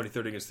March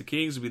 23rd against the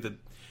Kings. Will be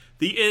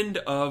the end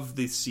of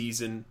the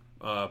season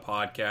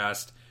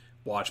podcast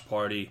watch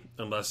party,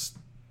 unless,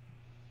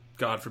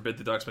 God forbid,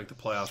 the Ducks make the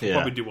playoffs. We'll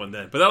probably do one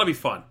then. But that'll be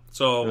fun.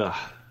 So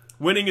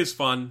winning is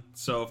fun.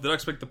 So if the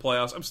Ducks make the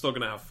playoffs, I'm still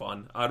going to have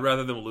fun. I'd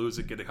rather them lose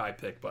and get a high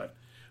pick, but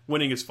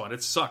winning is fun.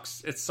 It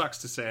sucks. It sucks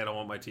to say I don't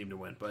want my team to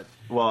win. But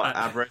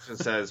Aberration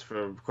says,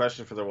 for a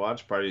question for the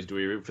watch parties, do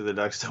we root for the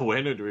Ducks to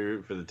win or do we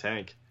root for the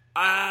tank?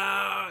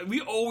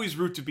 We always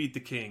root to beat the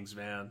Kings,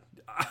 man.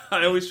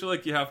 I always feel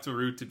like you have to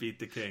root to beat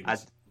the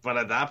Kings. But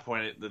at that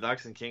point, the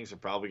Ducks and Kings are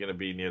probably going to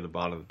be near the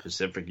bottom of the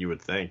Pacific, you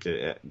would think.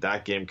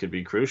 That game could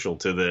be crucial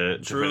to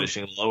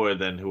finishing lower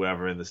than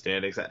whoever in the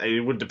standings.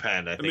 It would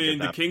depend, I think. I mean,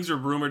 the Kings are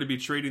rumored to be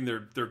trading their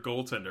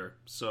goaltender,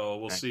 so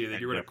we'll see. They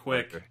get rid of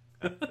Quick.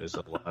 There's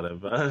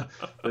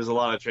a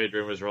lot of trade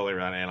rumors rolling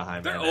around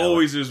Anaheim. There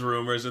always is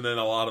rumors, and then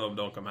a lot of them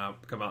don't come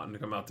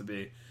out to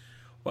be.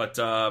 But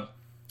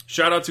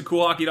shout out to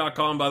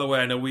CoolHockey.com, by the way.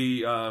 I know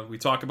we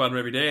talk about them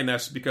every day, and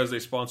that's because they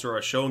sponsor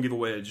our show and give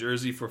away a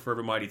jersey for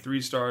Forever Mighty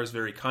 3 Stars.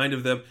 Very kind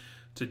of them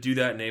to do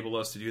that, enable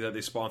us to do that.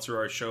 They sponsor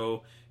our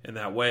show in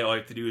that way. All you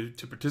have to do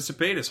to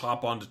participate is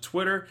hop onto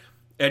Twitter.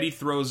 Eddie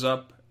throws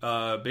up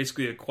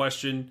basically a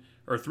question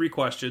or 3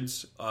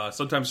 questions,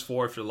 sometimes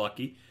 4 if you're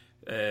lucky.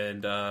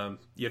 And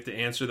you have to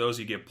answer those.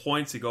 You get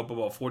points. They go up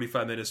about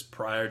 45 minutes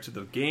prior to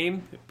the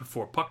game,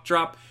 before puck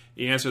drop.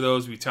 You answer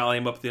those. We tally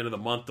them up at the end of the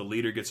month. The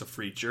leader gets a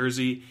free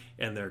jersey.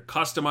 And they're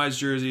customized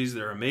jerseys.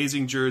 They're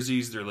amazing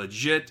jerseys. They're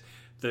legit.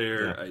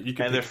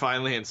 They're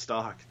finally in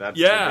stock. That's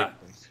yeah.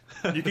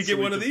 You could get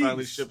one of these.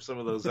 Finally ship some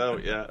of those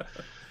out, yeah.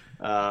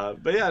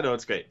 But yeah, no,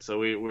 it's great. So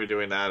we're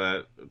doing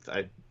that.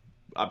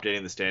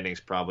 Updating the standings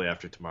probably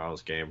after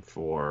tomorrow's game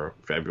for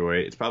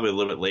February. It's probably a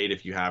little bit late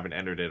if you haven't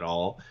entered at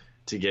all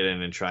to get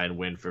in and try and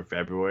win for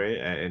February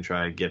and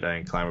try and get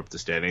and climb up the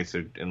standings,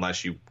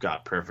 unless you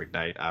got perfect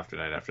night after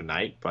night after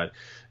night. But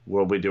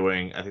we'll be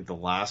doing, I think the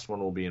last one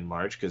will be in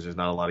March because there's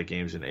not a lot of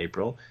games in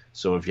April.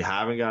 So if you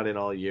haven't got in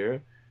all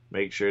year,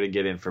 make sure to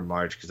get in for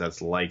March because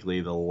that's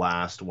likely the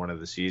last one of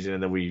the season.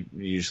 And then we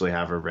usually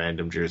have a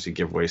random jersey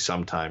giveaway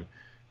sometime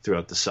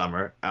throughout the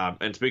summer.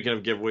 And speaking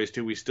of giveaways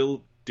too, we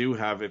still do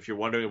have, if you're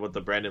wondering about the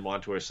Brandon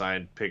Montour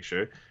signed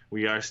picture,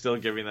 we are still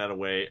giving that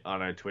away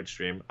on our Twitch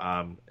stream.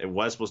 It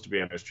was supposed to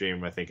be on our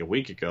stream, I think, a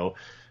week ago,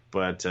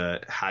 but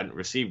hadn't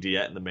received it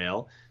yet in the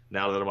mail.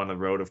 Now that I'm on the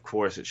road, of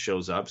course, it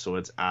shows up. So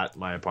it's at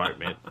my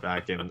apartment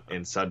back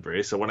in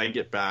Sudbury. So when I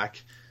get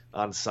back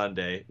on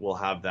Sunday, we'll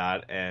have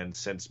that. And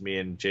since me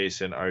and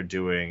Jason are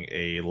doing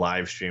a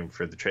live stream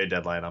for the trade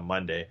deadline on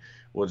Monday,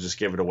 we'll just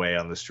give it away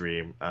on the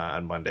stream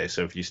on Monday.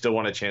 So if you still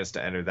want a chance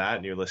to enter that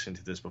and you're listening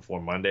to this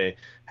before Monday,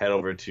 head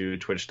over to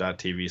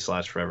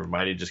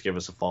twitch.tv/forevermighty. Just give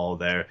us a follow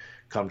there.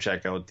 Come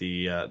check out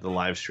the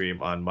live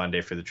stream on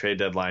Monday for the trade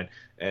deadline,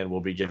 and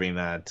we'll be giving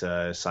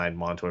that signed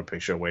Montour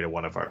picture away to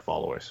one of our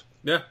followers.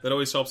 Yeah, that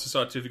always helps us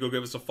out too. If you go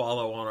give us a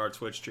follow on our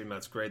Twitch stream,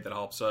 that's great. That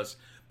helps us.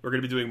 We're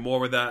going to be doing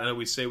more with that. I know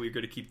we say we're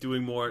going to keep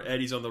doing more.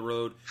 Eddie's on the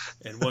road,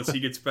 and once he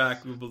gets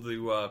back,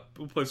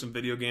 we'll play some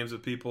video games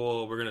with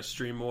people. We're going to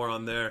stream more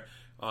on there.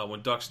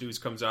 When Ducks News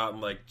comes out,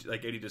 and like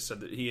Eddie just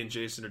said, that he and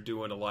Jason are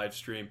doing a live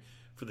stream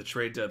for the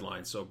trade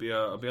deadline. So be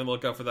on the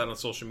lookout for that on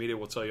social media.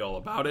 We'll tell you all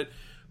about it.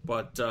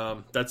 But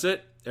that's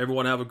it.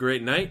 Everyone have a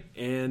great night,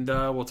 and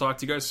we'll talk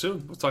to you guys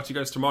soon. We'll talk to you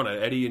guys tomorrow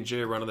night. Eddie and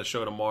Jay are running the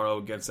show tomorrow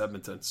against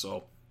Edmonton.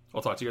 So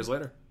I'll talk to you guys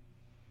later.